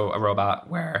 it's also a robot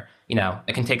where,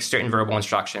 it can take certain verbal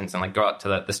instructions and go out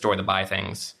to the store to buy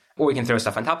things. Or we can throw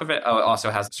stuff on top of it. Oh, it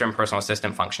also has certain personal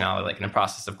assistant functionality, like in the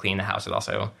process of cleaning the house, it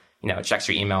also, it checks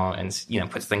your email and,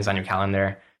 puts things on your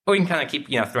calendar. Or we can kind of keep,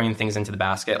 throwing things into the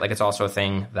basket. Like, it's also a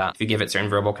thing that if you give it certain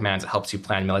verbal commands, it helps you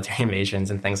plan military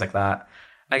invasions and things like that.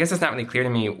 I guess it's not really clear to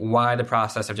me why the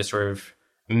process of just sort of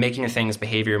making a thing's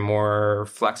behavior more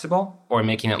flexible or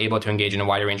making it able to engage in a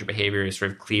wider range of behaviors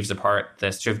sort of cleaves apart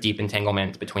this sort of deep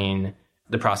entanglement between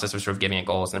the process of sort of giving it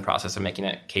goals and the process of making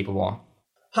it capable.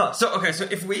 So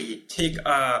if we take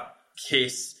a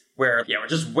case where, yeah,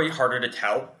 it's just way harder to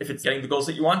tell if it's getting the goals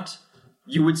that you want,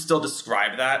 you would still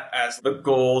describe that as the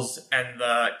goals and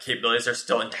the capabilities are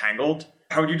still entangled.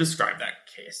 How would you describe that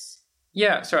case?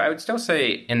 Yeah, so I would still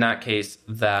say in that case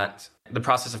that the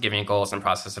process of giving it goals and the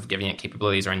process of giving it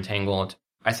capabilities are entangled.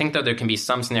 I think that there can be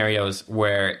some scenarios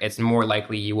where it's more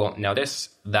likely you won't notice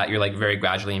that you're like very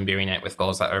gradually imbuing it with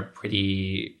goals that are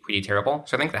pretty terrible.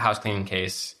 So I think the house cleaning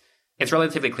case, it's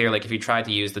relatively clear, like if you try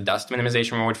to use the dust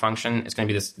minimization reward function, it's going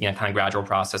to be this, kind of gradual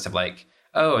process of like,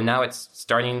 oh, now it's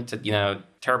starting to,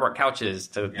 tear apart couches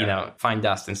to, find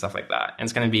dust and stuff like that. And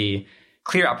it's going to be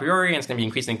clear a priori, and it's going to be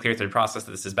increasingly clear through the process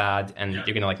that this is bad, and you're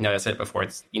going to like notice it before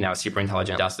it's, a super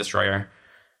intelligent dust destroyer.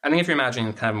 I think if you're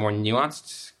imagining kind of more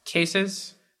nuanced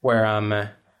cases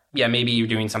where, maybe you're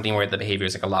doing something where the behavior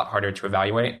is like a lot harder to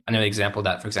evaluate. Another example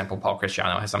that, for example, Paul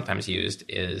Cristiano has sometimes used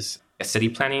is a city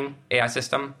planning AI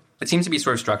system. It seems to be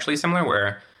sort of structurally similar,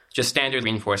 where just standard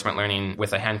reinforcement learning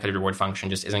with a hand-coded reward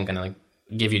function just isn't going to like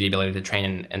give you the ability to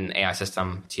train an AI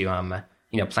system to,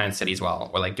 plan cities well,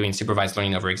 or like doing supervised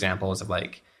learning over examples of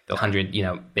like the 100,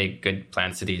 big, good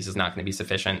planned cities is not going to be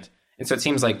sufficient. And so it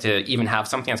seems like to even have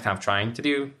something that's kind of trying to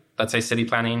do, let's say, city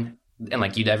planning, and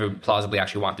like you'd ever plausibly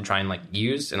actually want to try and like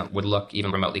use, and it would look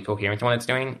even remotely coherent to what it's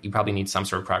doing, you probably need some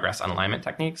sort of progress on alignment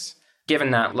techniques.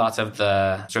 Given that lots of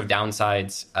the sort of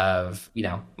downsides of,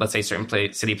 let's say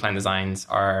certain city plan designs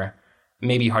are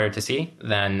maybe harder to see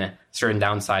than certain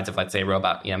downsides of, let's say, a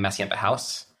robot, messing up a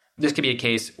house. This could be a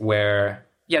case where,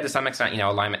 to some extent,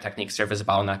 alignment techniques serve as a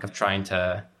bottleneck of trying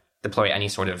to deploy any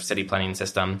sort of city planning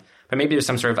system. But maybe there's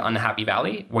some sort of unhappy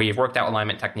valley where you've worked out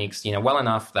alignment techniques, well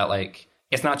enough that like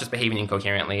it's not just behaving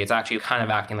incoherently, it's actually kind of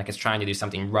acting like it's trying to do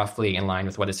something roughly in line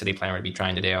with what a city planner would be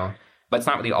trying to do. But it's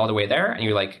not really all the way there, and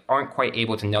you like aren't quite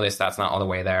able to notice that's not all the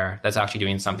way there. That's actually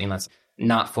doing something that's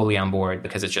not fully on board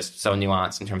because it's just so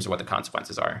nuanced in terms of what the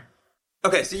consequences are.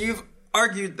 Okay, so you've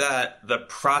argued that the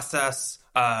process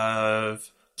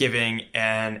of giving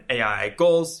an AI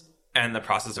goals and the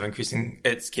process of increasing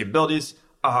its capabilities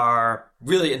are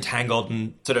really entangled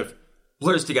and sort of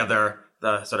blurs together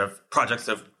the sort of projects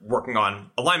of working on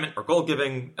alignment or goal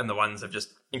giving and the ones of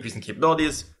just increasing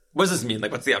capabilities. What does this mean?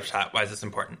 Like, what's the upshot? Why is this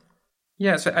important?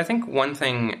 Yeah, so I think one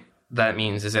thing that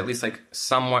means is at least like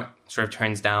somewhat sort of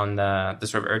turns down the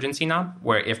sort of urgency knob,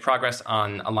 where if progress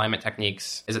on alignment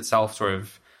techniques is itself sort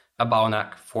of a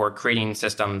bottleneck for creating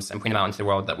systems and putting them out into the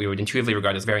world that we would intuitively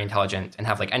regard as very intelligent and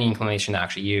have like any inclination to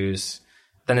actually use,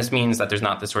 then this means that there's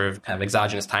not this sort of kind of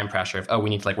exogenous time pressure of, oh,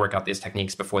 we need to like work out these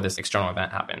techniques before this external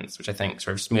event happens, which I think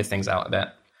sort of smooths things out a bit.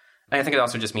 And I think it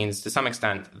also just means to some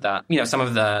extent that, some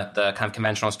of the kind of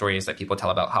conventional stories that people tell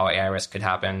about how AI risk could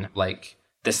happen, like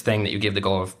this thing that you give the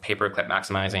goal of paperclip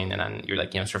maximizing and then you're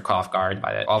like, sort of caught off guard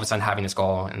by it, all of a sudden having this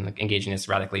goal and like engaging this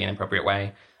radically inappropriate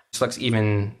way, just looks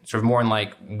even sort of more in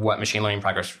like what machine learning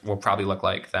progress will probably look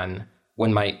like than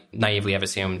one might naively have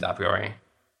assumed a priori.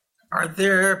 Are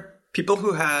there people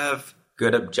who have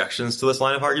good objections to this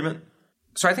line of argument?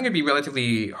 So I think it'd be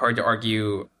relatively hard to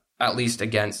argue at least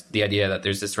against the idea that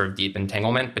there's this sort of deep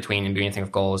entanglement between imbuing anything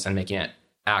with goals and making it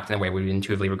act in a way we would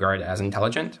intuitively regard as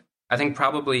intelligent. I think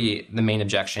probably the main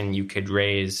objection you could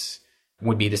raise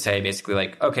would be to say basically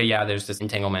like, okay, yeah, there's this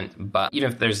entanglement, but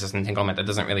even if there's this entanglement, that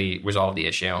doesn't really resolve the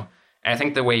issue. And I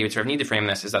think the way you would sort of need to frame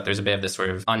this is that there's a bit of this sort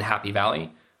of unhappy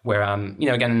valley where,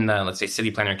 again, in the, let's say,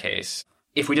 city planner case,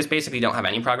 if we just basically don't have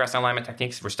any progress on alignment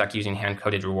techniques, we're stuck using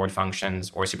hand-coded reward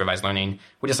functions or supervised learning,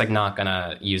 we're just like not going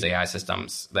to use AI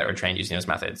systems that were trained using those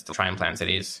methods to try and plan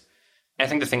cities. And I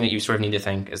think the thing that you sort of need to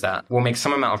think is that we'll make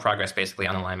some amount of progress basically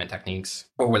on alignment techniques,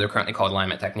 or what they're currently called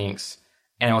alignment techniques,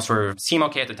 and it will sort of seem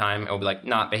okay at the time. It will be like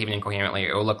not behaving incoherently.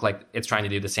 It will look like it's trying to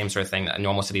do the same sort of thing that a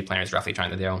normal city planner is roughly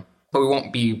trying to do, but we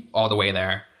won't be all the way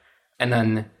there. And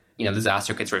then,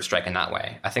 disaster could sort of strike in that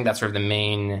way. I think that's sort of the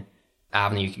main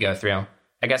avenue you could go through.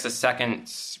 I guess the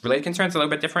second related concern is a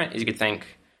little bit different, is you could think,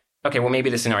 okay, well,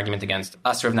 maybe this is an argument against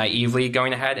us sort of naively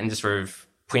going ahead and just sort of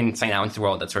putting something out into the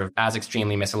world that's sort of as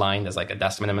extremely misaligned as like a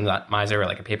dust minimizer or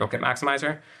like a paperclip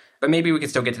maximizer. But maybe we could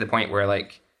still get to the point where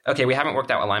like, okay, we haven't worked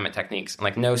out alignment techniques, and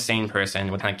like no sane person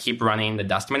would kind of keep running the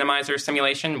dust minimizer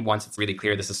simulation once it's really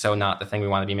clear this is so not the thing we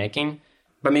want to be making.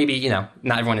 But maybe, not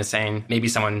everyone is sane. Maybe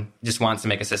someone just wants to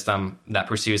make a system that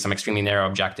pursues some extremely narrow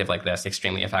objective like this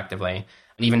extremely effectively.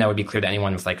 And even though it would be clear to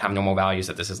anyone with like kind of normal values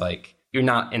that this is like, you're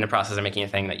not in the process of making a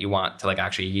thing that you want to like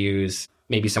actually use.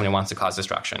 Maybe someone who wants to cause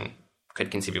destruction could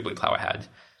conceivably plow ahead.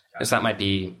 And so that might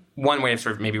be one way of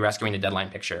sort of maybe rescuing the deadline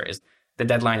picture, is the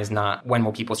deadline is not when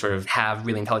will people sort of have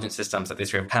really intelligent systems that they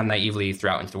sort of kind of naively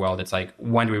throw out into the world. It's like,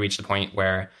 when do we reach the point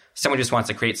where someone just wants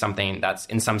to create something that's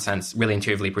in some sense really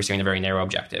intuitively pursuing a very narrow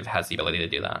objective, has the ability to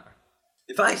do that?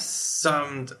 If I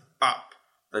summed up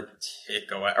the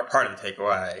takeaway, or part of the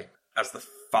takeaway, as the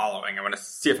following, I want to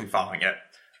see if I'm following it.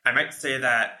 I might say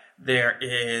that there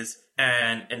is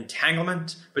an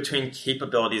entanglement between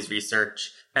capabilities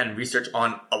research and research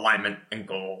on alignment and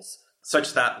goals,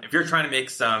 such that if you're trying to make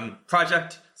some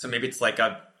project, so maybe it's like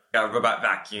a robot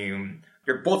vacuum,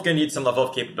 you're both going to need some level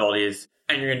of capabilities,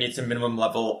 and you're going to need some minimum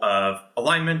level of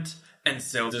alignment. And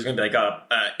so there's going to be like a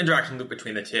interaction loop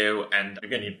between the two, and you're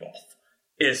going to need both.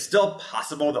 It is still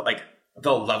possible that like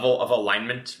the level of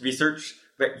alignment research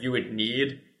that you would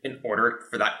need in order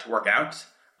for that to work out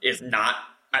is not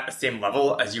at the same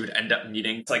level as you would end up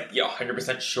needing to like be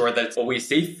 100% sure that it's always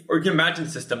safe. Or you can imagine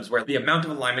systems where the amount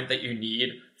of alignment that you need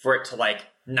for it to like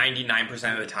 99%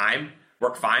 of the time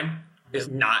work fine is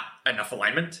not enough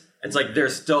alignment. It's like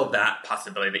there's still that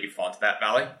possibility that you fall into that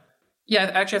valley. Yeah,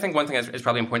 actually, I think one thing is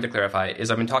probably important to clarify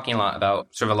is I've been talking a lot about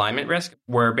sort of alignment risk,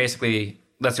 where basically,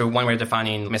 let's say one way of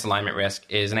defining misalignment risk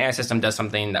is an AI system does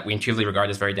something that we intuitively regard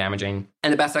as very damaging.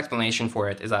 And the best explanation for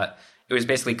it is that it was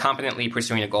basically competently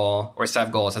pursuing a goal or a set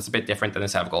of goals that's a bit different than the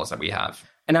set of goals that we have.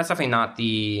 And that's definitely not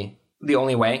the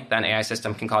only way that an AI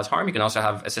system can cause harm. You can also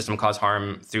have a system cause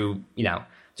harm through,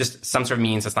 just some sort of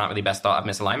means that's not really best thought of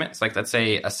misalignment. So like, let's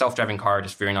say a self-driving car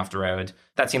just veering off the road.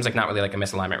 That seems like not really like a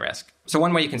misalignment risk. So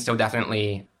one way you can still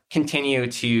definitely continue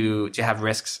to have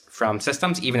risks from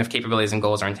systems, even if capabilities and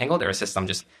goals are entangled, or a system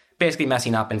just basically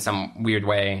messing up in some weird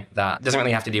way that doesn't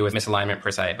really have to do with misalignment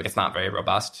per se, but it's not very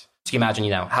robust. So you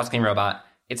imagine, house cleaning robot,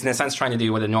 it's in a sense trying to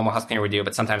do what a normal house cleaner would do,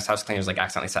 but sometimes house cleaners like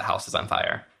accidentally set houses on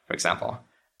fire, for example.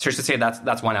 So just to say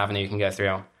that's one avenue you can go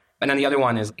through. And then the other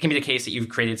one is, it can be the case that you've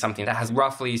created something that has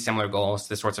roughly similar goals,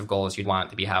 the sorts of goals you'd want it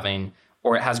to be having,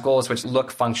 or it has goals which look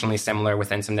functionally similar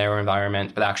within some narrow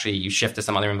environment, but actually you shift to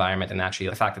some other environment and actually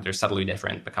the fact that they're subtly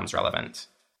different becomes relevant.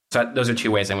 So those are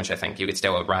two ways in which I think you could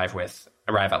still arrive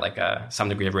at like some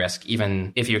degree of risk,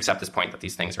 even if you accept this point that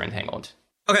these things are entangled.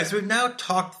 Okay, so we've now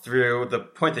talked through the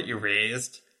point that you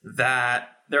raised, that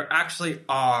there actually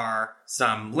are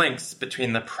some links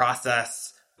between the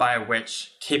process by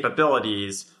which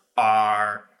capabilities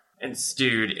are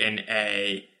enstewed in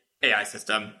a AI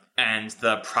system and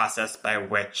the process by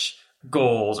which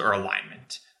goals or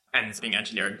alignment ends being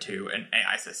engineered into an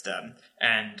AI system.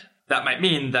 And that might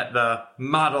mean that the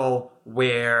model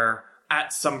where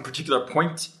at some particular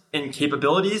point in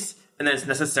capabilities, and then it's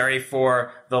necessary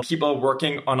for the people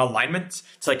working on alignment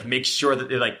to like make sure that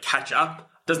they like catch up,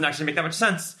 doesn't actually make that much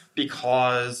sense,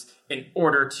 because in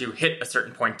order to hit a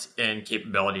certain point in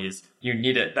capabilities, you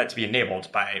need that to be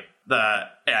enabled by the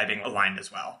AI being aligned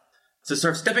as well. So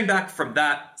sort of stepping back from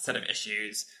that set of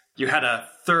issues, you had a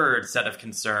third set of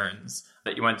concerns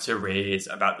that you wanted to raise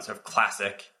about the sort of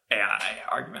classic AI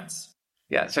arguments.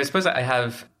 Yeah, so I suppose I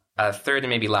have a third and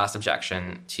maybe last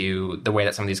objection to the way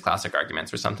that some of these classic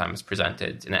arguments are sometimes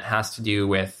presented, and it has to do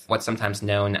with what's sometimes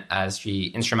known as the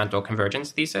instrumental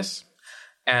convergence thesis.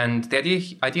 And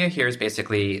the idea here is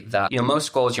basically that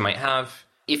most goals you might have,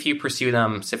 if you pursue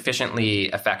them sufficiently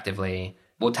effectively,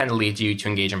 will tend to lead you to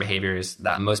engage in behaviors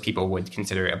that most people would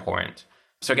consider abhorrent.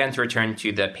 So again, to return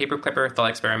to the paperclipper thought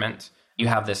experiment, you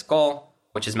have this goal,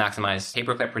 which is maximize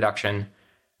paperclip production.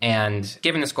 And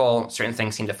given this goal, certain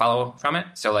things seem to follow from it.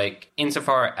 So like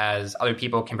insofar as other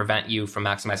people can prevent you from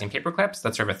maximizing paperclips,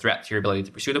 that's sort of a threat to your ability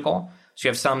to pursue the goal. So you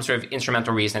have some sort of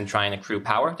instrumental reason to try and accrue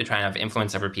power, to try and have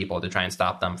influence over people, to try and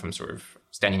stop them from sort of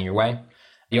standing in your way.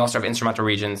 You also have instrumental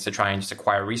reasons to try and just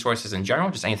acquire resources in general,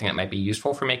 just anything that might be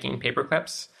useful for making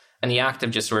paperclips. And the act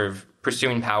of just sort of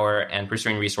pursuing power and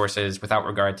pursuing resources without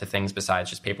regard to things besides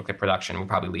just paperclip production will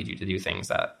probably lead you to do things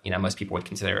that, most people would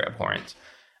consider abhorrent.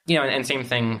 And same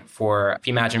thing for, if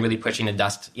you imagine really pushing a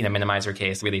dust, minimizer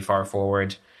case really far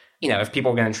forward. If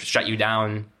people are going to shut you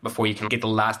down before you can get the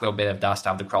last little bit of dust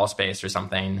out of the crawl space or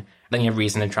something, then you have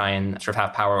reason to try and sort of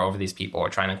have power over these people or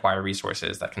try and acquire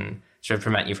resources that can sort of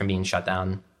prevent you from being shut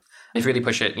down. If you really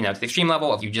push it, to the extreme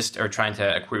level, if you just are trying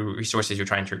to accrue resources, you're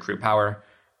trying to recruit power,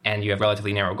 and you have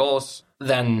relatively narrow goals,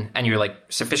 and you're like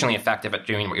sufficiently effective at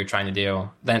doing what you're trying to do,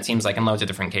 then it seems like in loads of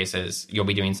different cases, you'll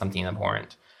be doing something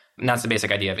abhorrent. And that's the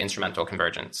basic idea of instrumental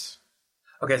convergence.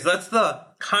 Okay, so that's the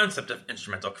concept of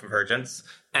instrumental convergence.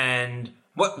 And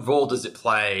what role does it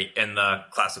play in the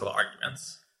classical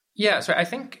arguments? Yeah, so I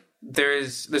think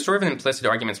there's sort of an implicit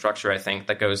argument structure, I think,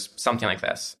 that goes something like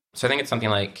this. So I think it's something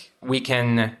like we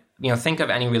can, think of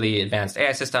any really advanced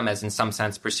AI system as in some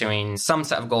sense pursuing some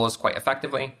set of goals quite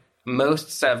effectively.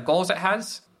 Most set of goals it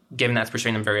has, given that it's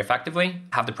pursuing them very effectively,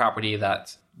 have the property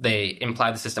that they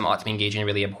imply the system ought to be engaging in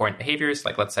really abhorrent behaviors,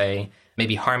 like let's say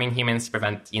maybe harming humans to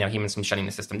prevent humans from shutting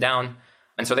the system down.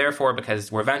 And so therefore,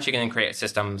 because we're eventually going to create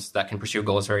systems that can pursue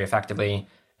goals very effectively,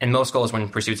 And most goals, when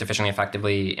pursued sufficiently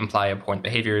effectively, imply abhorrent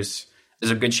behaviors.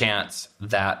 There's a good chance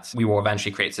that we will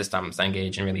eventually create systems that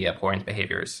engage in really abhorrent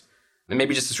behaviors. And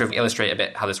maybe just to sort of illustrate a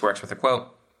bit how this works with a quote,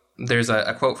 there's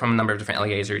a quote from a number of different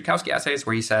Eliezer-Yudkowsky essays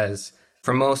where he says,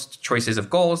 "For most choices of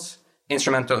goals,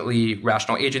 instrumentally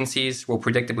rational agencies will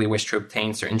predictably wish to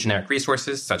obtain certain generic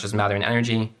resources, such as matter and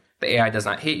energy. The AI does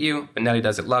not hate you, but neither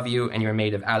does it love you, and you're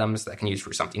made of atoms that can use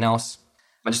for something else."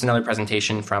 But just another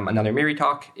presentation from another Miri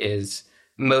talk is,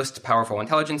 "Most powerful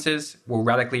intelligences will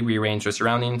radically rearrange their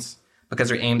surroundings because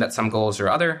they're aimed at some goals or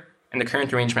other, and the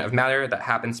current arrangement of matter that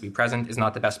happens to be present is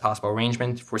not the best possible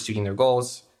arrangement for suiting their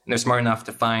goals, and they're smart enough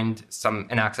to find some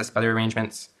and access better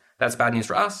arrangements. That's bad news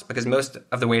for us, because most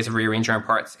of the ways of rearranging our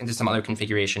parts into some other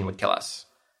configuration would kill us."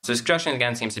 So the suggestion,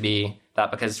 again, seems to be that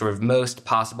because sort of most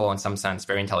possible, in some sense,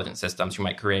 very intelligent systems we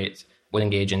might create would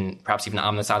engage in perhaps even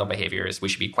omnicidal behaviors, we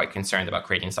should be quite concerned about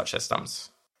creating such systems.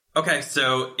 Okay,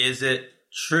 so is it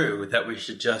true that we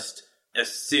should just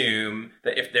assume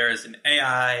that if there is an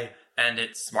AI and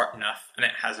it's smart enough and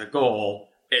it has a goal,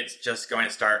 it's just going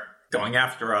to start going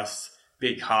after us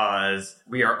because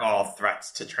we are all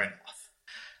threats to turn it off?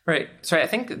 Right. So I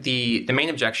think the main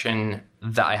objection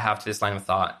that I have to this line of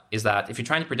thought is that if you're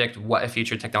trying to predict what a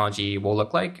future technology will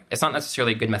look like, it's not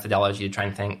necessarily a good methodology to try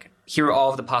and think, here are all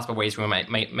of the possible ways we might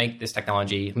make this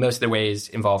technology. Most of the ways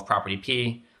involve property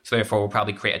P, so therefore we'll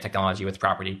probably create a technology with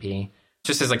property P.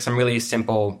 Just as like some really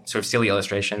simple sort of silly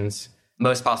illustrations,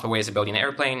 most possible ways of building an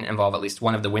airplane involve at least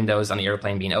one of the windows on the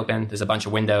airplane being open. There's a bunch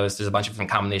of windows. There's a bunch of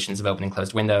different combinations of open and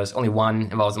closed windows. Only one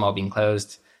involves them all being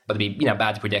closed. But it'd be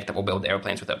bad to predict that we'll build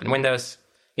airplanes with open windows.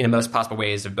 Most possible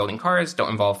ways of building cars don't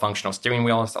involve functional steering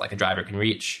wheels that like a driver can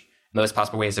reach. Most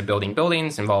possible ways of building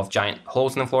buildings involve giant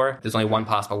holes in the floor. There's only one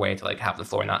possible way to like have the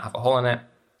floor not have a hole in it.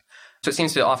 So it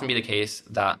seems to often be the case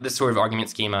that this sort of argument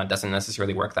schema doesn't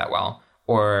necessarily work that well.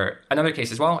 Or another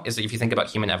case as well is that if you think about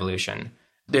human evolution,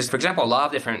 there's, for example, a lot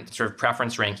of different sort of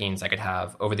preference rankings I could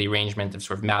have over the arrangement of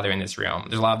sort of matter in this room.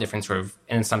 There's a lot of different sort of,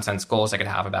 in some sense, goals I could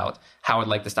have about how I'd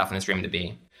like the stuff in this room to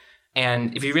be.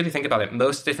 And if you really think about it,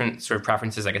 most different sort of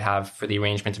preferences I could have for the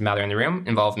arrangement of matter in the room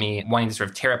involve me wanting to sort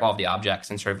of tear up all of the objects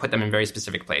and sort of put them in very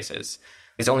specific places.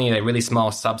 There's only a really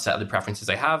small subset of the preferences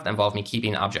I have that involve me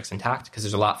keeping objects intact, because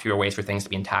there's a lot fewer ways for things to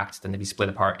be intact than to be split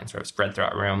apart and sort of spread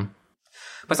throughout a room.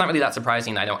 But it's not really that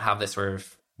surprising that I don't have this sort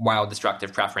of wild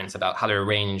destructive preference about how to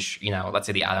arrange, let's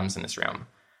say the atoms in this room. And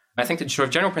I think the sort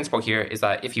of general principle here is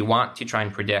that if you want to try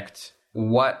and predict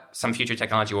what some future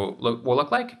technology will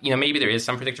look like, maybe there is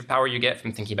some predictive power you get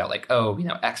from thinking about like,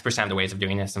 X% of the ways of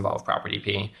doing this involve property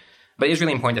P. But it is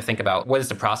really important to think about what is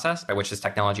the process by which this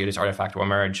technology or this artifact will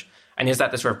emerge. And is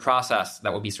that the sort of process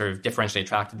that will be sort of differentially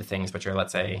attracted to things which are,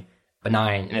 let's say,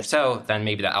 benign? And if so, then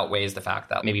maybe that outweighs the fact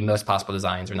that maybe most possible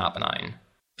designs are not benign.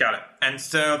 Got it. And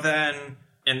so then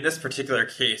in this particular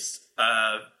case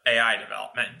of AI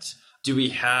development, do we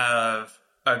have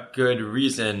a good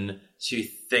reason to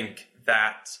think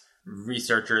that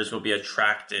researchers will be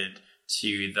attracted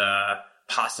to the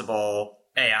possible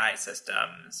AI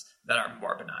systems that are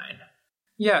more benign?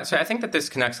 Yeah, so I think that this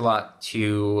connects a lot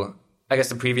to, I guess,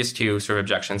 the previous two sort of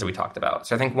objections that we talked about.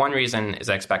 So I think one reason is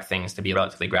I expect things to be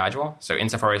relatively gradual. So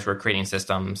insofar as we're creating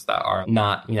systems that are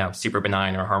not, super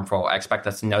benign or harmful, I expect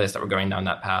us to notice that we're going down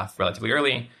that path relatively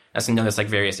early. Us to notice like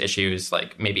various issues,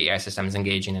 like maybe AI systems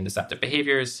engaging in deceptive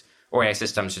behaviors, or AI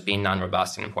systems just being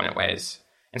non-robust in important ways.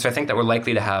 And so I think that we're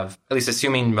likely to have, at least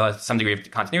assuming some degree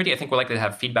of continuity, I think we're likely to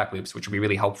have feedback loops, which will be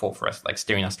really helpful for us, like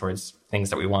steering us towards things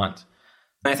that we want.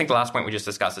 And I think the last point we just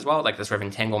discussed as well, like the sort of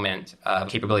entanglement of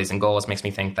capabilities and goals, makes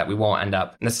me think that we won't end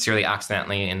up necessarily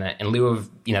accidentally in lieu of,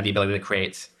 the ability to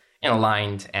create an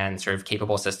aligned and sort of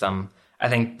capable system. I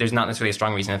think there's not necessarily a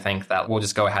strong reason to think that we'll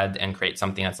just go ahead and create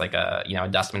something that's like a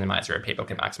dust minimizer or a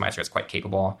paperclip maximizer that's quite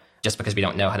capable, just because we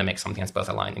don't know how to make something that's both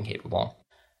aligned and capable.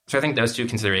 So I think those two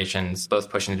considerations both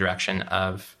push in the direction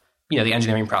of, the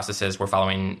engineering processes we're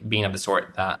following being of the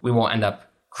sort that we won't end up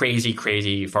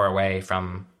crazy far away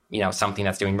from, something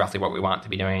that's doing roughly what we want to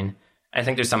be doing. I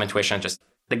think there's some intuition, just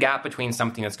the gap between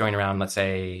something that's going around, let's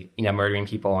say, murdering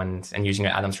people and using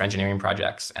your atoms for engineering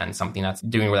projects and something that's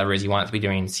doing whatever it is you want it to be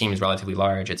doing seems relatively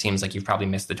large. It seems like you've probably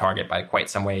missed the target by quite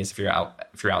some ways if you're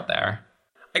out there.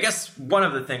 I guess one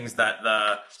of the things that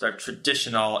the sort of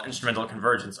traditional instrumental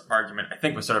convergence argument, I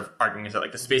think, was sort of arguing is that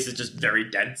like the space is just very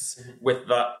dense with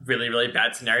the really, really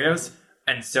bad scenarios.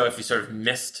 And so if you sort of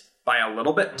missed by a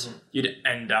little bit, you'd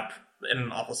end up in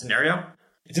an awful scenario.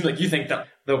 It seems like you think that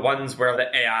the ones where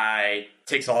the AI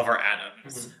takes all of our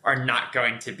atoms are not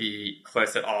going to be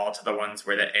close at all to the ones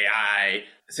where the AI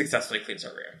successfully cleans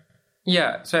our room.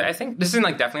 Yeah, so I think this isn't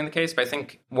like definitely the case, but I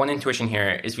think one intuition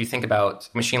here is if you think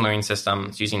about machine learning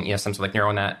systems using some sort of like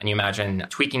neural net, and you imagine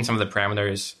tweaking some of the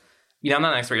parameters. I'm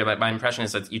not an expert, but my impression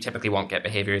is that you typically won't get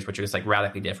behaviors which are just like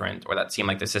radically different, or that seem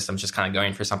like the system's just kind of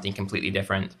going for something completely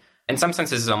different. In some sense,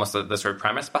 this is almost the sort of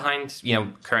premise behind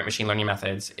current machine learning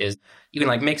methods is you can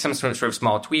like make some sort of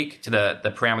small tweak to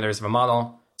the parameters of a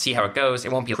model, see how it goes.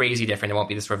 It won't be crazy different. It won't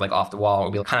be this sort of like off the wall.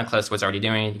 It'll be kind of close to what's already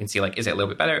doing. You can see like, is it a little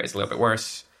bit better? Is it a little bit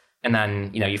worse? And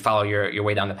then, you follow your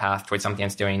way down the path towards something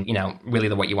that's doing,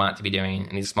 really what you want it to be doing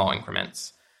in these small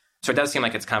increments. So it does seem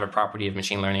like it's kind of a property of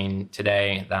machine learning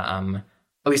today that,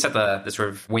 at least at the sort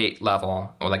of weight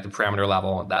level or like the parameter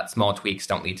level, that small tweaks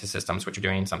don't lead to systems which are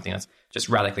doing something that's just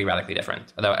radically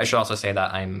different. Although I should also say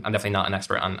that I'm definitely not an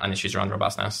expert on issues around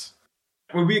robustness.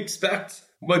 Would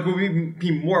we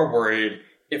be more worried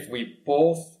if we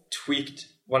both tweaked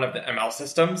one of the ML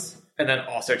systems and then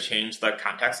also changed the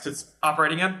context it's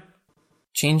operating in?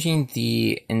 Changing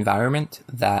the environment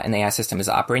that an AI system is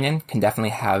operating in can definitely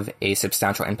have a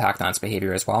substantial impact on its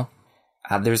behavior as well.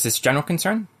 There's this general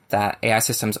concern that AI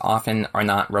systems often are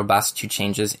not robust to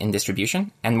changes in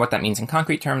distribution. And what that means in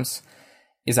concrete terms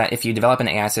is that if you develop an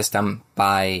AI system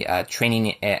by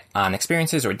training it on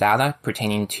experiences or data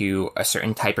pertaining to a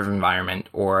certain type of environment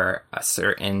or a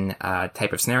certain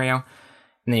type of scenario,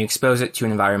 and then you expose it to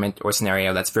an environment or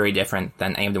scenario that's very different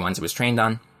than any of the ones it was trained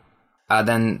on,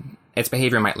 then its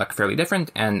behavior might look fairly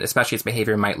different, and especially its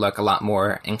behavior might look a lot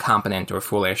more incompetent or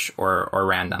foolish or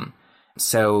random.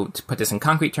 So to put this in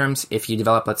concrete terms, if you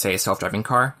develop, let's say, a self-driving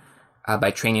car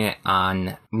by training it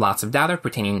on lots of data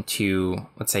pertaining to,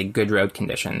 let's say, good road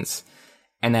conditions,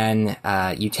 and then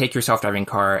you take your self-driving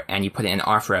car and you put it in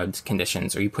off-road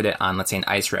conditions, or you put it on, let's say, an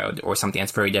ice road or something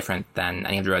that's very different than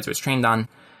any of the roads it was trained on,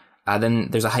 then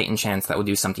there's a heightened chance that will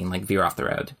do something like veer off the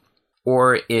road.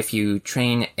 Or if you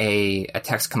train a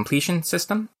text completion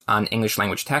system on English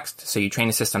language text, so you train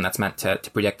a system that's meant to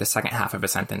predict the second half of a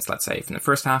sentence, let's say, from the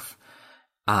first half,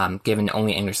 given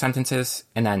only English sentences,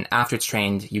 and then after it's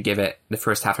trained, you give it the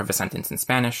first half of a sentence in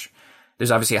Spanish, there's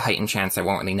obviously a heightened chance that it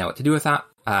won't really know what to do with that.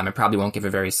 It probably won't give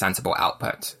a very sensible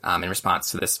output in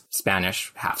response to this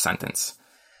Spanish half sentence.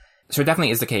 So it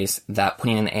definitely is the case that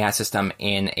putting an AI system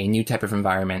in a new type of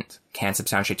environment can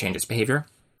substantially change its behavior.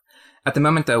 At the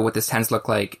moment, though, what this tends to look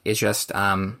like is just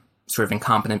sort of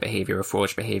incompetent behavior or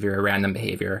foolish behavior or random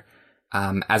behavior,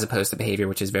 as opposed to behavior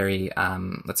which is very,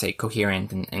 let's say,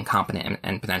 coherent and competent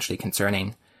and potentially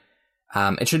concerning.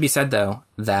 It should be said, though,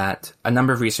 that a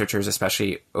number of researchers,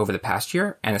 especially over the past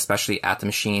year, and especially at the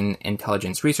Machine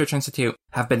Intelligence Research Institute,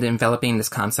 have been developing this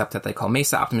concept that they call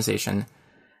MESA optimization.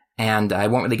 And I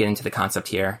won't really get into the concept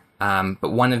here,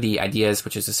 but one of the ideas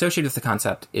which is associated with the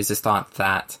concept is this thought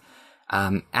that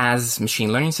as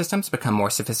machine learning systems become more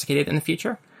sophisticated in the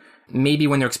future, maybe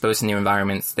when they're exposed to new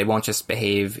environments, they won't just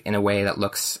behave in a way that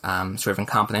looks sort of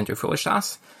incompetent or foolish to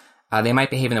us. They might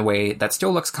behave in a way that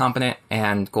still looks competent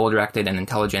and goal-directed and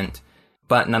intelligent,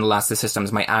 but nonetheless, the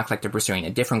systems might act like they're pursuing a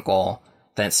different goal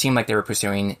than it seemed like they were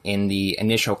pursuing in the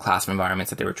initial class of environments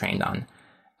that they were trained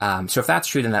on. So if that's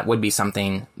true, then that would be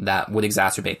something that would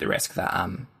exacerbate the risk that,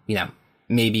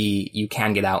 maybe you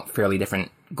can get out fairly different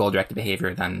goal-directed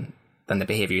behavior than the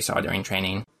behavior you saw during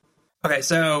training. Okay,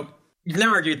 so you've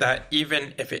now argued that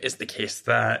even if it is the case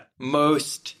that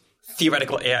most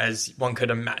theoretical AIs one could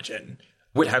imagine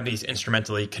would have these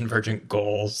instrumentally convergent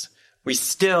goals, we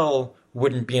still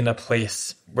wouldn't be in a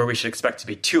place where we should expect to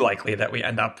be too likely that we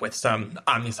end up with some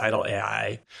omnicidal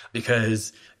AI,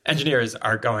 because engineers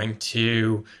are going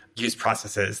to use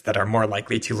processes that are more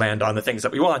likely to land on the things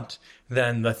that we want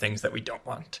than the things that we don't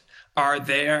want. Are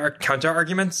there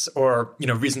counter-arguments or,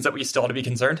 reasons that we still ought to be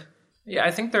concerned? Yeah,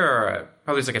 I think there are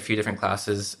probably like a few different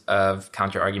classes of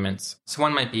counter-arguments. So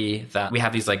one might be that we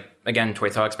have these toy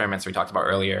thought experiments we talked about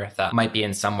earlier that might be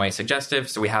in some way suggestive.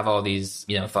 So we have all these,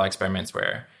 thought experiments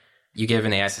where you give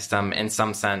an AI system, in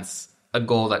some sense, a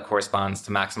goal that corresponds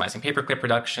to maximizing paperclip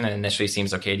production and initially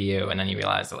seems okay to you. And then you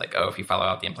realize that if you follow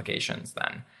out the implications,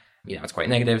 then, it's quite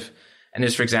negative. And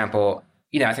there's, for example,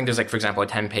 I think there's for example, a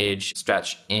 10-page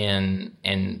stretch in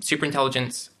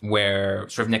superintelligence where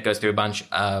sort of Nick goes through a bunch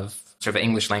of sort of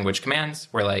English language commands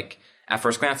where at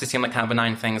first glance, they seem like kind of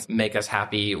benign things, make us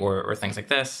happy or things like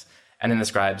this. And then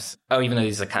describes, even though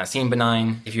these kind of seem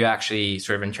benign, if you actually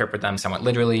sort of interpret them somewhat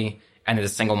literally and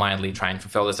just single-mindedly try and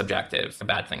fulfill this objective, a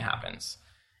bad thing happens.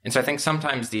 And so I think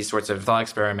sometimes these sorts of thought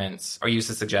experiments are used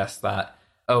to suggest that,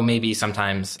 maybe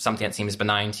sometimes something that seems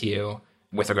benign to you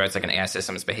with regards to an AI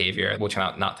system's behavior will turn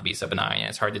out not to be so benign. And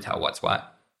it's hard to tell what's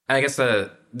what. And I guess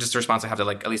just the response I have to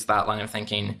at least that line of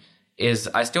thinking is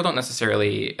I still don't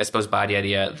necessarily, I suppose, buy the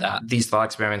idea that these thought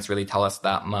experiments really tell us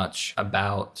that much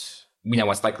about,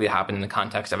 what's likely to happen in the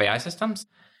context of AI systems.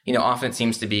 Often it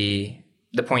seems to be,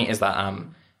 the point is that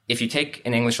if you take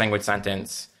an English language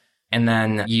sentence and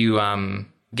then you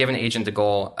give an agent the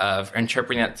goal of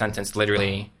interpreting that sentence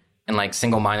literally and like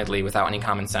single-mindedly without any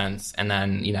common sense, and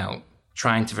then,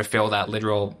 trying to fulfill that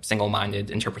literal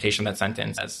single-minded interpretation of that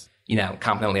sentence as,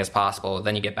 competently as possible,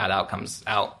 then you get bad outcomes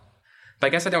out. But I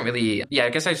guess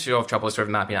I still have trouble sort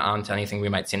of mapping it onto anything we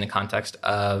might see in the context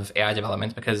of AI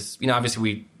development because,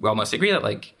 obviously we all mostly agree that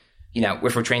like,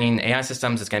 if we're training AI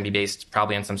systems, it's going to be based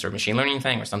probably on some sort of machine learning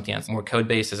thing or something that's more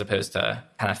code-based as opposed to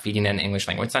kind of feeding in English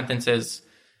language sentences.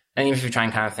 And even if you try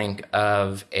and kind of think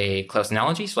of a close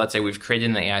analogy, so let's say we've created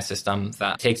an AI system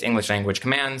that takes English language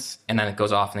commands and then it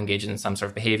goes off and engages in some sort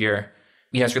of behavior.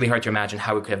 It's really hard to imagine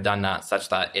how we could have done that such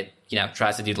that it,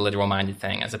 tries to do the literal-minded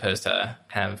thing as opposed to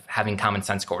kind of having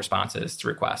commonsensical responses to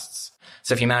requests.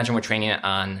 So if you imagine we're training it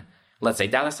on, let's say,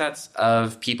 data sets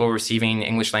of people receiving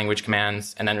English language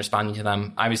commands and then responding to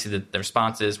them, obviously the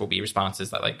responses will be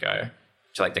responses that like are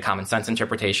to like the common sense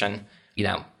interpretation.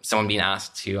 Someone being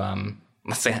asked to,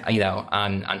 let's say,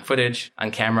 on footage,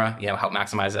 on camera, help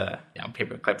maximize a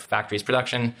paperclip factory's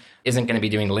production isn't going to be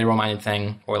doing the literal-minded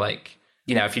thing or like,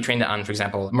 if you trained it on, for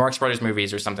example, Marx Brothers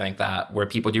movies or something like that, where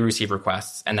people do receive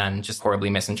requests and then just horribly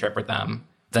misinterpret them,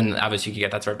 then obviously you could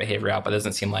get that sort of behavior out, but it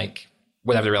doesn't seem like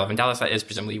whatever the relevant data set is,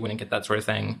 presumably you wouldn't get that sort of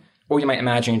thing. Or you might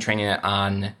imagine you're training it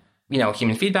on,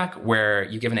 human feedback, where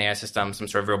you give an AI system some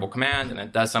sort of verbal command and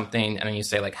it does something, and then you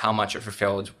say like how much it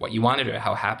fulfilled what you wanted or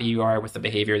how happy you are with the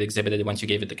behavior it exhibited once you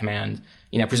gave it the command.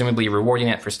 Presumably you're rewarding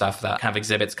it for stuff that kind of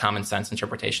exhibits common sense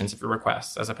interpretations of your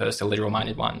requests as opposed to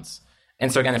literal-minded ones.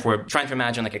 And so again, if we're trying to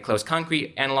imagine like a close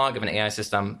concrete analog of an AI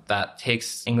system that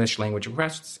takes English language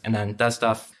requests and then does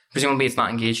stuff, presumably it's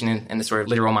not engaging in the sort of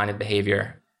literal-minded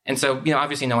behavior. And so,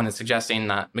 obviously no one is suggesting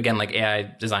that, again, like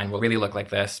AI design will really look like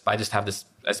this, but I just have this,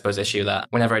 I suppose, issue that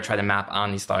whenever I try to map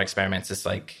on these thought experiments, it's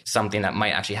like something that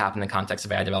might actually happen in the context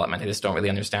of AI development. I just don't really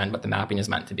understand what the mapping is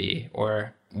meant to be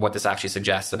or what this actually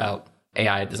suggests about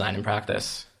AI design and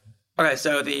practice. Okay,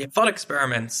 so the thought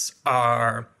experiments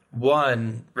are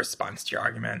one response to your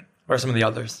argument. What are some of the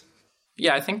others?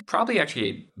 Yeah, I think probably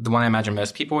actually the one I imagine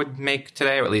most people would make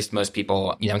today, or at least most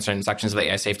people, in certain sections of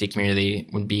the AI safety community,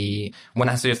 would be one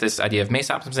has to do with this idea of MACE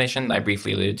optimization that I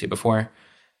briefly alluded to before.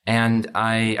 And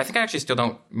I think I actually still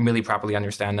don't really properly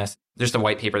understand this. There's a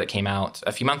white paper that came out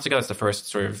a few months ago. It's the first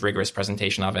sort of rigorous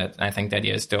presentation of it. And I think the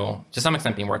idea is still, to some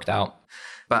extent, being worked out.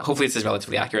 But hopefully this is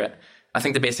relatively accurate. I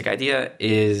think the basic idea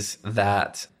is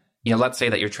that let's say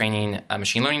that you're training a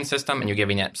machine learning system and you're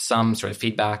giving it some sort of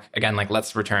feedback. Again, like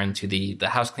let's return to the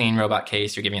house cleaning robot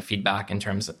case. You're giving it feedback in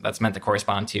terms that's meant to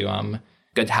correspond to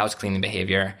good house cleaning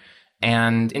behavior.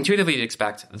 And intuitively, you'd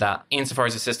expect that insofar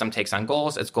as the system takes on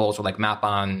goals, its goals will like map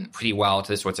on pretty well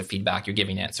to the sorts of feedback you're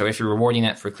giving it. So if you're rewarding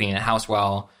it for cleaning a house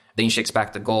well, then you should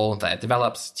expect the goal that it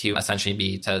develops to essentially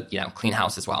be to, clean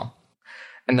house as well.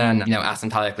 And then,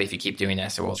 asymptotically, if you keep doing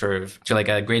this, it will sort of, to like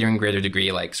a greater and greater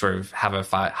degree, like sort of have a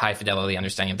high fidelity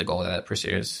understanding of the goal that it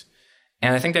pursues.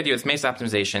 And I think the idea with MACE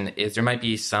optimization is there might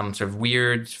be some sort of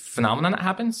weird phenomenon that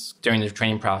happens during the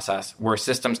training process where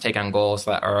systems take on goals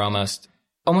that are almost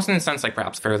in a sense like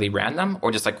perhaps fairly random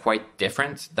or just like quite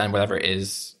different than whatever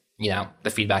is, the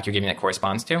feedback you're giving it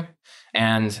corresponds to.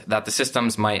 And that the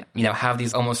systems might, have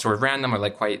these almost sort of random or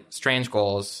like quite strange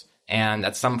goals. And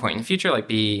at some point in the future, like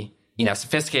be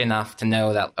sophisticated enough to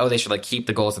know that, they should like keep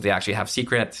the goals that they actually have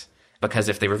secret, because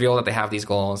if they reveal that they have these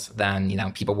goals, then,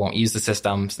 people won't use the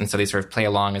systems. And so they sort of play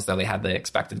along as though they had the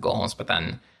expected goals, but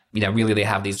then, really they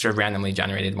have these sort of randomly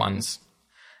generated ones.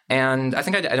 And I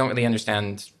think I don't really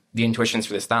understand the intuitions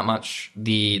for this that much.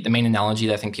 The main analogy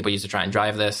that I think people use to try and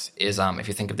drive this is if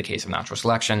you think of the case of natural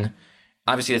selection.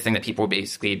 Obviously, the thing that people are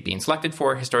basically being selected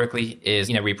for historically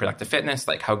is, reproductive fitness,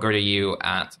 like how good are you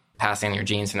at passing your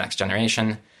genes to the next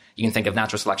generation. You can think of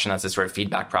natural selection as this sort of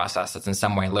feedback process that's in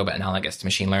some way a little bit analogous to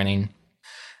machine learning.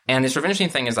 And the sort of interesting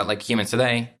thing is that like humans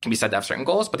today can be said to have certain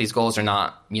goals, but these goals are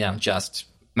not, just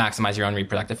maximize your own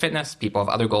reproductive fitness. People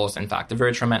have other goals, in fact,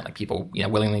 diverge from it. Like people,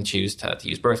 willingly choose to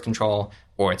use birth control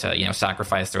or to,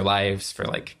 sacrifice their lives for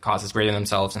like causes greater than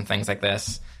themselves and things like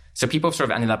this. So people have sort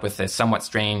of ended up with this somewhat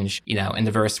strange, and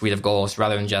diverse suite of goals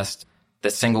rather than just the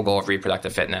single goal of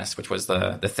reproductive fitness, which was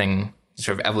the thing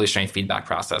sort of evolutionary feedback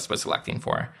process was selecting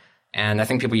for. And I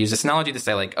think people use this analogy to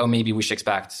say like, maybe we should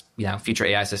expect, future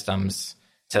AI systems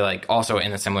to like also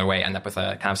in a similar way end up with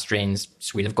a kind of strange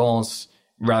suite of goals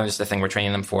rather than just the thing we're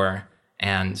training them for.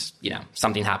 And,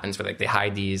 something happens where like they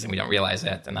hide these and we don't realize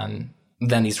it. And then,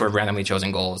 then these sort of randomly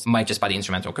chosen goals might just by the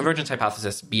instrumental convergence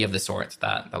hypothesis be of the sort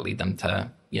that lead them to,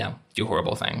 do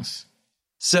horrible things.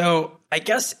 So I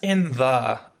guess in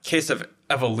the case of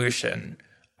evolution,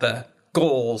 the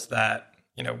goals that,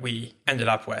 we ended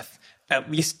up with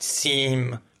at least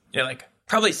seem,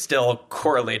 probably still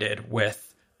correlated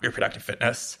with reproductive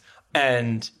fitness.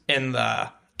 And in the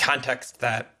context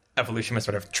that evolution was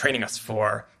sort of training us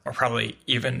for, are probably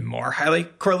even more highly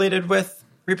correlated with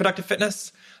reproductive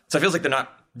fitness. So it feels like they're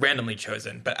not randomly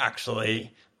chosen, but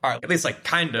actually are at least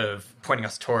kind of pointing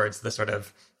us towards the sort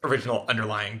of original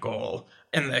underlying goal.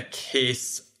 In the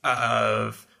case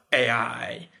of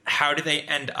AI, how do they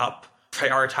end up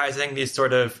prioritizing these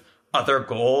sort of other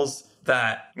goals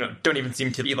that don't even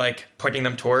seem to be pointing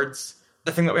them towards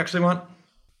the thing that we actually want?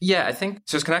 Yeah, I think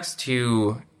so. This connects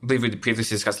to, I believe we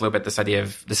previously discussed a little bit this idea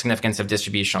of the significance of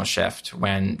distributional shift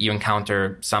when you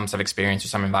encounter some sort of experience or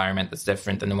some environment that's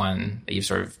different than the one that you've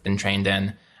sort of been trained in.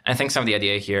 And I think some of the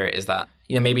idea here is that,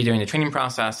 maybe during the training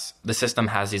process, the system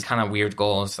has these kind of weird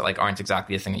goals that aren't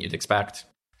exactly the thing that you'd expect.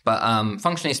 But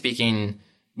functionally speaking,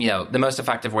 the most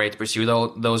effective way to pursue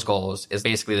those goals is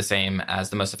basically the same as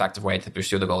the most effective way to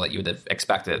pursue the goal that you would have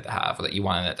expected it to have or that you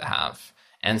wanted it to have.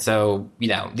 And so,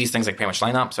 these things pretty much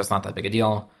line up, so it's not that big a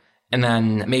deal. And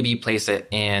then maybe you place it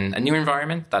in a new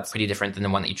environment that's pretty different than the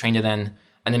one that you trained it in.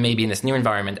 And then maybe in this new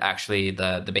environment, actually,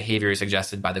 the behavior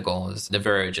suggested by the goals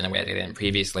diverge in a way that they didn't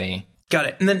previously. Got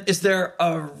it. And then is there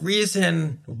a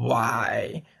reason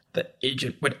why the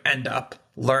agent would end up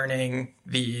learning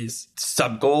these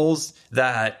sub-goals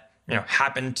that,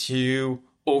 happen to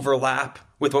overlap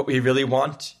with what we really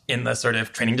want in the sort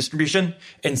of training distribution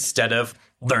instead of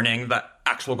learning the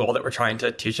actual goal that we're trying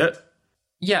to teach it?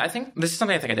 Yeah, I think this is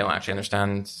something I don't actually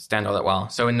understand all that well.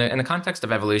 So in the context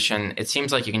of evolution, it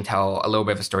seems like you can tell a little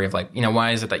bit of a story of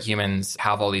why is it that humans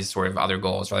have all these sort of other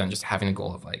goals rather than just having a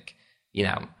goal of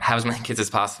have as many kids as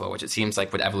possible, which it seems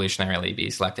like would evolutionarily be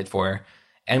selected for.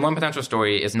 And one potential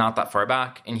story is not that far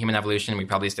back in human evolution, we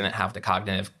probably just didn't have the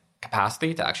cognitive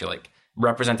capacity to actually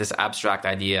represent this abstract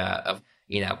idea of,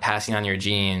 passing on your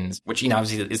genes, which,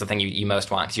 obviously is the thing you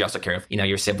most want because you also care if,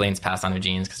 your siblings pass on their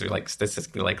genes because they're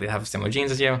statistically likely to have similar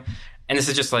genes as you. And this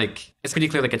is just it's pretty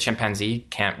clear a chimpanzee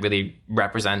can't really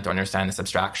represent or understand this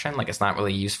abstraction. It's not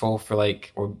really useful for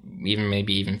or even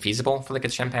maybe even feasible for a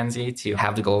chimpanzee to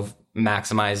have the goal of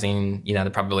maximizing,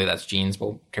 the probability that its genes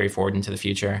will carry forward into the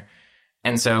future.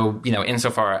 And so,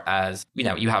 insofar as,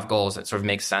 you have goals, it sort of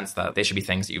makes sense that they should be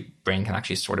things that your brain can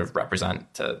actually sort of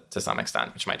represent to some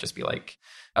extent, which might just be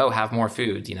have more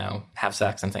food, have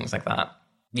sex and things like that.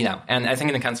 And I think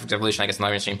in the concept of evolution, I guess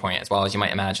another interesting point as well is you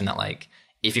might imagine that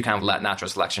if you kind of let natural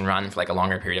selection run for a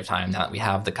longer period of time, now that we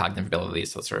have the cognitive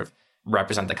abilities to sort of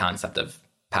represent the concept of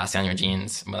passing on your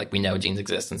genes, we know genes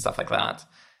exist and stuff like that.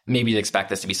 Maybe you'd expect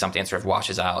this to be something that sort of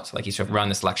washes out, you sort of run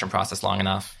the selection process long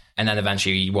enough. And then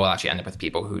eventually you will actually end up with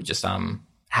people who just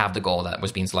have the goal that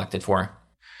was being selected for.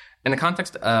 In the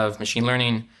context of machine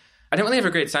learning, I don't really have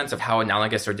a great sense of how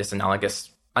analogous or disanalogous.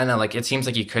 I don't know, it seems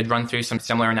like you could run through some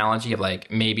similar analogy of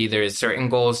maybe there's certain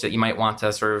goals that you might want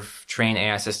to sort of train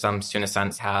AI systems to, in a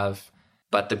sense, have,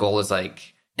 but the goal is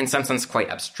in some sense quite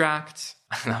abstract.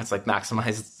 I don't know, it's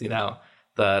maximize,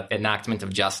 the enactment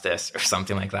of justice or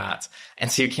something like that.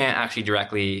 And so you can't actually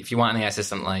directly, if you want an AI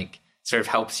system sort of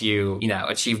helps you,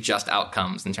 achieve just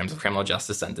outcomes in terms of criminal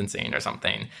justice sentencing or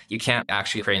something. You can't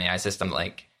actually create an AI system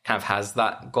that kind of has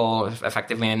that goal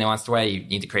effectively in a nuanced way. You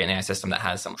need to create an AI system that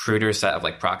has some cruder set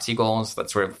of proxy goals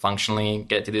that sort of functionally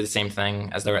get to do the same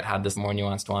thing as though it had this more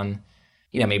nuanced one.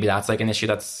 Maybe that's an issue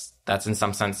that's in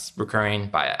some sense recurring,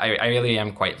 but I really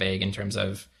am quite vague in terms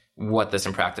of what this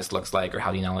in practice looks like or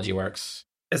how the analogy works.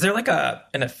 Is there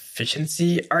an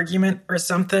efficiency argument or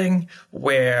something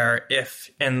where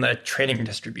if in the training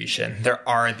distribution there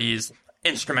are these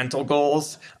instrumental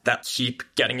goals that keep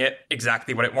getting it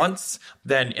exactly what it wants,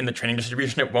 then in the training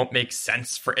distribution it won't make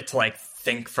sense for it to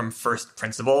think from first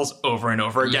principles over and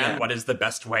over again what is the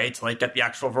best way to get the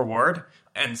actual reward.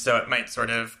 And so it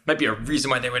might be a reason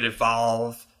why they would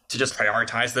evolve to just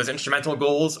prioritize those instrumental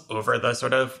goals over the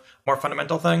sort of more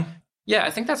fundamental thing. Yeah,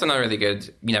 I think that's another really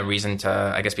good, reason to,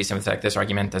 I guess, be sympathetic to this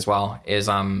argument as well is,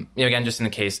 again, just in the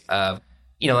case of,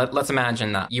 let's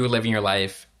imagine that you were living your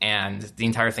life and the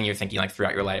entire thing you're thinking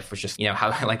throughout your life was just, how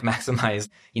I maximize,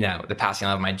 the passing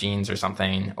on of my genes or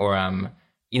something. Or,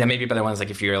 maybe better ones,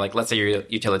 if you're let's say you're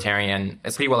utilitarian,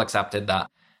 it's pretty well accepted that,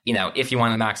 if you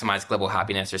want to maximize global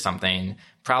happiness or something,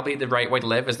 probably the right way to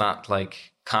live is not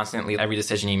constantly every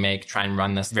decision you make, try and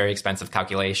run this very expensive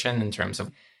calculation in terms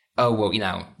of, oh, well,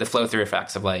 the flow through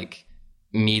effects of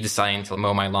me deciding to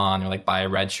mow my lawn or like buy a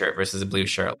red shirt versus a blue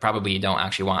shirt, probably you don't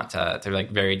actually want to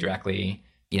like very directly,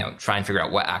 try and figure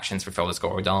out what actions fulfill this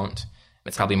goal or don't.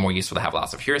 It's probably more useful to have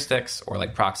lots of heuristics or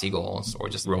like proxy goals or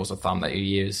just rules of thumb that you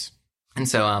use. And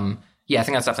so, I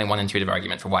think that's definitely one intuitive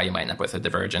argument for why you might end up with a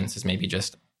divergence is maybe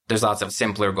just there's lots of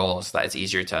simpler goals that it's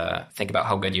easier to think about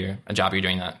how good a job you're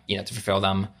doing that, to fulfill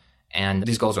them. And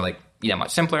these goals are like,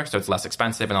 much simpler, so it's less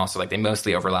expensive. And also like they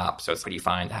mostly overlap. So it's pretty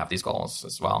fine to have these goals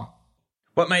as well.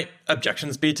 What might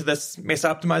objections be to this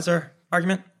Mesa optimizer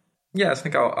argument? Yeah, I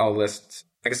think I'll list,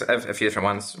 I guess, a few different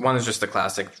ones. One is just the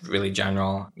classic, really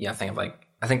general, thing of like,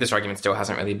 I think this argument still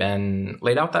hasn't really been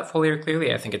laid out that fully or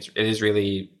clearly. I think it is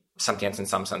really something that's in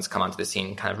some sense come onto the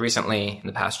scene kind of recently in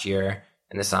the past year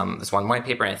in this one white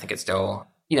paper. And I think it's still,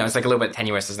 it's like a little bit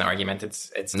tenuous as an argument.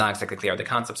 It's not exactly clear how the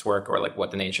concepts work or like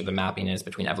what the nature of the mapping is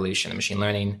between evolution and machine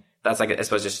learning. That's like, I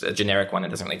suppose, just a generic one that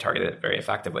doesn't really target it very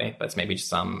effectively, but it's maybe just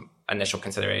some initial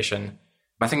consideration.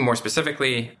 But I think more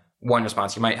specifically, one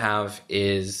response you might have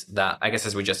is that, I guess,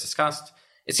 as we just discussed,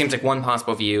 it seems like one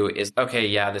possible view is, okay,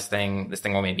 yeah, this thing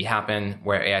will maybe happen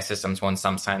where AI systems will in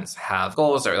some sense have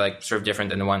goals that are like sort of different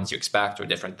than the ones you expect or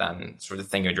different than sort of the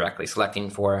thing you're directly selecting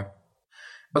for.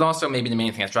 But also maybe the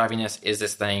main thing that's driving this is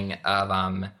this thing of,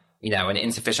 an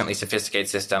insufficiently sophisticated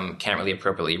system can't really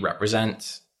appropriately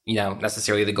represent,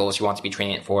 necessarily the goals you want to be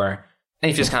training it for. And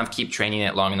if you just kind of keep training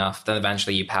it long enough, then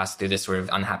eventually you pass through this sort of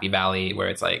unhappy valley where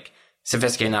it's like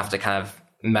sophisticated enough to kind of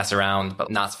mess around,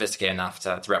 but not sophisticated enough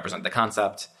to represent the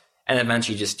concept. And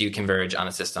eventually just do converge on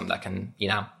a system that can,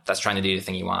 that's trying to do the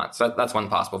thing you want. So that's one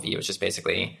possible view. It's just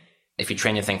basically if you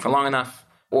train a thing for long enough,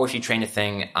 or if you train a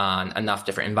thing on enough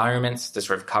different environments to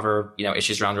sort of cover,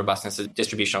 issues around robustness of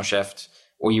distributional shift,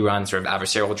 or you run sort of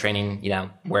adversarial training,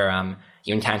 where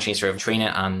you intentionally sort of train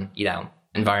it on,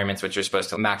 environments which are supposed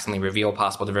to maximally reveal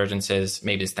possible divergences,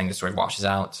 maybe this thing just sort of washes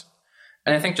out.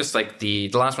 And I think just like the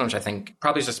last one, which I think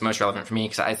probably is just most relevant for me,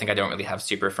 because I think I don't really have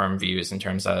super firm views in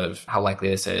terms of how likely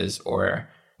this is or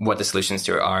what the solutions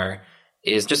to it are,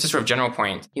 is just a sort of general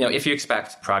point. If you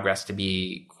expect progress to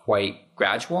be quite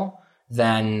gradual,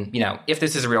 then, if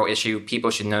this is a real issue,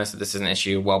 people should notice that this is an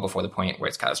issue well before the point where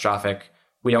it's catastrophic.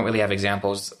 We don't really have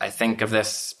examples, I think, of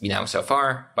this, so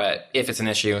far. But if it's an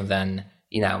issue, then,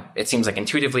 it seems like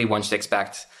intuitively one should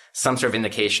expect some sort of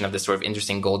indication of this sort of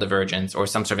interesting goal divergence or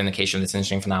some sort of indication of this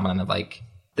interesting phenomenon of like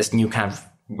this new kind of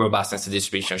robustness to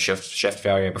distributional shift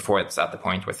failure before it's at the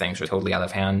point where things are totally out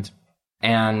of hand.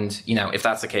 And, if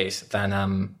that's the case,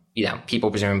 then,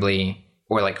 people presumably,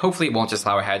 or like hopefully won't just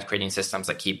plow ahead creating systems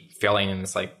that keep failing in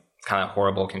this like kind of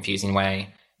horrible, confusing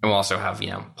way. And we'll also have,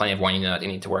 plenty of warning that they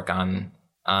need to work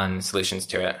on solutions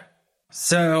to it.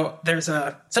 So there's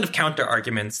a set of counter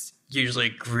arguments usually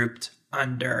grouped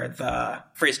under the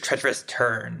phrase treacherous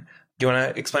turn. Do you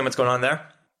want to explain what's going on there?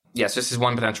 Yes, this is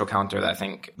one potential counter that I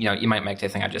think, you might make to the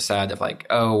thing I just said of like,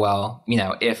 oh, well,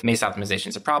 if Mesa optimization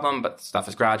is a problem, but stuff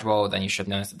is gradual, then you should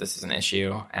notice that this is an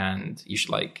issue and you should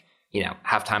like,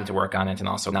 have time to work on it and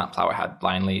also not plow ahead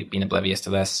blindly, being oblivious to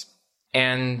this.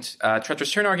 And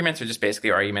treacherous turn arguments are just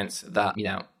basically arguments that,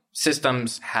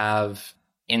 systems have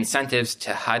incentives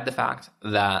to hide the fact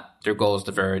that their goals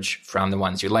diverge from the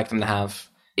ones you'd like them to have,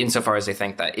 insofar as they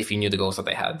think that if you knew the goals that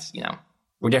they had,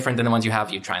 were different than the ones you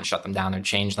have, you'd try and shut them down or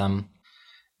change them.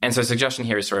 And so the suggestion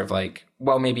here is sort of like,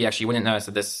 well, maybe actually you wouldn't notice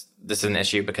that this is an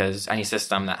issue because any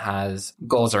system that has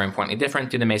goals that are importantly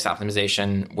different due to Mesa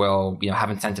optimization will,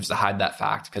 have incentives to hide that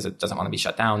fact because it doesn't want to be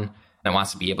shut down and it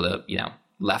wants to be able to,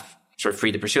 left sort of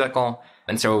free to pursue that goal.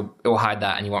 And so it will hide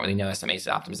that and you won't really notice that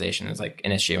Mesa optimization is like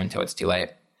an issue until it's too late.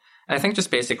 And I think just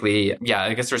basically,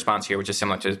 I guess the response here, which is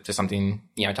similar to something,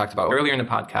 I talked about earlier in the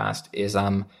podcast is,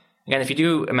 again, if you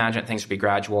do imagine things to be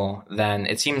gradual, then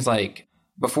it seems like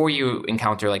before you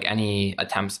encounter like any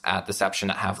attempts at deception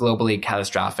that have globally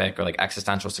catastrophic or like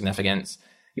existential significance,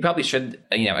 you probably should,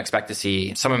 expect to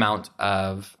see some amount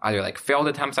of either like failed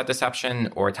attempts at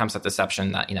deception or attempts at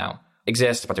deception that,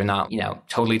 exist, but they're not,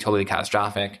 totally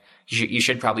catastrophic. You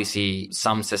should probably see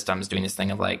some systems doing this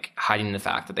thing of like hiding the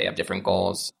fact that they have different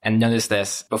goals, and notice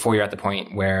this before you're at the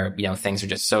point where, things are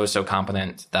just so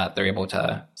competent that they're able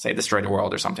to, say, destroy the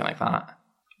world or something like that.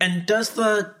 And does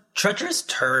the treacherous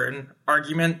turn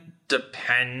argument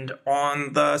depend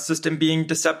on the system being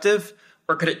deceptive?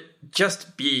 Or could it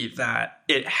just be that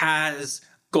it has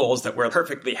goals that we're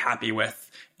perfectly happy with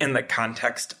in the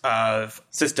context of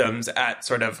systems at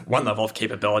sort of one level of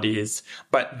capabilities,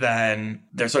 but then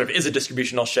there sort of is a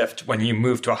distributional shift when you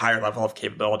move to a higher level of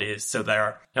capabilities. So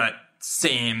their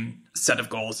same set of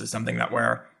goals is something that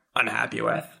we're unhappy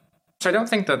with. So I don't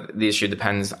think that the issue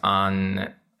depends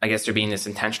on I guess there being this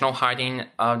intentional hiding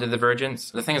of the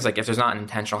divergence. The thing is, like, if there's not an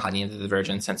intentional hiding of the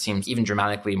divergence, then it seems even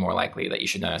dramatically more likely that you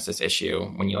should notice this issue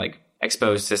when you like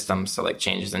expose systems to like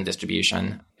changes in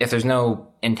distribution. If there's no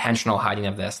intentional hiding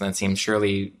of this, then it seems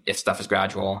surely if stuff is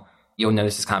gradual, you'll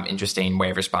notice this kind of interesting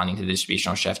way of responding to the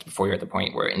distributional shift before you're at the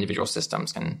point where individual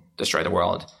systems can destroy the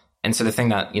world. And so the thing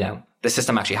that, the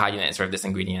system actually hiding it is sort of this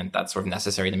ingredient that's sort of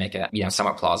necessary to make it,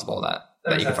 somewhat plausible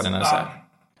that you can find notice it.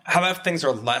 How about if things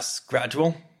are less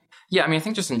gradual? Yeah, I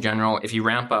think just in general, if you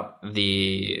turn up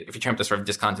the sort of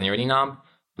discontinuity knob,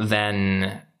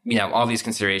 then, all these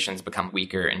considerations become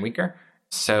weaker and weaker.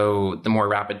 So the more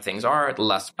rapid things are, the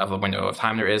less of a window of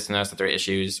time there is to notice that there are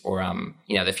issues, or,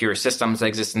 the fewer systems that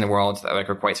exist in the world that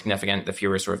are quite significant, the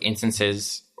fewer sort of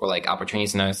instances or like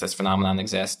opportunities to notice this phenomenon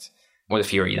exist, or the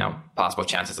fewer, possible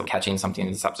chances of catching something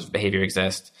in disruptive behavior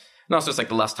exist. And also, it's like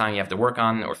the less time you have to work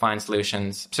on or find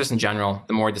solutions. Just in general,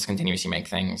 the more discontinuous you make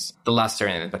things, the less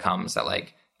certain it becomes that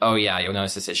like, oh yeah, you'll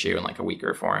notice this issue in like a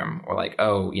weaker form, or like,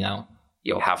 oh,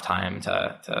 you'll have time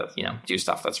to do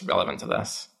stuff that's relevant to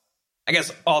this. I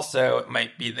guess also it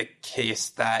might be the case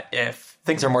that if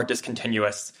things are more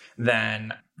discontinuous,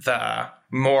 then the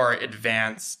more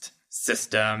advanced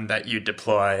system that you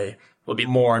deploy will be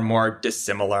more and more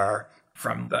dissimilar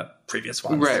from the previous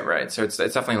ones. Right. So it's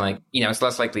definitely like, it's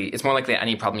less likely, it's more likely that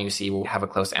any problem you see will have a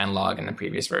close analog in the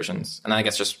previous versions. And I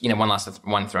guess just, one last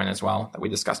one thrown as well that we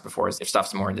discussed before is if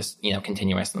stuff's more just,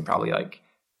 continuous, then probably like,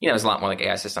 there's a lot more like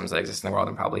AI systems that exist in the world,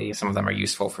 and probably some of them are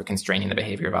useful for constraining the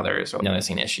behavior of others or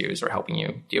noticing issues or helping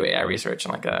you do AI research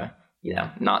in like a,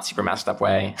 not super messed up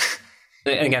way.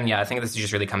 And again, I think this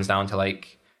just really comes down to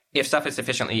like, if stuff is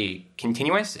sufficiently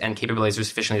continuous and capabilities are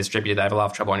sufficiently distributed, I have a lot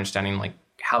of trouble understanding like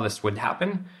how this would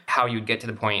happen, how you would get to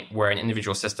the point where an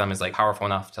individual system is like powerful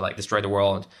enough to like destroy the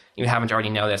world. You haven't already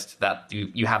noticed that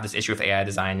you have this issue with AI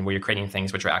design where you're creating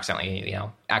things which are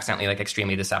accidentally like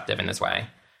extremely deceptive in this way.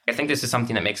 I think this is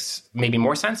something that makes maybe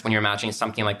more sense when you're imagining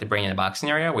something like the brain in a box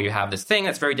scenario, where you have this thing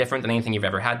that's very different than anything you've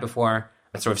ever had before.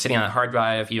 It's sort of sitting on a hard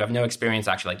drive. You have no experience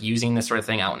actually like using this sort of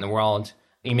thing out in the world.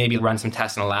 You maybe run some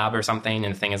tests in a lab or something,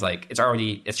 and the thing is like,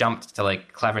 it's jumped to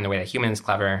like clever in the way that human's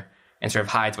clever and sort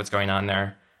of hides what's going on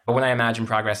there. But when I imagine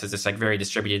progress as this like very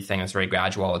distributed thing that's very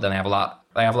gradual, then I have a lot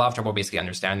of trouble basically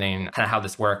understanding kind of how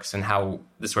this works and how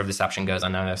this sort of deception goes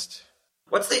unnoticed.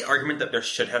 What's the argument that there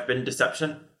should have been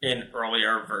deception in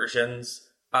earlier versions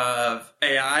of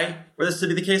AI? Were this to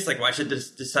be the case? Like, why should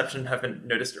this deception have been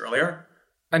noticed earlier?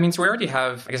 So we already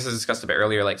have, I guess as discussed a bit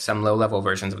earlier, like some low-level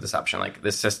versions of deception, like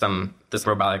this system, this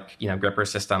robotic, gripper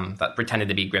system that pretended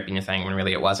to be gripping a thing when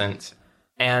really it wasn't.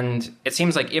 And it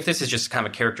seems like if this is just kind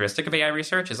of a characteristic of AI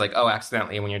research, is like, oh,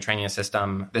 accidentally, when you're training a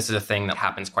system, this is a thing that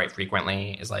happens quite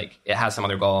frequently, is like, it has some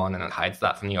other goal and then it hides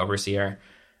that from the overseer.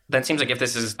 Then it seems like if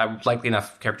this is a likely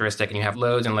enough characteristic and you have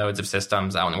loads and loads of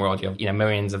systems out in the world, you have,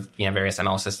 millions of, various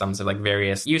ML systems of like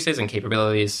various uses and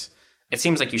capabilities, it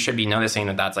seems like you should be noticing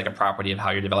that that's like a property of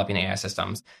how you're developing AI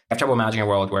systems. I have trouble imagining a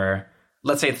world where,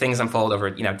 let's say things unfold over,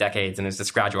 decades, and there's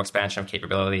this gradual expansion of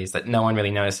capabilities that no one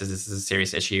really notices this is a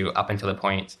serious issue up until the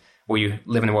point where you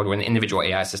live in a world where an individual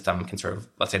AI system can sort of,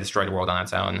 let's say, destroy the world on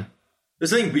its own.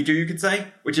 There's something weaker you could say,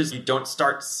 which is you don't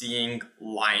start seeing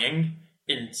lying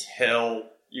until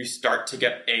you start to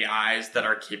get AIs that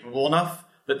are capable enough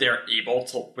that they're able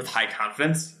to, with high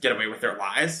confidence, get away with their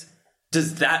lies.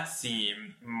 Does that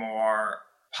seem more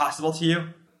possible to you?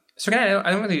 So again,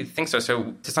 I don't really think so.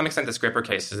 So to some extent, this gripper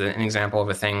case is an example of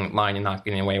a thing lying and not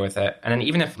getting away with it. And then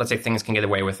even if, let's say, things can get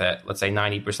away with it, let's say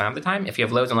 90% of the time, if you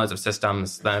have loads and loads of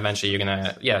systems, then eventually you're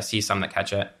going to, see some that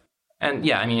catch it. And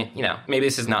maybe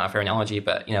this is not a fair analogy,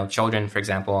 but, children, for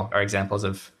example, are examples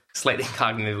of slightly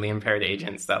cognitively impaired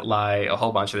agents that lie a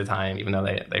whole bunch of the time, even though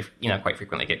they quite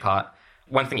frequently get caught.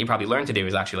 One thing you probably learn to do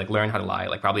is actually learn how to lie.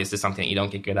 Probably this is something that you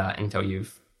don't get good at until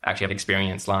you've actually have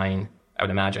experience lying, I would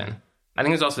imagine. I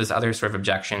think there's also this other sort of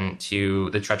objection to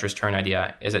the treacherous turn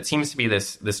idea, is it seems to be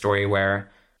this story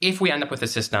where if we end up with a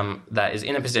system that is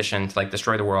in a position to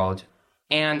destroy the world,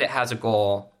 and it has a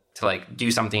goal to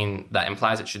do something that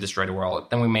implies it should destroy the world,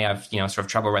 then we may have sort of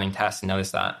trouble running tests and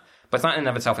notice that. But it's not in and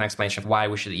of itself an explanation of why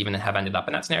we should even have ended up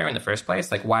in that scenario in the first place.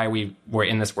 Why we're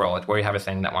in this world where we have a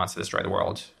thing that wants to destroy the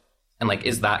world. And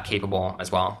is that capable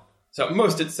as well? So at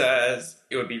most it says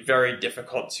it would be very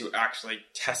difficult to actually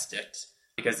test it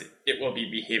because it will be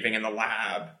behaving in the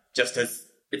lab just as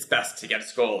it's best to get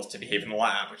its goals to behave in the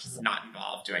lab, which is not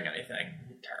involved doing anything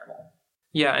terrible.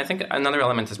 Yeah, I think another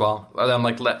element as well,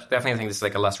 definitely think this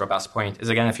is a less robust point, is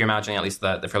again, if you're imagining at least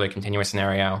the fairly continuous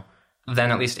scenario,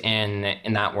 then at least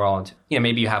in that world,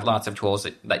 maybe you have lots of tools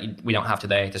that we don't have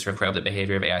today to sort of probe the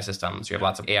behavior of AI systems. You have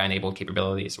lots of AI-enabled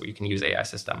capabilities where you can use AI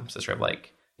systems to sort of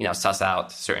suss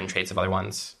out certain traits of other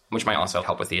ones, which might also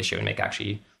help with the issue and make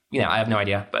actually, I have no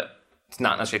idea, but it's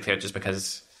not necessarily clear just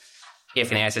because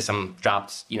if an AI system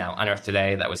dropped, on Earth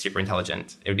today that was super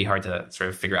intelligent, it would be hard to sort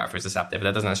of figure out if it was deceptive.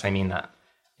 That doesn't necessarily mean that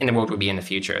in the world would be in the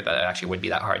future that it actually would be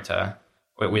that hard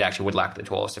we actually would lack the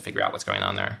tools to figure out what's going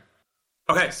on there.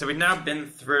 Okay, so we've now been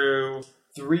through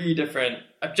 3 different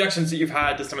objections that you've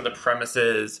had to some of the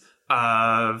premises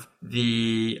of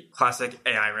the classic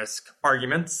AI risk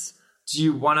arguments. Do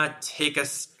you want to take a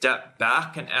step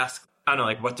back and ask, I don't know,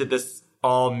 like, what did this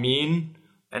all mean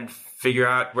and figure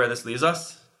out where this leaves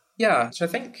us? Yeah, so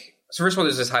first of all,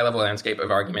 there's this high-level landscape of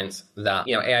arguments that,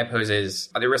 AI poses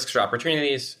other risks or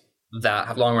opportunities that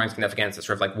have long-run significance that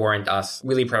sort of like warrant us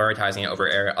really prioritizing it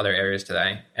over other areas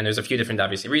today. And there's a few different,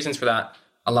 obviously, reasons for that,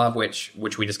 a lot of which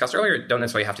we discussed earlier, don't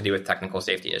necessarily have to do with technical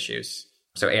safety issues.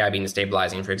 So AI being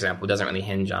destabilizing, for example, doesn't really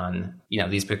hinge on,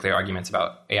 these particular arguments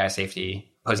about AI safety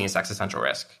posing an existential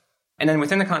risk. And then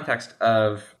within the context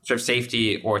of sort of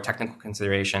safety or technical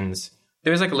considerations,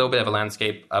 there's like a little bit of a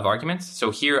landscape of arguments. So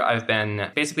here I've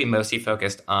been basically mostly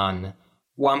focused on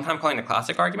what I'm kind of calling the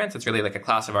classic arguments. It's really like a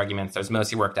class of arguments that was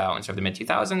mostly worked out in sort of the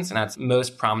mid-2000s, and that's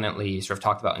most prominently sort of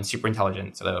talked about in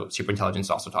superintelligence, although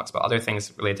superintelligence also talks about other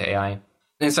things related to AI. And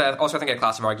it's also, I think, a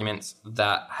class of arguments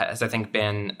that has, I think,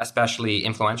 been especially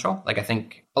influential. Like, I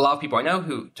think a lot of people I know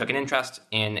who took an interest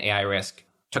in AI risk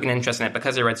took an interest in it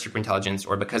because they read superintelligence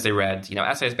or because they read,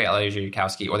 essays by Eliezer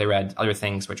Yudkowsky, or they read other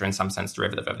things which are in some sense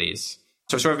derivative of these.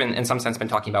 So I've sort of in some sense been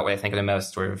talking about what I think are the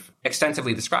most sort of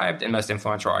extensively described and most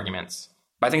influential arguments.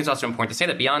 But I think it's also important to say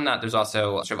that beyond that, there's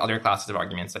also sort of other classes of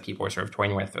arguments that people are sort of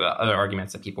toying with, or other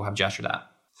arguments that people have gestured at.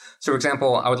 So, for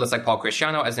example, I would list like Paul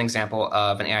Cristiano as an example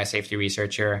of an AI safety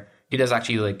researcher who does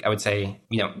actually, like, I would say,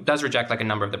 does reject like a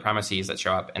number of the premises that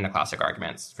show up in the classic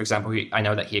arguments. For example, I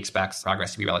know that he expects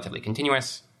progress to be relatively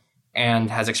continuous and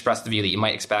has expressed the view that you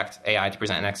might expect AI to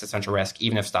present an existential risk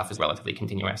even if stuff is relatively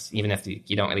continuous, even if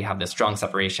you don't really have this strong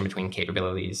separation between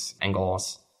capabilities and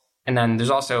goals. And then there's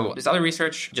also this other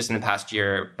research just in the past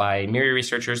year by myriad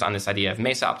researchers on this idea of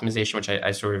MESA optimization, which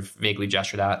I sort of vaguely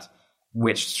gestured at,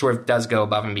 which sort of does go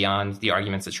above and beyond the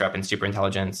arguments that show up in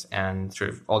superintelligence and sort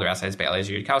of older essays by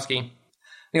Eliezer Yudkowsky.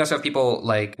 We also have people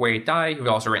like Wei Dai, who've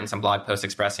also written some blog posts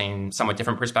expressing somewhat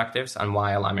different perspectives on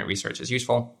why alignment research is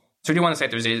useful. So I do want to say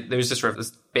there's this sort of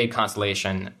this big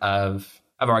constellation of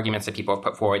arguments that people have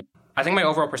put forward. I think my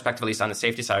overall perspective, at least on the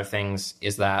safety side of things,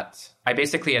 is that I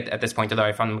basically, at this point, although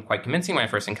I found them quite convincing when I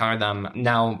first encountered them,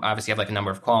 now obviously have like a number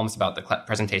of qualms about the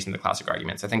presentation of the classic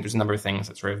arguments. I think there's a number of things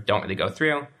that sort of don't really go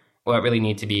through, or that really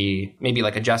need to be maybe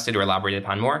like adjusted or elaborated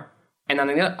upon more. And on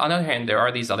the other hand, there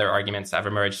are these other arguments that have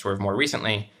emerged sort of more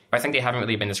recently, but I think they haven't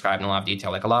really been described in a lot of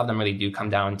detail. Like, a lot of them really do come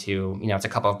down to, it's a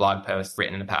couple of blog posts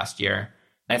written in the past year.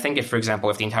 And I think if, for example,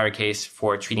 if the entire case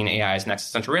for treating AI as an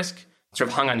existential risk sort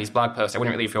of hung on these blog posts, I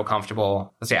wouldn't really feel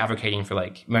comfortable, let's say, advocating for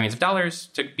like millions of dollars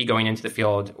to be going into the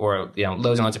field, or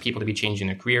loads and loads of people to be changing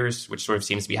their careers, which sort of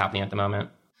seems to be happening at the moment.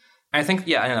 And I think,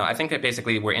 I don't know. I think that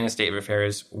basically we're in a state of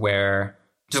affairs where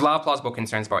there's a lot of plausible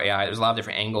concerns about AI. There's a lot of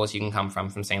different angles you can come from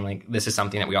saying like this is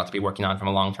something that we ought to be working on from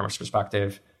a long-term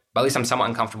perspective. But at least I'm somewhat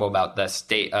uncomfortable about the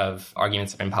state of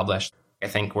arguments that have been published. I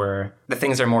think the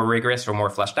things that are more rigorous or more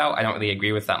fleshed out, I don't really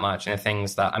agree with that much. And the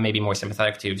things that I may be more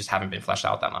sympathetic to just haven't been fleshed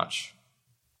out that much.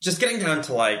 Just getting down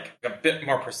to like a bit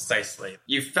more precisely,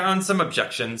 you found some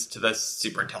objections to the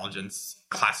superintelligence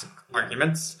classic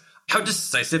arguments. How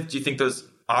decisive do you think those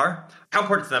are? How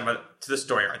important to the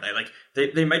story are they? Like,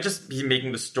 they might just be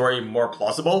making the story more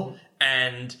plausible,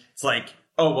 and it's like,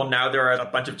 oh, well, now there are a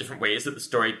bunch of different ways that the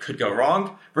story could go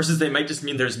wrong, versus they might just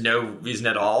mean there's no reason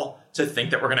at all to think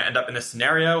that we're going to end up in this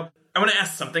scenario. I want to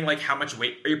ask something like, how much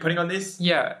weight are you putting on these?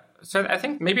 Yeah. So I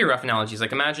think maybe a rough analogy is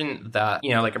like, imagine that,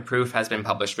 like a proof has been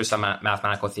published for some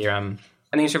mathematical theorem,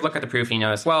 and then you sort of look at the proof and you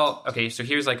notice, well, okay, so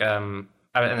here's like an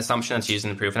assumption that's used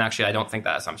in the proof, and actually I don't think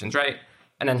that assumption's right.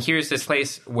 And then here's this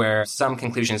place where some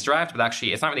conclusion is derived, but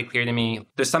actually it's not really clear to me.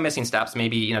 There's some missing steps.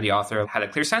 Maybe, the author had a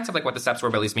clear sense of like what the steps were,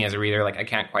 but at least me as a reader, like I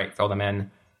can't quite fill them in.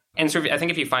 And sort of, I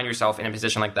think if you find yourself in a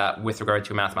position like that with regard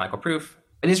to a mathematical proof,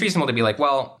 it is reasonable to be like,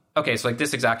 well, okay, so like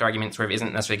this exact argument sort of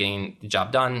isn't necessarily getting the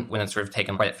job done when it's sort of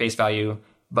taken quite at face value.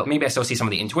 But maybe I still see some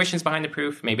of the intuitions behind the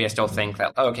proof. Maybe I still think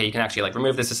that, oh, okay, you can actually like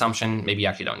remove this assumption. Maybe you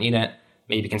actually don't need it.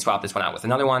 Maybe you can swap this one out with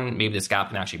another one. Maybe this gap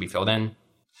can actually be filled in.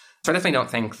 So I definitely don't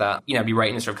think that, it'd be right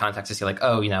in this sort of context to say like,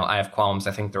 oh, I have qualms.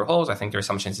 I think there are holes. I think there are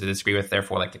assumptions to disagree with.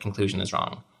 Therefore, like the conclusion is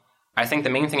wrong. I think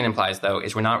the main thing it implies, though,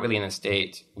 is we're not really in a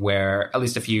state where, at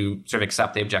least if you sort of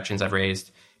accept the objections I've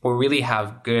raised, we really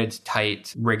have good,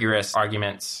 tight, rigorous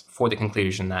arguments for the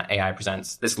conclusion that AI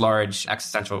presents this large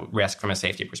existential risk from a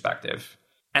safety perspective.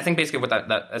 I think basically what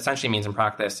that essentially means in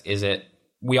practice is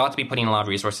we ought to be putting a lot of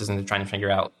resources into trying to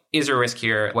figure out, is there a risk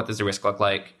here? What does the risk look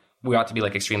like? We ought to be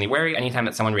extremely wary. Anytime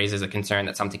that someone raises a concern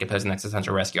that something could pose an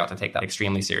existential risk, you ought to take that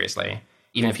extremely seriously,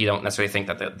 even if you don't necessarily think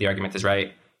that the argument is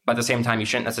right. But at the same time, you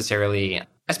shouldn't necessarily,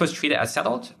 I suppose, treat it as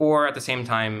settled, or at the same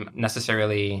time,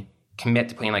 necessarily commit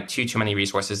to putting too many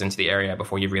resources into the area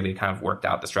before you've really kind of worked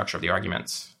out the structure of the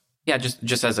arguments. Yeah,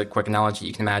 just as a quick analogy,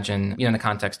 you can imagine, in the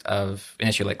context of an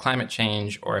issue like climate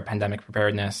change or a pandemic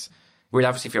preparedness, we'd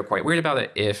obviously feel quite weird about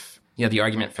it if, the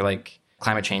argument for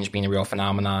climate change being a real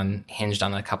phenomenon hinged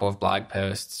on a couple of blog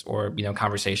posts or,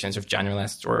 conversations with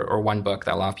generalists or one book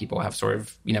that a lot of people have sort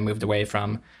of, moved away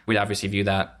from. We'd obviously view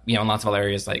that, in lots of other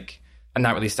areas a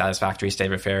not really satisfactory state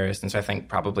of affairs. And so I think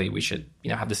probably we should,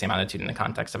 have the same attitude in the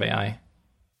context of AI.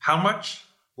 How much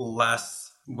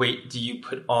less weight do you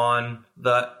put on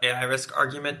the AI risk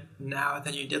argument now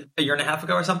than you did a year and a half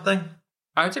ago or something?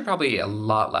 I would say probably a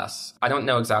lot less. I don't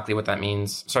know exactly what that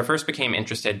means. So I first became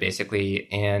interested basically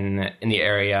in the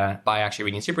area by actually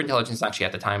reading Superintelligence, actually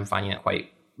at the time finding it quite,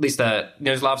 at least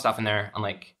there's a lot of stuff in there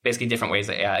on basically different ways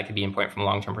that AI could be important from a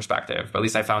long-term perspective. But at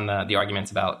least I found the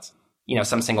arguments about,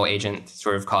 some single agent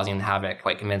sort of causing havoc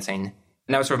quite convincing.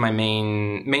 And that was sort of my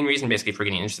main reason basically for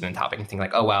getting interested in the topic and thinking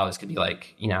oh, wow, this could be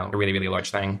a really, really large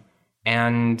thing.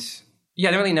 And yeah,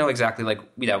 I don't really know exactly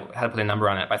how to put a number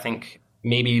on it, but I think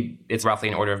maybe it's roughly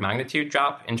an order of magnitude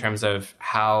drop in terms of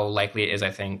how likely it is,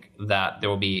 I think, that there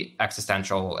will be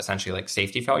existential, essentially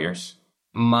safety failures.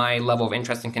 My level of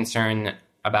interest and concern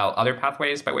about other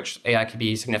pathways by which AI could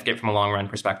be significant from a long run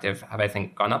perspective have, I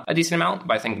think, gone up a decent amount,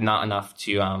 but I think not enough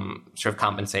to sort of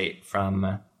compensate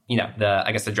from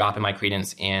the drop in my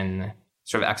credence in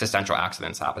sort of existential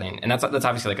accidents happening. And that's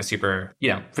obviously a super,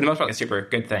 for the most part, a super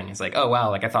good thing. It's oh,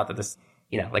 wow, I thought that this,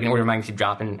 an order of magnitude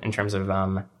drop in terms of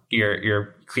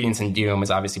your credence in doom is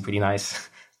obviously pretty nice.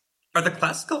 Are the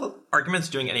classical arguments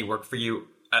doing any work for you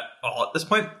at all at this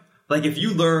point? If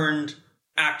you learned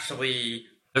actually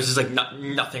there's just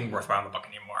nothing worthwhile in the book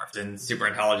anymore in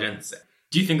superintelligence,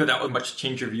 do you think that would much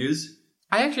change your views?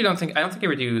 I don't think it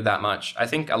would do that much. I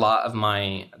think a lot of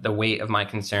the weight of my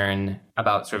concern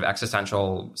about sort of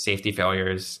existential safety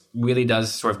failures really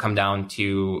does sort of come down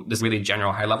to this really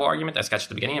general high level argument I sketched at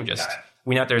the beginning of just,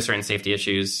 we know that there are certain safety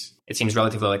issues. It seems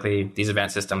relatively likely these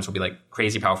advanced systems will be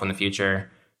crazy powerful in the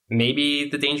future. Maybe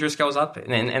the danger scales up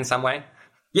in some way.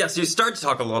 Yeah, so you start to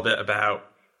talk a little bit about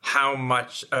how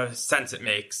much sense it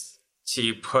makes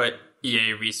to put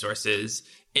EA resources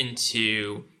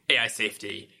into AI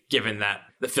safety, given that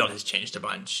the field has changed a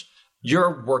bunch.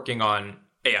 You're working on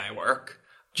AI work.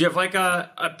 Do you have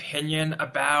a opinion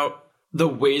about the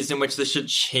ways in which this should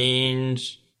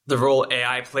change the role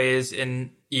AI plays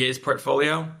in EA's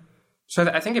portfolio? So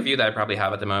I think a view that I probably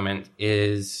have at the moment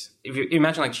is, if you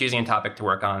imagine choosing a topic to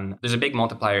work on, there's a big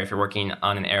multiplier if you're working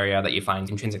on an area that you find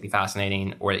intrinsically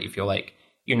fascinating or that you feel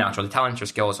your natural talents or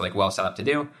skills are well set up to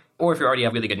do, or if you already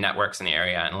have really good networks in the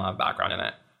area and a lot of background in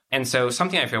it. And so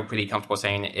something I feel pretty comfortable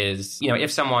saying is,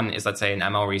 if someone is, let's say, an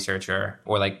ML researcher,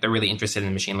 or they're really interested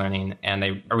in machine learning and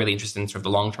they are really interested in sort of the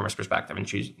long-termist perspective in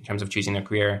terms of choosing their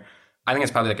career, I think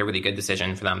it's probably a really good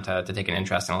decision for them to take an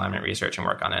interest in alignment research and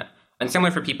work on it. And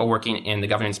similar for people working in the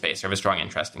governance space or have a strong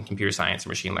interest in computer science or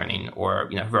machine learning, or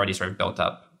who've already sort of built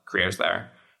up careers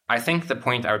there. I think the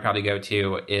point I would probably go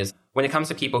to is when it comes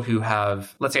to people who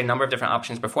have, let's say, a number of different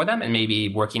options before them, and maybe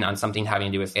working on something having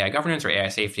to do with AI governance or AI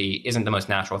safety isn't the most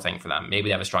natural thing for them. Maybe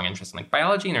they have a strong interest in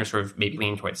biology and they're sort of maybe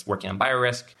leaning towards working on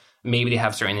biorisk. Maybe they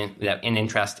have certain an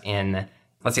interest in,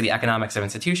 let's say, the economics of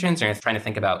institutions, or trying to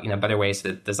think about better ways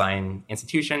to design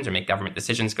institutions or make government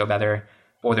decisions go better.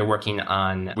 Or they're working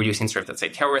on reducing sort of, let's say,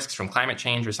 tail risks from climate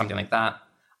change or something like that.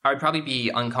 I would probably be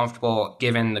uncomfortable,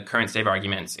 given the current state of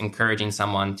arguments, encouraging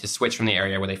someone to switch from the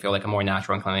area where they feel a more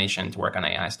natural inclination to work on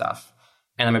AI stuff.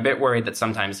 And I'm a bit worried that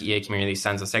sometimes the EA community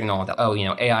sends a signal that,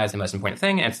 AI is the most important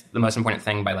thing, and it's the most important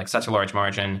thing by such a large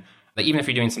margin that even if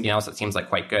you're doing something else that seems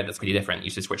quite good, that's pretty different, you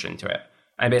should switch into it.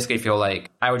 I basically feel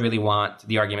I would really want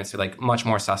the arguments to be much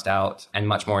more sussed out and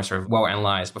much more sort of well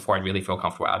analyzed before I'd really feel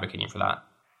comfortable advocating for that.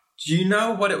 Do you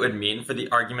know what it would mean for the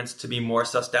arguments to be more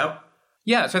sussed out?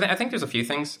 Yeah, so I think there's a few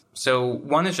things. So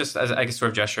one is just, as I sort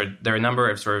of gestured, there are a number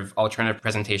of sort of alternative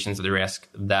presentations of the risk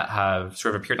that have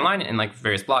sort of appeared online in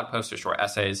various blog posts or short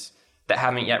essays that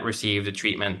haven't yet received a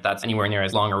treatment that's anywhere near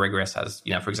as long or rigorous as,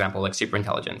 for example,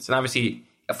 superintelligence. And obviously,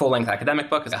 a full-length academic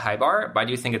book is a high bar, but I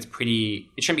do think it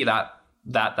shouldn't be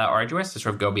that arduous to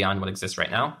sort of go beyond what exists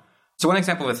right now. So one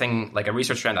example of a thing, a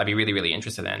research trend I'd be really, really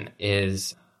interested in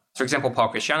is, for example, Paul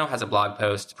Cristiano has a blog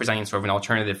post presenting sort of an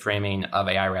alternative framing of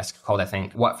AI risk called, I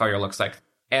think, What Failure Looks Like.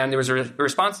 And there was a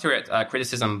response to it,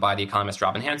 criticism by the economist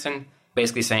Robin Hanson,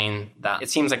 basically saying that it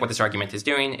seems like what this argument is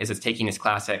doing is it's taking this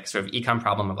classic sort of econ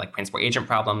problem of like principal agent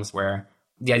problems, where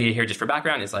the idea here, just for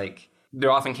background, is like there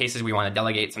are often cases where you want to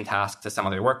delegate some tasks to some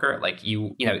other worker. Like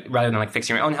you know, rather than like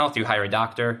fixing your own health, you hire a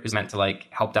doctor who's meant to like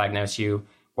help diagnose you,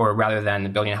 or rather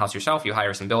than building a house yourself, you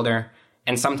hire some builder.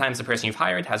 And sometimes the person you've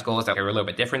hired has goals that are a little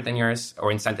bit different than yours,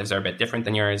 or incentives are a bit different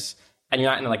than yours. And you're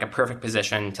not in like a perfect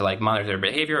position to like monitor their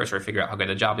behavior or sort of figure out how good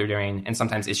a job they're doing. And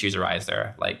sometimes issues arise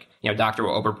there. Like, you know, doctor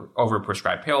will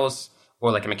overprescribe pills,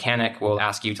 or like a mechanic will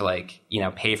ask you to like, you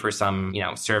know, pay for some, you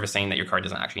know, servicing that your car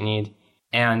doesn't actually need.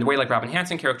 And the way like Robin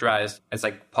Hanson characterized, it's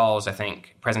like Paul's, I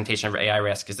think, presentation of AI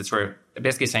risk is that sort of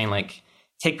basically saying like,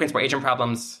 take principal agent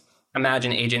problems,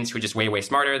 imagine agents who are just way, way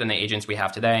smarter than the agents we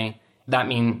have today. That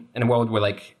mean in a world where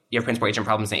like you have principal agent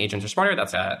problems and agents are smarter,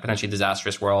 that's a potentially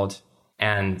disastrous world.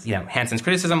 And, you know, Hanson's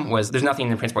criticism was there's nothing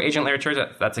in the principal agent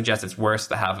literature that suggests it's worse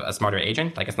to have a smarter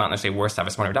agent. Like, it's not necessarily worse to have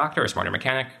a smarter doctor or a smarter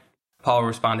mechanic. Paul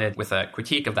responded with a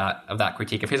critique of that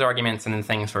critique of his arguments, and then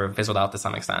things sort of fizzled out to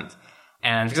some extent.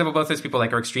 And for example, both those people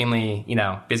like are extremely, you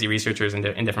know, busy researchers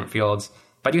in different fields.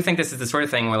 But I do think this is the sort of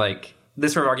thing where like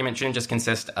this sort of argument shouldn't just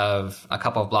consist of a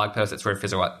couple of blog posts that sort of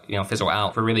fizzle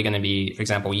out. We're really going to be, for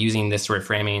example, using this sort of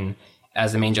framing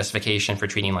as the main justification for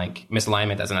treating like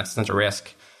misalignment as an existential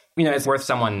risk. You know, it's worth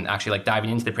someone actually like diving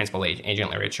into the principal agent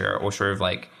literature, or sort of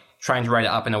like trying to write it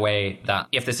up in a way that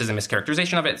if this is a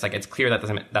mischaracterization of it, it's like it's clear that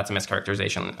that's a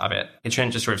mischaracterization of it. It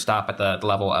shouldn't just sort of stop at the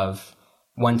level of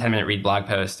one 10-minute read blog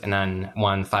post and then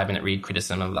one 5-minute read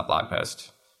criticism of that blog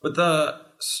post. With the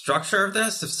structure of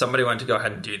this, if somebody wanted to go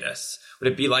ahead and do this,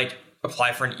 would it be like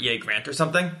apply for an EA grant or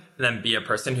something, and then be a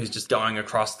person who's just going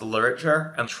across the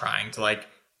literature and trying to like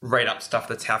write up stuff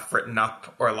that's half written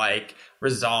up, or like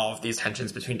resolve these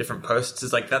tensions between different posts?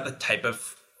 Is like that the type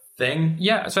of thing?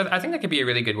 Yeah, so I think that could be a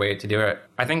really good way to do it.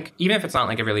 I think even if it's not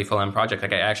like a really full-on project,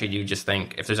 like I actually do just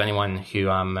think if there's anyone who,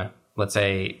 let's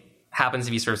say, happens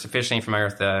to be sort of sufficiently familiar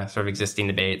with the sort of existing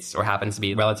debates, or happens to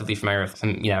be relatively familiar with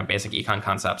some, you know, basic econ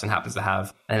concepts, and happens to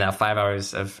have, I don't know, 5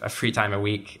 hours of free time a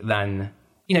week, then,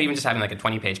 you know, even just having like a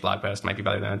 20-page blog post might be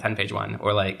better than a 10-page one,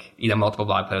 or like, you know, multiple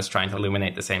blog posts trying to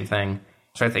illuminate the same thing.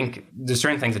 So I think there's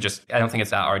certain things that just, I don't think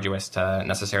it's that arduous to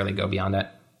necessarily go beyond it.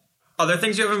 Other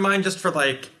things you have in mind just for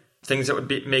like things that would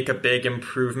make a big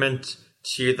improvement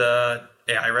to the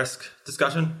AI risk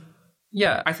discussion?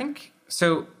 Yeah, I think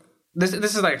so. This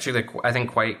is actually, I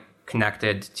think, quite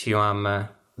connected to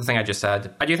the thing I just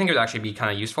said. I do think it would actually be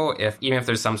kind of useful if, even if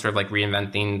there's some sort of like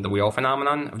reinventing the wheel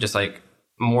phenomenon of just like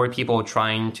more people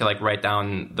trying to like write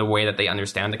down the way that they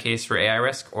understand the case for AI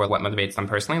risk, or what motivates them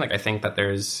personally. Like, I think that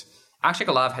there's actually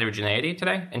a lot of heterogeneity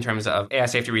today in terms of AI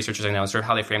safety researchers, I know, sort of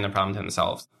how they frame the problem to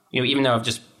themselves. You know, even though I've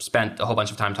just spent a whole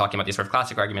bunch of time talking about these sort of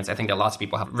classic arguments, I think that lots of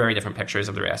people have very different pictures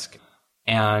of the risk.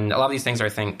 And a lot of these things are, I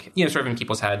think, you know, sort of in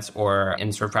people's heads or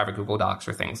in sort of private Google Docs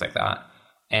or things like that.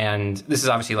 And this is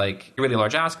obviously like a really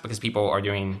large ask because people are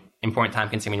doing important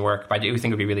time-consuming work. But I do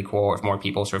think it would be really cool if more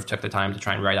people sort of took the time to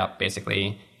try and write up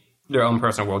basically their own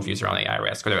personal worldviews around AI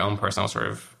risk, or their own personal sort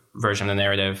of version of the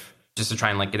narrative, just to try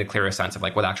and like get a clearer sense of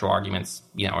like what actual arguments,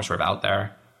 you know, are sort of out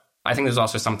there. I think there's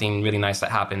also something really nice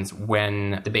that happens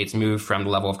when debates move from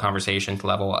the level of conversation to the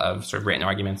level of sort of written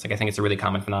arguments. Like, I think it's a really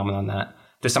common phenomenon that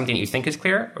there's something that you think is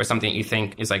clear, or something that you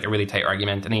think is like a really tight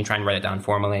argument, and then you try and write it down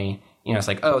formally. You know, it's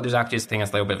like, oh, there's actually this thing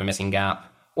that's a little bit of a missing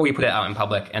gap. Or you put it out in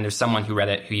public, and there's someone who read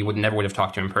it who you never would have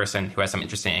talked to in person, who has some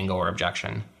interesting angle or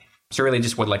objection. So really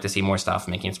just would like to see more stuff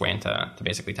making its way into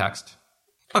basically text.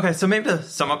 Okay, so maybe to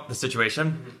sum up the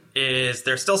situation, is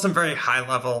there's still some very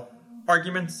high-level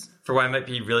arguments for why it might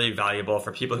be really valuable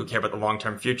for people who care about the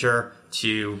long-term future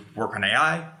to work on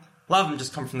AI. A lot of them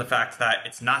just come from the fact that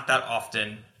it's not that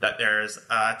often that there's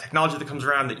technology that comes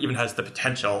around that even has the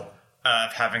potential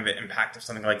of having the impact of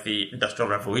something like the Industrial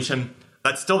Revolution.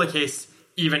 That's still the case,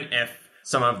 even if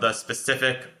some of the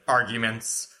specific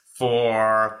arguments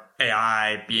for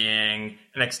AI being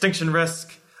an extinction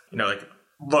risk, you know, like,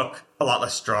 look a lot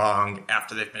less strong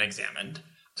after they've been examined.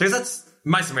 So I guess that's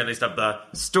my summary, at least, of the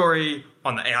story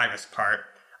on the AI risk part.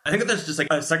 I think that there's just like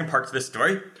a second part to this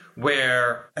story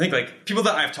where I think like people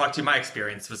that I've talked to, my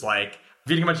experience was like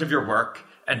reading a bunch of your work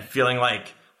and feeling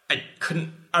like I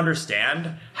couldn't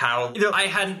understand how either I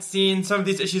hadn't seen some of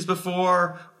these issues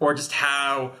before, or just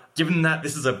how, given that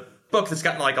this is a book that's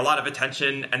gotten like a lot of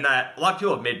attention and that a lot of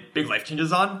people have made big life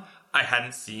changes on, I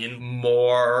hadn't seen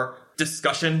more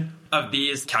discussion of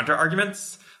these counter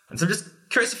arguments. And so I'm just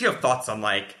curious if you have thoughts on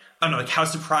like I don't know, like how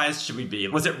surprised should we be?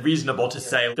 Was it reasonable to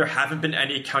say there haven't been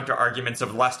any counter arguments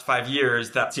over the last 5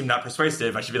 years that seem not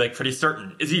persuasive? I should be like pretty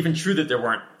certain. Is it even true that there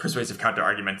weren't persuasive counter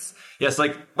arguments? Yes,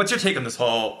 like what's your take on this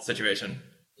whole situation?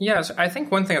 Yeah, so I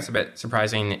think one thing that's a bit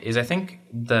surprising is I think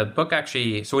the book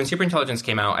actually, so when Superintelligence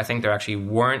came out, I think there actually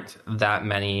weren't that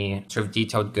many sort of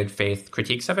detailed good faith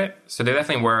critiques of it. So there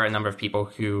definitely were a number of people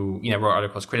who, wrote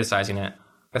articles criticizing it.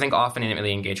 I think often didn't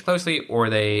really engage closely, or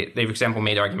they, for example,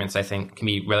 made arguments I think can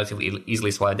be relatively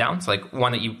easily swallowed down. So like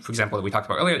one that for example, that we talked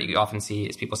about earlier that you often see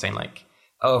is people saying like,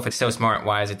 oh, if it's so smart,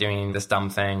 why is it doing this dumb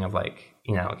thing of like,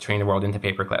 turning the world into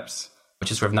paper clips, which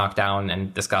is sort of knocked down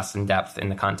and discussed in depth in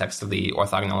the context of the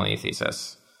orthogonality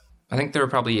thesis. I think there were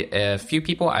probably a few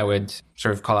people I would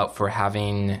sort of call out for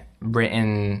having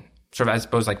written sort of, I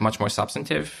suppose, like much more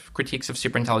substantive critiques of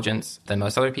superintelligence than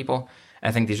most other people.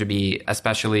 I think these would be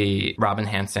especially Robin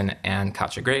Hanson and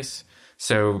Katja Grace.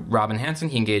 So Robin Hanson,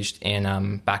 he engaged in,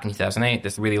 back in 2008,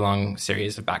 this really long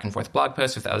series of back and forth blog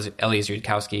posts with Eliezer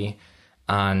Yudkowsky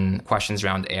on questions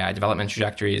around AI development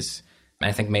trajectories. And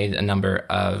I think made a number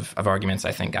of arguments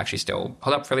I think actually still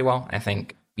hold up fairly well. I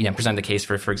think, present the case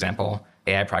for example,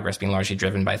 AI progress being largely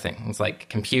driven by things like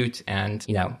compute and,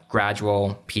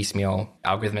 gradual, piecemeal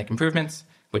algorithmic improvements,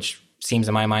 which seems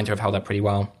in my mind to have held up pretty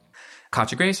well.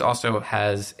 Katja Grace also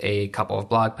has a couple of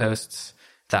blog posts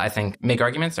that I think make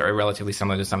arguments that are relatively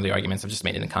similar to some of the arguments I've just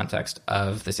made in the context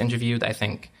of this interview that I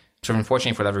think, sort of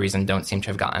unfortunately for whatever reason, don't seem to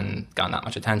have gotten that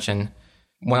much attention.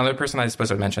 One other person I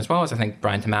suppose I would mention as well is I think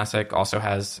Brian Tomasic also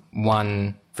has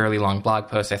one fairly long blog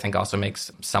post I think also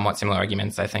makes somewhat similar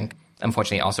arguments. I think,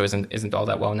 unfortunately, also isn't all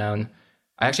that well known.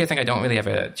 I actually think I don't really have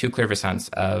a too clear of a sense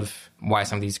of why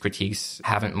some of these critiques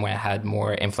haven't had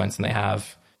more influence than they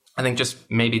have. I think just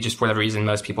for whatever reason,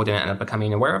 most people didn't end up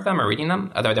becoming aware of them or reading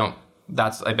them, although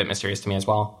that's a bit mysterious to me as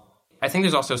well. I think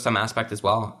there's also some aspect as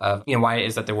well of, why it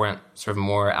is that there weren't sort of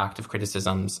more active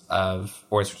criticisms of,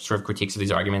 or sort of critiques of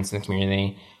these arguments in the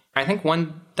community. I think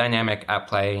one dynamic at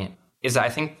play is that I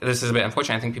think this is a bit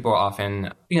unfortunate. I think people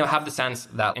often, have the sense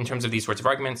that in terms of these sorts of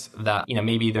arguments that,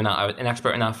 maybe they're not an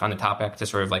expert enough on the topic to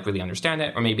sort of like really understand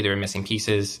it, or maybe there are missing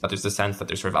pieces, but there's the sense that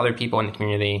there's sort of other people in the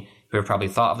community who have probably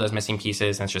thought of those missing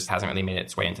pieces and it just hasn't really made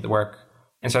its way into the work.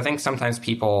 And so I think sometimes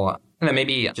people,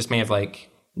 maybe just may have like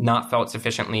not felt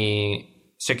sufficiently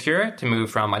secure to move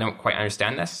from, I don't quite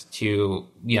understand this, to,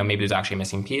 maybe there's actually a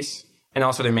missing piece. And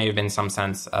also there may have been some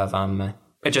sense of,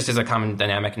 it just is a common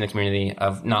dynamic in the community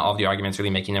of not all of the arguments really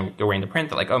making their way into print,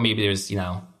 that like, oh, maybe there's,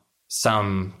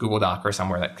 some Google Doc or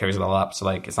somewhere that clears it all up. So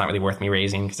like, it's not really worth me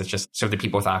raising because it's just sort of the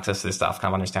people with access to this stuff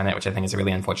kind of understand it, which I think is a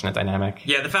really unfortunate dynamic.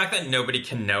 Yeah, the fact that nobody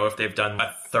can know if they've done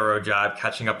a thorough job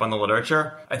catching up on the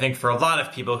literature, I think for a lot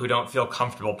of people who don't feel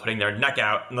comfortable putting their neck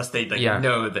out unless they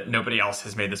know that nobody else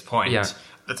has made this point,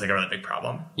 that's like a really big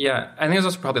problem. Yeah, I think there's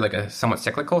also probably like a somewhat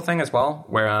cyclical thing as well,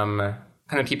 where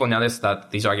kind of people notice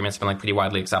that these arguments have been like pretty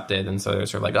widely accepted, and so they're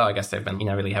sort of like, oh, I guess they've been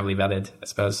really heavily vetted, I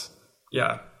suppose.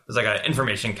 Yeah. There's like an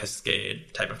information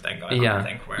cascade type of thing going on, I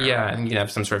think. I think you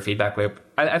have some sort of feedback loop.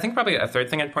 I think probably a third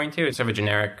thing I'd point to is sort of a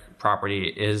generic property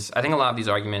is I think a lot of these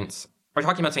arguments are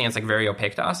talking about something that's like very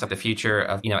opaque to us, like the future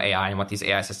of, AI and what these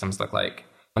AI systems look like.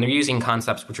 When they're using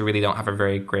concepts which we really don't have a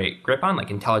very great grip on,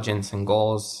 like intelligence and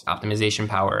goals, optimization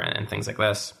power, and things like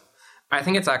this. I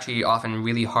think it's actually often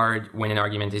really hard when an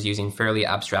argument is using fairly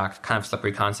abstract, kind of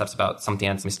slippery concepts about something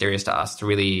that's mysterious to us to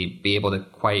really be able to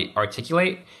quite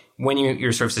articulate when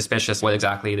you're sort of suspicious what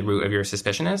exactly the root of your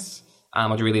suspicion is,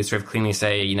 or to really sort of cleanly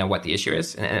say, what the issue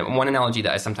is. And one analogy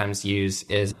that I sometimes use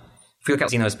is, if you look at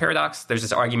Zeno's paradox, there's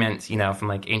this argument, from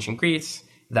like ancient Greece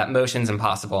that motion's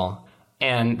impossible.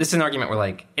 And this is an argument where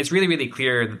like, it's really, really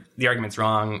clear the argument's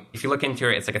wrong. If you look into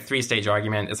it, it's like a 3-stage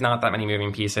argument. It's not that many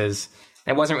moving pieces.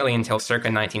 It wasn't really until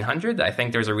circa 1900 that I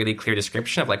think there was a really clear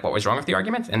description of like what was wrong with the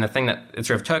argument. And the thing that it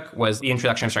sort of took was the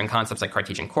introduction of certain concepts like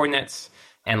Cartesian coordinates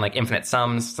and like infinite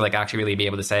sums to like actually really be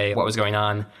able to say what was going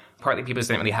on. Partly people just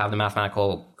didn't really have the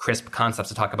mathematical crisp concepts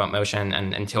to talk about motion,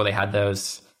 and until they had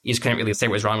those, you just couldn't really say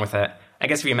what was wrong with it. I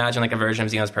guess if you imagine like a version of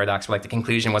Zeno's paradox where like the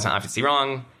conclusion wasn't obviously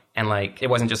wrong and like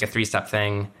it wasn't just a 3-step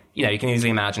thing, you can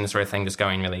easily imagine the sort of thing just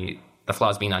going really, the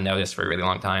flaws being unnoticed for a really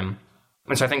long time.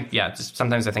 And so I think, just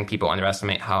sometimes I think people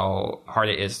underestimate how hard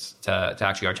it is to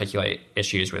actually articulate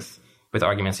issues with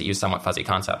arguments that use somewhat fuzzy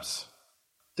concepts.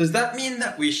 Does that mean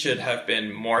that we should have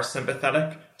been more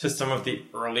sympathetic to some of the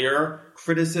earlier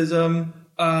criticism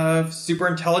of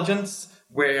superintelligence,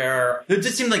 where it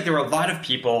just seemed like there were a lot of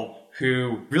people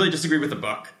who really disagreed with the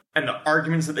book, and the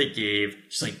arguments that they gave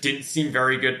just like didn't seem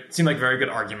very good, seemed like very good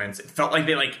arguments. It felt like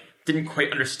they like didn't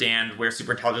quite understand where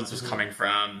superintelligence was coming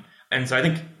from. And so I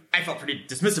think I felt pretty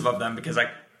dismissive of them because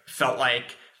I felt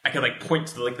like I could like point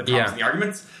to the problems and the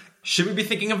arguments. Should we be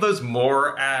thinking of those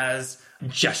more as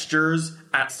gestures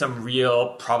at some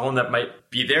real problem that might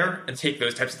be there and take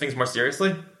those types of things more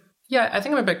seriously? Yeah, I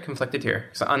think I'm a bit conflicted here.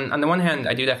 So on the one hand,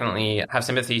 I do definitely have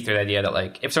sympathy for the idea that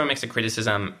like if someone makes a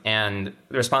criticism and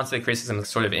the response to the criticism is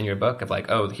sort of in your book of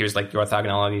like, oh, here's like your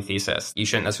orthogonality thesis, you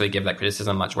shouldn't necessarily give that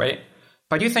criticism much weight.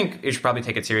 But I do think you should probably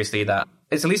take it seriously that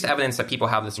it's at least evidence that people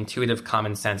have this intuitive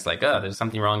common sense like, oh, there's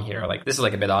something wrong here. Like this is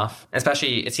like a bit off. And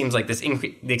especially it seems like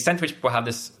the extent to which people have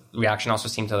this reaction also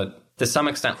seems to some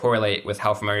extent correlate with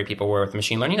how familiar people were with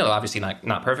machine learning. Although obviously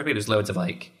not perfectly. There's loads of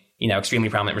like, extremely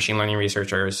prominent machine learning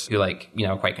researchers who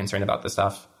are quite concerned about this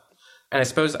stuff. And I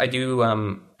suppose I do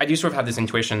sort of have this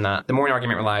intuition that the more an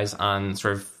argument relies on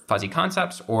sort of fuzzy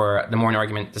concepts, or the more an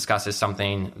argument discusses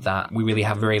something that we really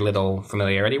have very little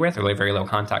familiarity with or really very little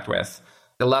contact with,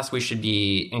 the less we should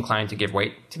be inclined to give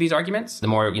weight to these arguments. The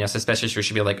more, suspicious we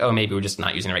should be like, oh, maybe we're just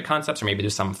not using the right concepts, or maybe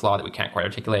there's some flaw that we can't quite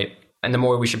articulate. And the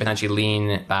more we should potentially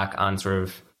lean back on sort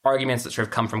of arguments that sort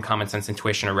of come from common sense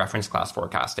intuition or reference class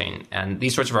forecasting. And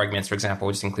these sorts of arguments, for example,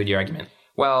 would just include your argument,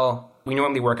 well, we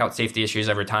normally work out safety issues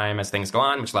over time as things go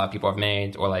on, which a lot of people have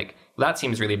made, or like, well, that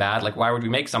seems really bad. Like, why would we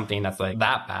make something that's like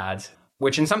that bad?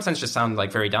 Which in some sense just sound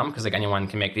like very dumb because like anyone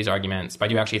can make these arguments. But I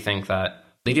do actually think that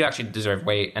they do actually deserve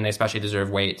weight, and they especially deserve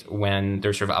weight when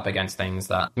they're sort of up against things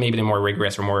that maybe they're more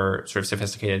rigorous or more sort of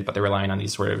sophisticated, but they're relying on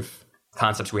these sort of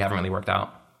concepts we haven't really worked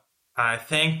out. I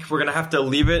think we're going to have to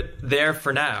leave it there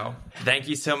for now. Thank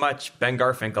you so much, Ben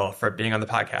Garfinkel, for being on the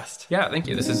podcast. Yeah, thank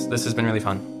you. This has been really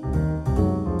fun.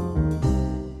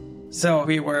 So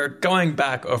we were going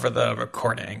back over the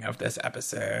recording of this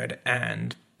episode,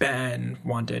 and Ben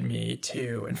wanted me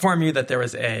to inform you that there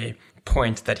was a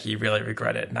point that he really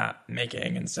regretted not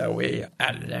making, and so we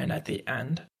added it in at the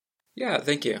end. Yeah,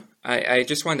 thank you. I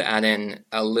just wanted to add in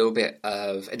a little bit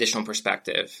of additional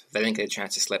perspective that I didn't get a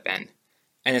chance to slip in.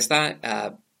 And it's that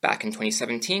back in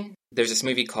 2017, there's this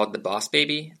movie called The Boss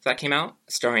Baby that came out,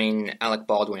 starring Alec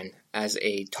Baldwin as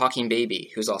a talking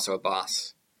baby who's also a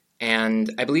boss.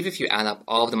 And I believe if you add up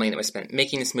all of the money that was spent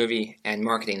making this movie and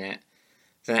marketing it,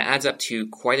 then it adds up to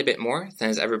quite a bit more than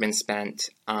has ever been spent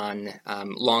on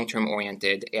long-term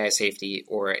oriented AI safety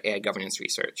or AI governance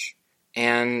research.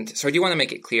 And so I do want to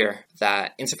make it clear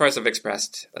that insofar as I've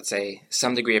expressed, let's say,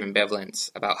 some degree of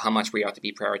ambivalence about how much we ought to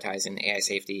be prioritizing AI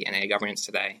safety and AI governance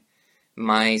today,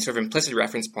 my sort of implicit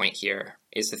reference point here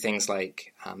is to things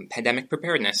like pandemic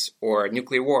preparedness or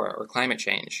nuclear war or climate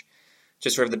change,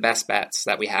 just sort of the best bets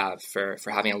that we have for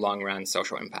having a long-run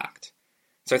social impact.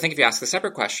 So I think if you ask a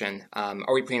separate question,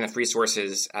 are we putting enough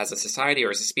resources as a society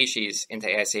or as a species into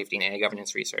AI safety and AI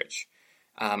governance research?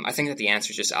 I think that the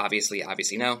answer is just obviously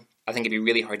no. I think it'd be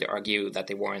really hard to argue that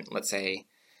they warrant, let's say,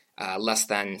 less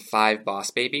than 5 boss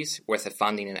babies worth of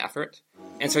funding and effort.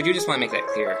 And so I do just want to make that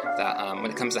clear, that when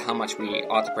it comes to how much we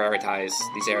ought to prioritize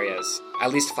these areas,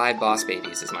 at least 5 boss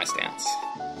babies is my stance.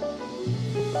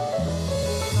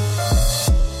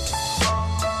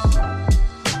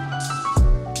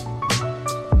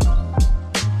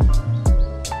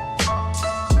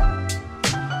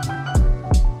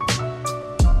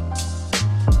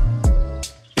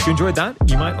 If you enjoyed that,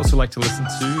 you might also like to listen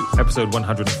to episode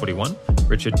 141,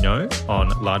 Richard No, on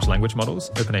large language models,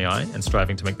 OpenAI, and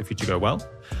striving to make the future go well.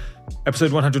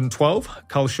 Episode 112,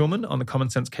 Carl Schulman on the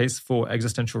common sense case for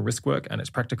existential risk work and its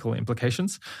practical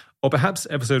implications. Or perhaps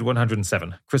episode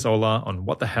 107, Chris Olah on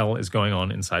what the hell is going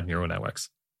on inside neural networks.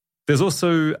 There's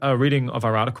also a reading of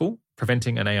our article,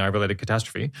 Preventing an AI-Related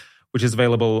Catastrophe, which is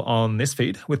available on this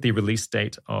feed with the release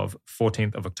date of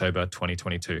 14th of October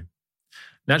 2022.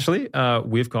 Naturally,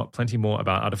 we've got plenty more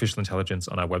about artificial intelligence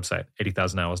on our website,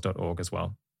 80,000hours.org as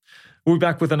well. We'll be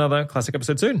back with another classic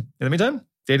episode soon. In the meantime,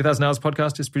 the 80,000 Hours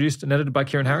podcast is produced and edited by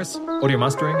Kieran Harris, audio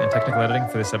mastering and technical editing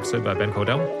for this episode by Ben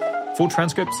Cordell. Full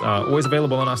transcripts are always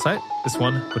available on our site, this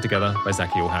one put together by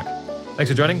Zaki Ulhak.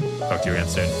 Thanks for joining. Talk to you again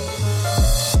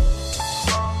soon.